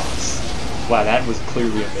be a boss. Wow, that was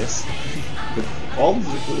clearly a miss. All of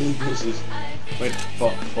the clearly misses. Wait,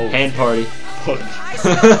 fuck. Oh. Hand party. Fuck.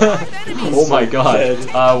 Oh my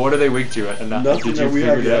god. What are they weak to? Nothing Did that you we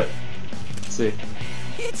figure have it out? yet. Let's see.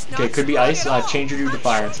 Okay, it could be ice. Change your dude to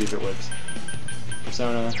fire and see if it works.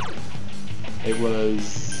 Persona. It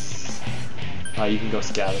was... you can go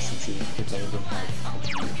status and see if any of them have...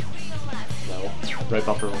 No. Right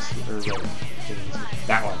bumper was... Or right.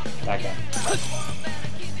 That one. That guy.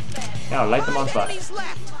 Now, light them on fire.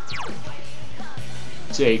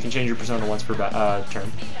 So yeah, you can change your persona once per turn.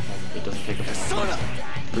 And it doesn't take up any time.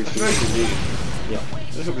 Pretty sweet. Yeah.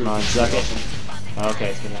 Come on, suck it. Okay,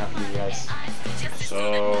 it's gonna have to be you guys.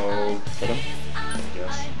 So... Hit him?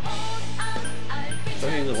 Yes. I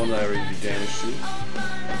think the one that I already did damage to.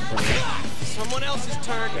 Someone else's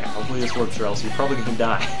turn. Yeah, hopefully this works or else you're probably gonna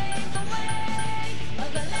die.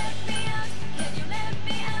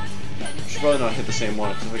 Should probably not hit the same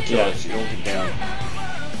one, because if I kill it, you don't get down.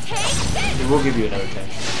 It will give you another 10.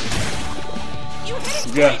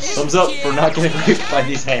 Yeah, thumbs up for not getting raped by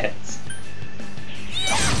these hands.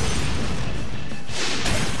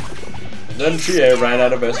 And then Chie ran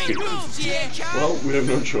out of SP. Well, we have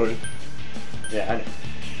no choice. Yeah, I know.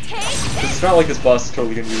 Because it's not like this boss is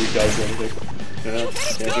totally gonna be weak guys or anything. Yeah,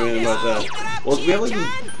 can't do anything about that. Well, we have like these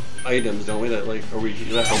items, don't we, that like, are we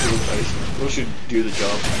that helping with ice? Those should do the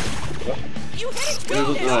job.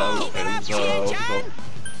 Items, what's it called?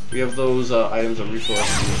 We have those items that refill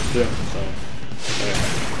SP. Yeah. So,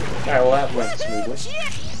 Alright, well that went smoothly.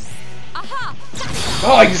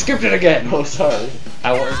 Oh, you skipped it again! Oh, sorry.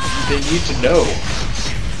 They need to know.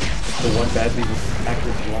 The one badly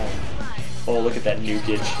acted blind. Oh, look at that new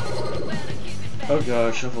gitch. Oh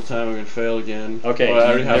god, shuffle time, I'm gonna fail again. Okay,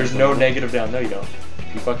 oh, there's no negative down. No, you don't.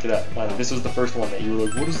 You fucked it up. This was the first one that you were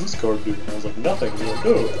like, what does this card do? And I was like, nothing. You were like,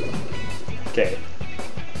 no. Okay.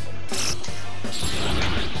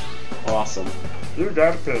 Awesome. You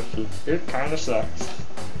got a picture. It kinda sucks.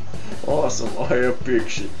 Awesome, I have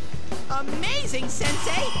picture. Amazing,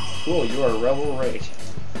 Sensei! Cool, you are level rate.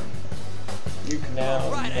 You can now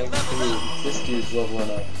this dude's leveling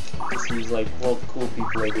up. This dude's like, well, cool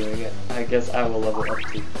people are doing it. I guess I will level up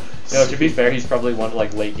too. No, to be fair, he's probably one,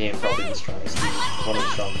 like, late game, probably the strongest dude. One of the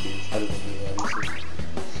strongest dudes, other than me, obviously.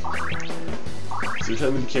 So you're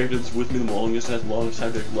telling me the character that's with me the longest has the longest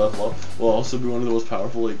time to level up will also be one of the most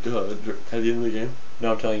powerful, like, at the end of the game?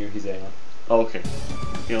 No, I'm telling you, he's Aeon. Oh, okay.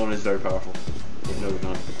 Aeon is very powerful. But no,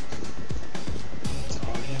 not.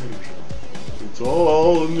 It's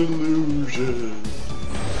all an illusion.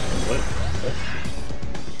 What?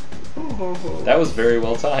 That was very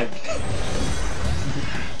well timed.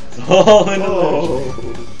 It's all in the I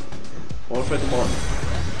want to fight the monk.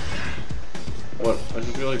 What? I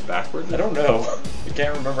just feel like backwards? I don't know. I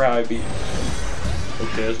can't remember how I beat.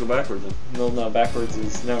 Okay, let's go backwards then. No, backwards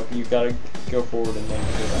is... No, you gotta go forward and then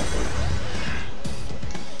go backwards.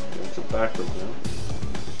 Let's go backwards now.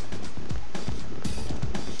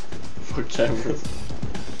 For cameras.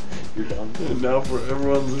 You're done. And now for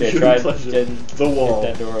everyone's try getting the wall.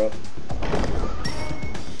 Get that door up.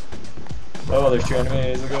 Oh, there's 2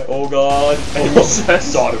 enemies. Okay. Oh god. Almost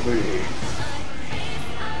Satonaka.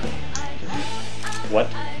 What?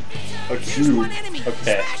 A cube.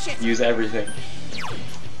 Okay. Use everything.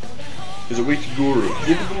 Is it weak to Guru?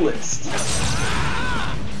 Give it the list.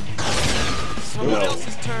 Someone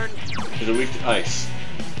else's turn. Is it weak to ice?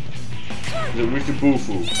 Is it weak to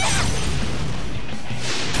Bufu?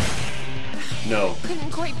 No.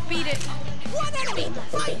 Couldn't quite beat it. One enemy!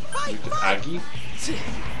 Fight! Fight! Weak to Agi?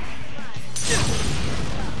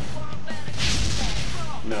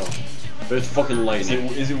 No. But it's fucking lightning.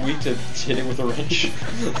 Is it weak to hit it with a wrench?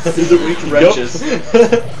 Is it weak to wrenches?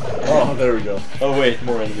 Oh, there we go. Oh wait,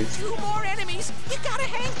 more enemies. 2 more enemies! You gotta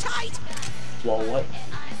hang tight! Lol, what?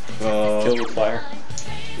 Kill with fire.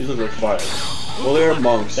 These look like fire. Well, they're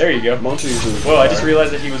monks. There you go. Monks are usually Whoa, I just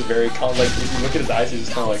realized that he was very calm. Like, if you look at his eyes, he's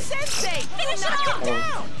just kind of like... Sensei! Knock him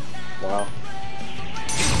down! Wow.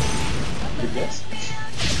 Good guess.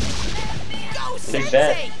 Go, Take Sensei!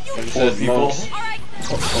 that. Like I Poor said, people. monks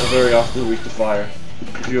are very often weak to fire.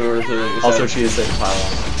 If you were to Also, Chie said pile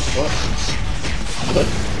on. What? What?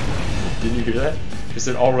 Didn't you hear that? He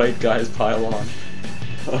said, alright guys, pile on.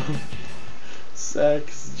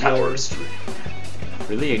 Sex Power Street.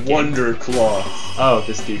 Really? A game? Wonder Claw. Oh,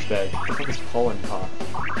 this douchebag. What the fuck is Pollen Pop?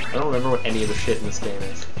 I don't remember what any of the shit in this game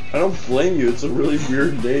is. I don't blame you, it's a really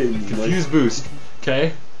weird name. Confuse Boost.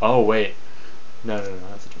 Okay? Oh, wait. No,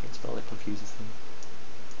 that's a different spell that confuses things.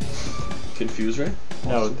 Confuse Ray?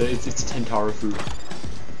 No, it's Tentara food.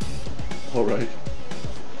 Alright.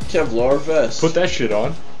 Kevlar vest. Put that shit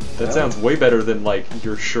on. That sounds way better than, like,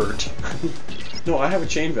 your shirt. No, I have a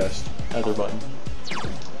chain vest. Other button.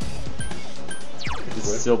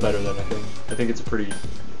 It's still better than I think. I think it's a pretty...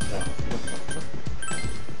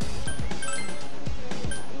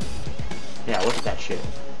 Yeah, look at that shit.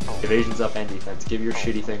 Evasion's up and defense. Give your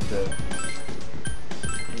shitty thing to...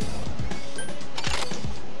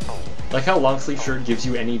 Like how long sleeve shirt gives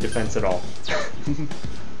you any defense at all.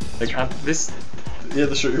 Like, this... Yeah,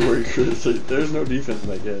 the shirt you're wearing, there's no defense in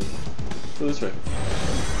that game. Go this way.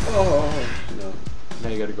 Oh, no. Now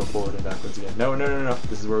you gotta go forward and backwards again. No.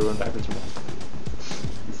 This is where we went backwards from.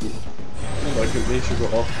 You fool. No, I could make sure go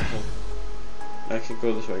off. I can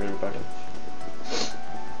go this way, I gotta go backwards.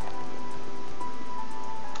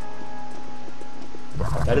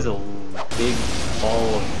 That is a big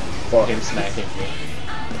ball of him smacking me.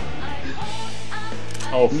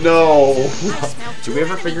 Oh no! Did we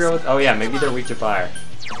ever figure out? Oh yeah, maybe they're weak to fire.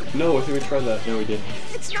 No, I think we tried that. No, we didn't.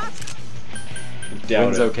 It's not.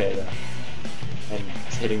 Wind's okay though, and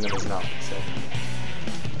hitting them is not. So.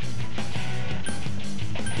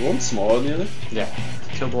 One's smaller than the other? Yeah.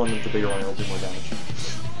 Kill the one with the bigger one, it'll do more damage.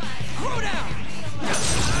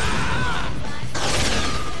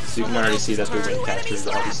 So you can already see that the wind caster is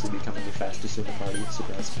obviously becoming the fastest in the party.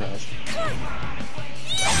 Surprise, surprise.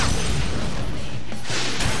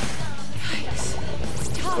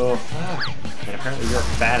 Oh fuck. And apparently you're a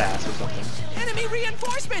fat ass or something. Enemy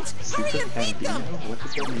reinforcements! Hurry and beat them! What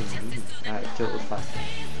does that even mean? Alright, kill it with fire.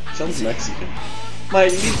 Sounds Mexican.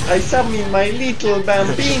 I saw me, my little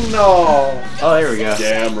bambino! Oh, there we go.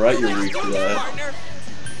 Damn right you're weak to that.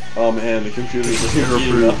 Oh man, the computer's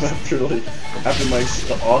heating up after my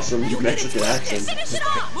awesome Mexican accent.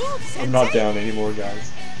 I'm not down anymore,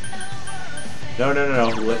 guys. No.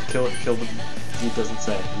 Kill the... It doesn't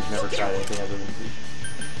say. You've never tried anything other than...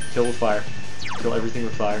 Kill with fire. Kill everything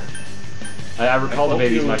with fire. I recall the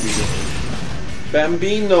babies might be doing it.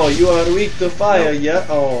 Bambino, you are weak to fire, yeah?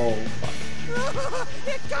 Oh, fuck.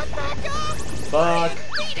 It got back up! Fuck!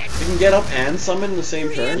 You can get up and summon in the same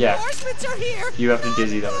turn? Yeah. Are here. You have to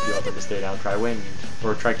dizzy them if you want them to stay down. Try wind.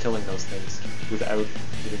 Or try killing those things without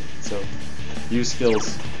hitting. So, use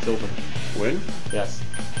skills. Kill them. Win? Yes.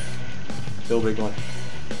 Kill big one.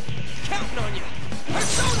 Counting on you.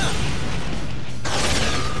 Persona.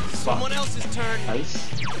 Someone else's turn. Ice?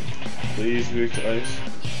 Please, weak to ice.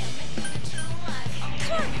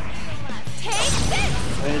 Take this!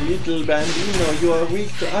 My little bambino, you are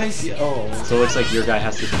weak to ice. Oh. So it looks like your guy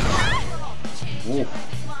has to... Ooh.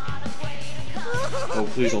 Oh,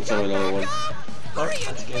 please don't summon another one.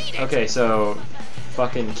 Okay, so...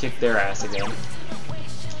 Fucking kick their ass again.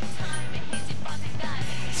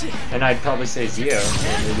 And I'd probably say Zio,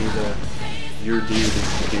 and maybe your dude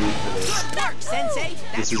is the dude for this.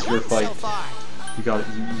 This is your fight. You gotta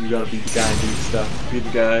beat the guy and do the stuff. Beat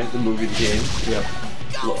the guy, the movie, the game. Yep.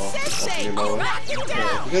 No. Fire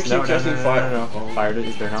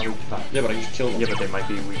it. They're not weak to fire. Yeah, but I can just kill them. Yeah, but they might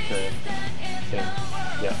be weak to thing.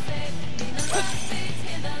 Yeah.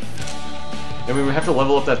 And we would have to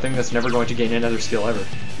level up that thing that's never going to gain another skill ever.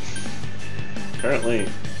 Apparently.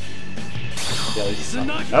 Yeah, at least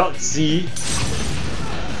oh, see?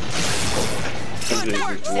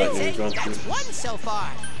 So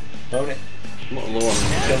far. Own it.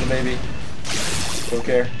 Kill the baby. Don't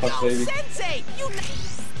care. Punch the baby.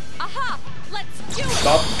 Aha! Let's do it!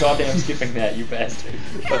 Stop goddamn skipping that, you bastard.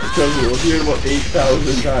 That's because we'll hear it about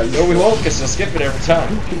 8,000 times. No, we won't, because you'll skip it every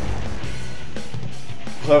time.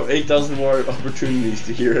 We'll have 8,000 more opportunities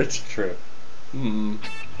to hear it. True.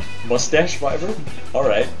 Mustache fiber?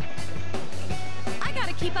 Alright. I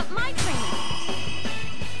gotta keep up my training.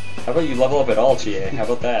 How about you level up at all, Chie? How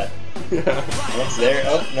about that? What's there?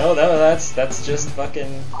 Oh, no, that's just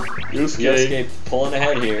fucking Yosuke pulling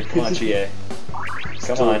ahead here. Come on, Chie.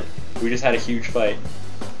 Come on. We just had a huge fight.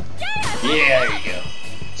 Yeah, there you go.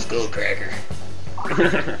 Skull cracker.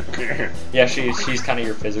 Yeah, she's kind of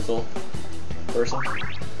your physical person.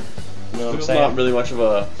 You know what I'm saying? Not really much of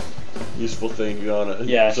a useful thing on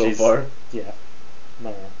it so far. Yeah.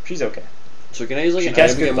 No. She's okay. So can I use like an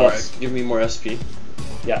item to give me more SP?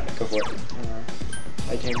 Yeah, go for it.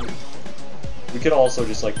 I can... We could also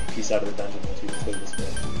just like piece out of the dungeon once we play this way.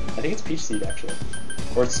 I think it's Peach Seed actually.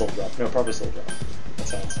 Or it's Soul Drop. No, probably Soul Drop. That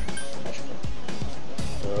sounds magical.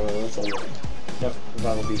 That's all right. Nope,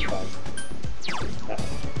 that will be 5.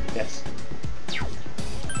 Yes.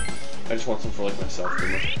 I just want some for like myself,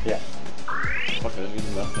 didn't I? Yeah. Fuck, I didn't do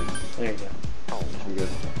nothing. There you go. I'm good.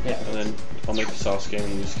 Yeah. And then I'll make Sasuke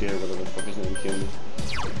and Yusuke or whatever the fuck his name kill me.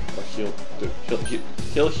 Or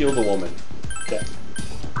he'll heal the woman. Okay.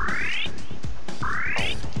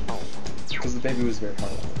 Because the baby was very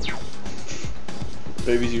hard on women.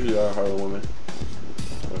 Babies usually are hard on women.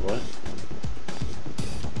 Wait, what?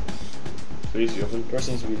 Please, you open? Door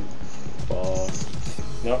seems to be...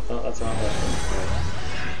 No, that's not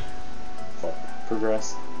right.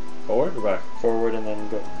 Progress. Forward or back? Forward and then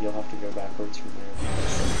go. You'll have to go backwards from there.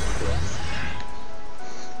 Yes.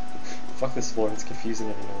 Fuck this floor, it's confusing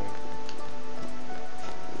and annoying.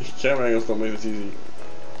 Camera angles don't make this easy.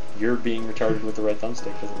 You're being retarded with the right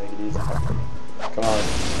thumbstick doesn't make it easy. Come on.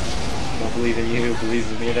 Don't believe in you,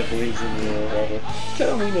 believes in me that believes in you, or whatever.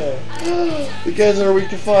 Tell me now. The guys are weak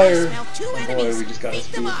to fire. Oh boy, we just got a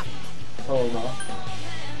speed. Oh no.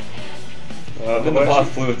 And then the bot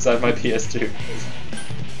flew inside my PS2.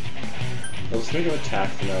 Let's make an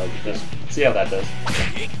attack for now. Because see how that does.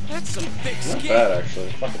 That's some thick skin. Not bad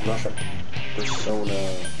actually. Fucking rush him.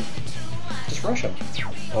 Persona. Just rush him.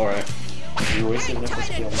 Alright. You wasted enough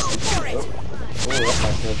skill. Oh,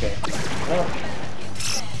 that's not okay.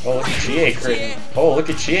 Oh, look at Chie critting. Oh, look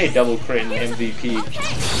at Chie double critting MVP.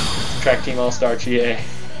 Track Team All-Star Chie.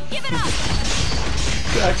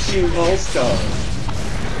 Track Team All-Star.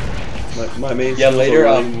 My main later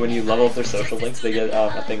when you level up their social links, they get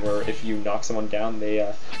a thing where if you knock someone down, they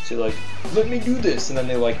say like, let me do this, and then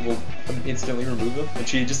they like will instantly remove them, and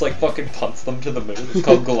she just like fucking punts them to the moon. It's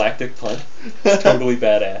called Galactic Punt. It's totally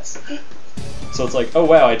badass. So it's like, oh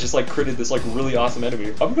wow, I just like critted this like really awesome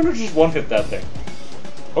enemy. I'm gonna just one-hit that thing.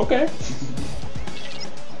 Okay.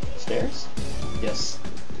 Stairs? Yes.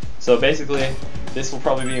 So basically, this will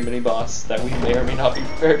probably be a mini boss that we may or may not be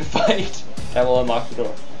prepared to fight. That will unlock the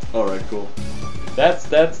door. Alright, cool.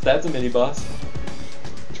 That's a mini boss.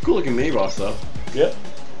 It's a cool looking mini boss though. Yep.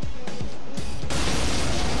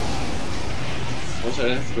 Also, I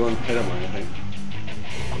didn't have to go and hit him or anything.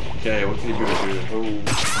 Okay, what can you do to do?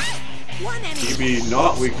 He can be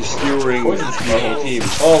not weak to skewering our whole team.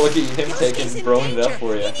 Oh, look at him taking throwing it up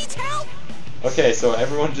for you. Okay, so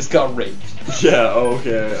everyone just got raped. Yeah,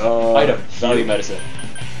 okay. Item, value medicine.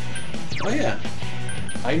 Oh yeah.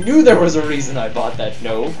 I knew there was a reason I bought that.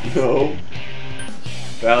 No. No.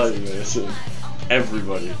 Value medicine.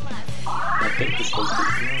 Everybody. I think this was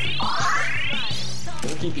good.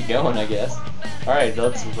 It'll keep you going, I guess. Alright,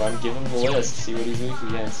 let's run, give him the list, see what he's weak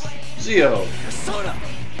against. Zio.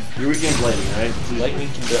 You're weak against lightning, right? Lightning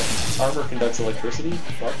armor conducts electricity?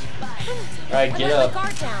 What? Alright, get up.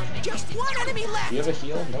 Just one enemy left. Do you have a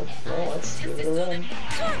heal? Nope. Well, let's give it a run.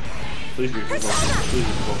 Please be focused. Please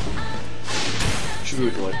be focused. Should be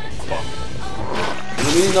weak to lightning. Fuck. Does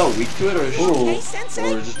it mean he's not weak to it, or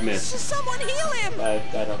just miss? Someone heal him. I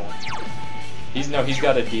don't know. He's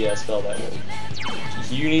got a DS spell that way.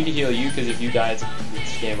 You need to heal you, because if you die, it's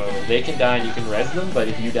game over. They can die and you can res them, but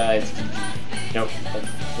if you die, it's GG. Nope.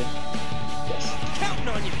 Yes. Counting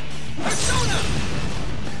on you.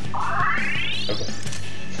 Okay.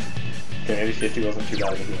 Okay, maybe 50 wasn't too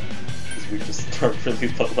bad of a deal. Because we just started really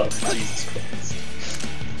low level. Jesus Christ.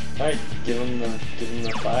 Alright, give him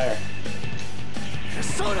the fire.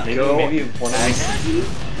 Maybe one of these.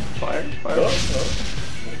 Fire? Fire? Oh.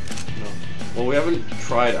 No. Well, we haven't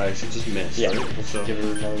tried ice, it just missed. Yeah, right? So give it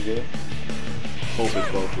another go. Hope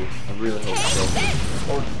it's both. I really hope it's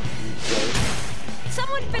both.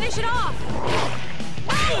 Someone finish it off!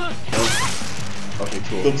 Okay,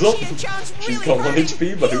 cool. Thumbs up! She's got 1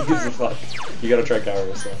 HP, but who gives a fuck? You gotta try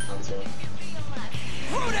Kyra, so I'm sorry.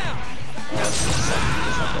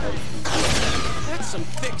 That's some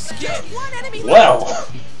thick skin. One enemy Wow!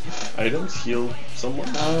 Items heal someone?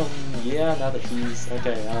 Yeah, now that he's...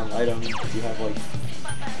 Okay, item, do you have, like...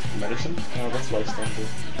 Medicine? No, what's lifestyle do?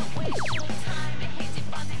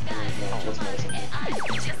 No, what's medicine do?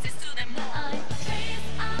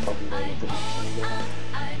 Probably more than 50%.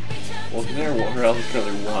 Well, there, her health is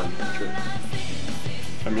currently 1. True.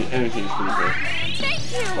 I mean, anything's pretty good.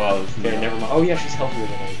 Wow, that's Okay, never mind. Oh yeah, she's healthier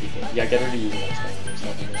than other people. Yeah, get her to use lifestyle. There's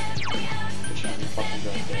nothing there. But she's fucking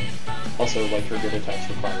drunk there. Also, like, her good attacks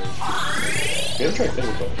require HP. We haven't tried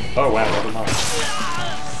physical. Oh wow, never mind.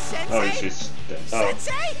 Oh, she's dead. Oh.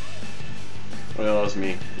 Well, that was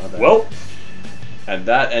me. My bad. Well! And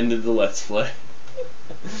that ended the Let's Play.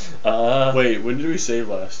 Wait, when did we save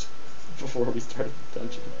last? Before we started the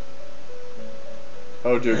dungeon.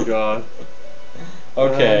 Oh dear God.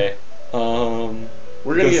 Okay. I'm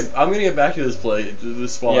gonna get back to this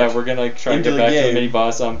spot. Yeah, we're gonna try and get back to the mini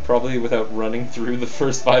boss. Probably without running through the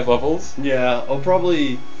first 5 levels. Yeah, I'll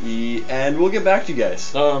probably and we'll get back to you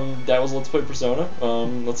guys. That was Let's Play Persona.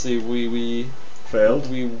 Let's see, we failed.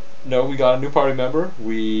 We got a new party member.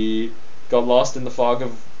 We got lost in the fog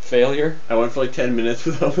of failure. I went for like 10 minutes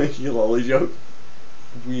without making a lolly joke.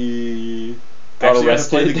 We got arrested. Got to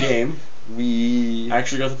play the game. We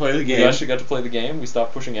actually got to play the game. We actually got to play the game. We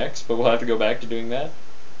stopped pushing X, but we'll have to go back to doing that.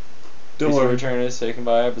 Don't worry. Return is taken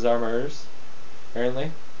by bizarre murders.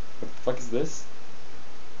 Apparently. What the fuck is this?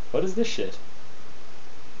 What is this shit?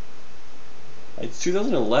 It's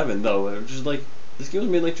 2011 though, which is like this game was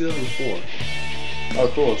made like 2004. Oh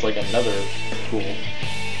cool, it's like another cool.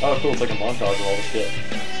 Oh cool, it's like a montage of all the shit.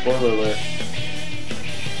 Spoiler alert.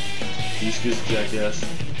 Yusuke's jackass.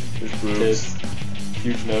 There's boobs. Tits.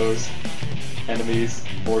 Huge nose. Enemies.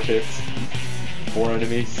 4 tits. 4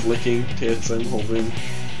 enemies. Licking tits, I'm hoping.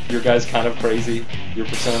 Your guy's kind of crazy. Your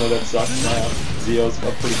persona that sucks now. Zio's a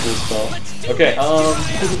pretty cool spell. Okay,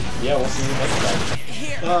 yeah, we'll see you next time.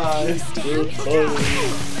 Bye.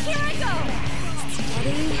 Here I go.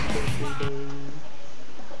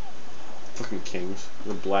 Fucking kings.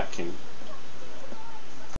 The Black King.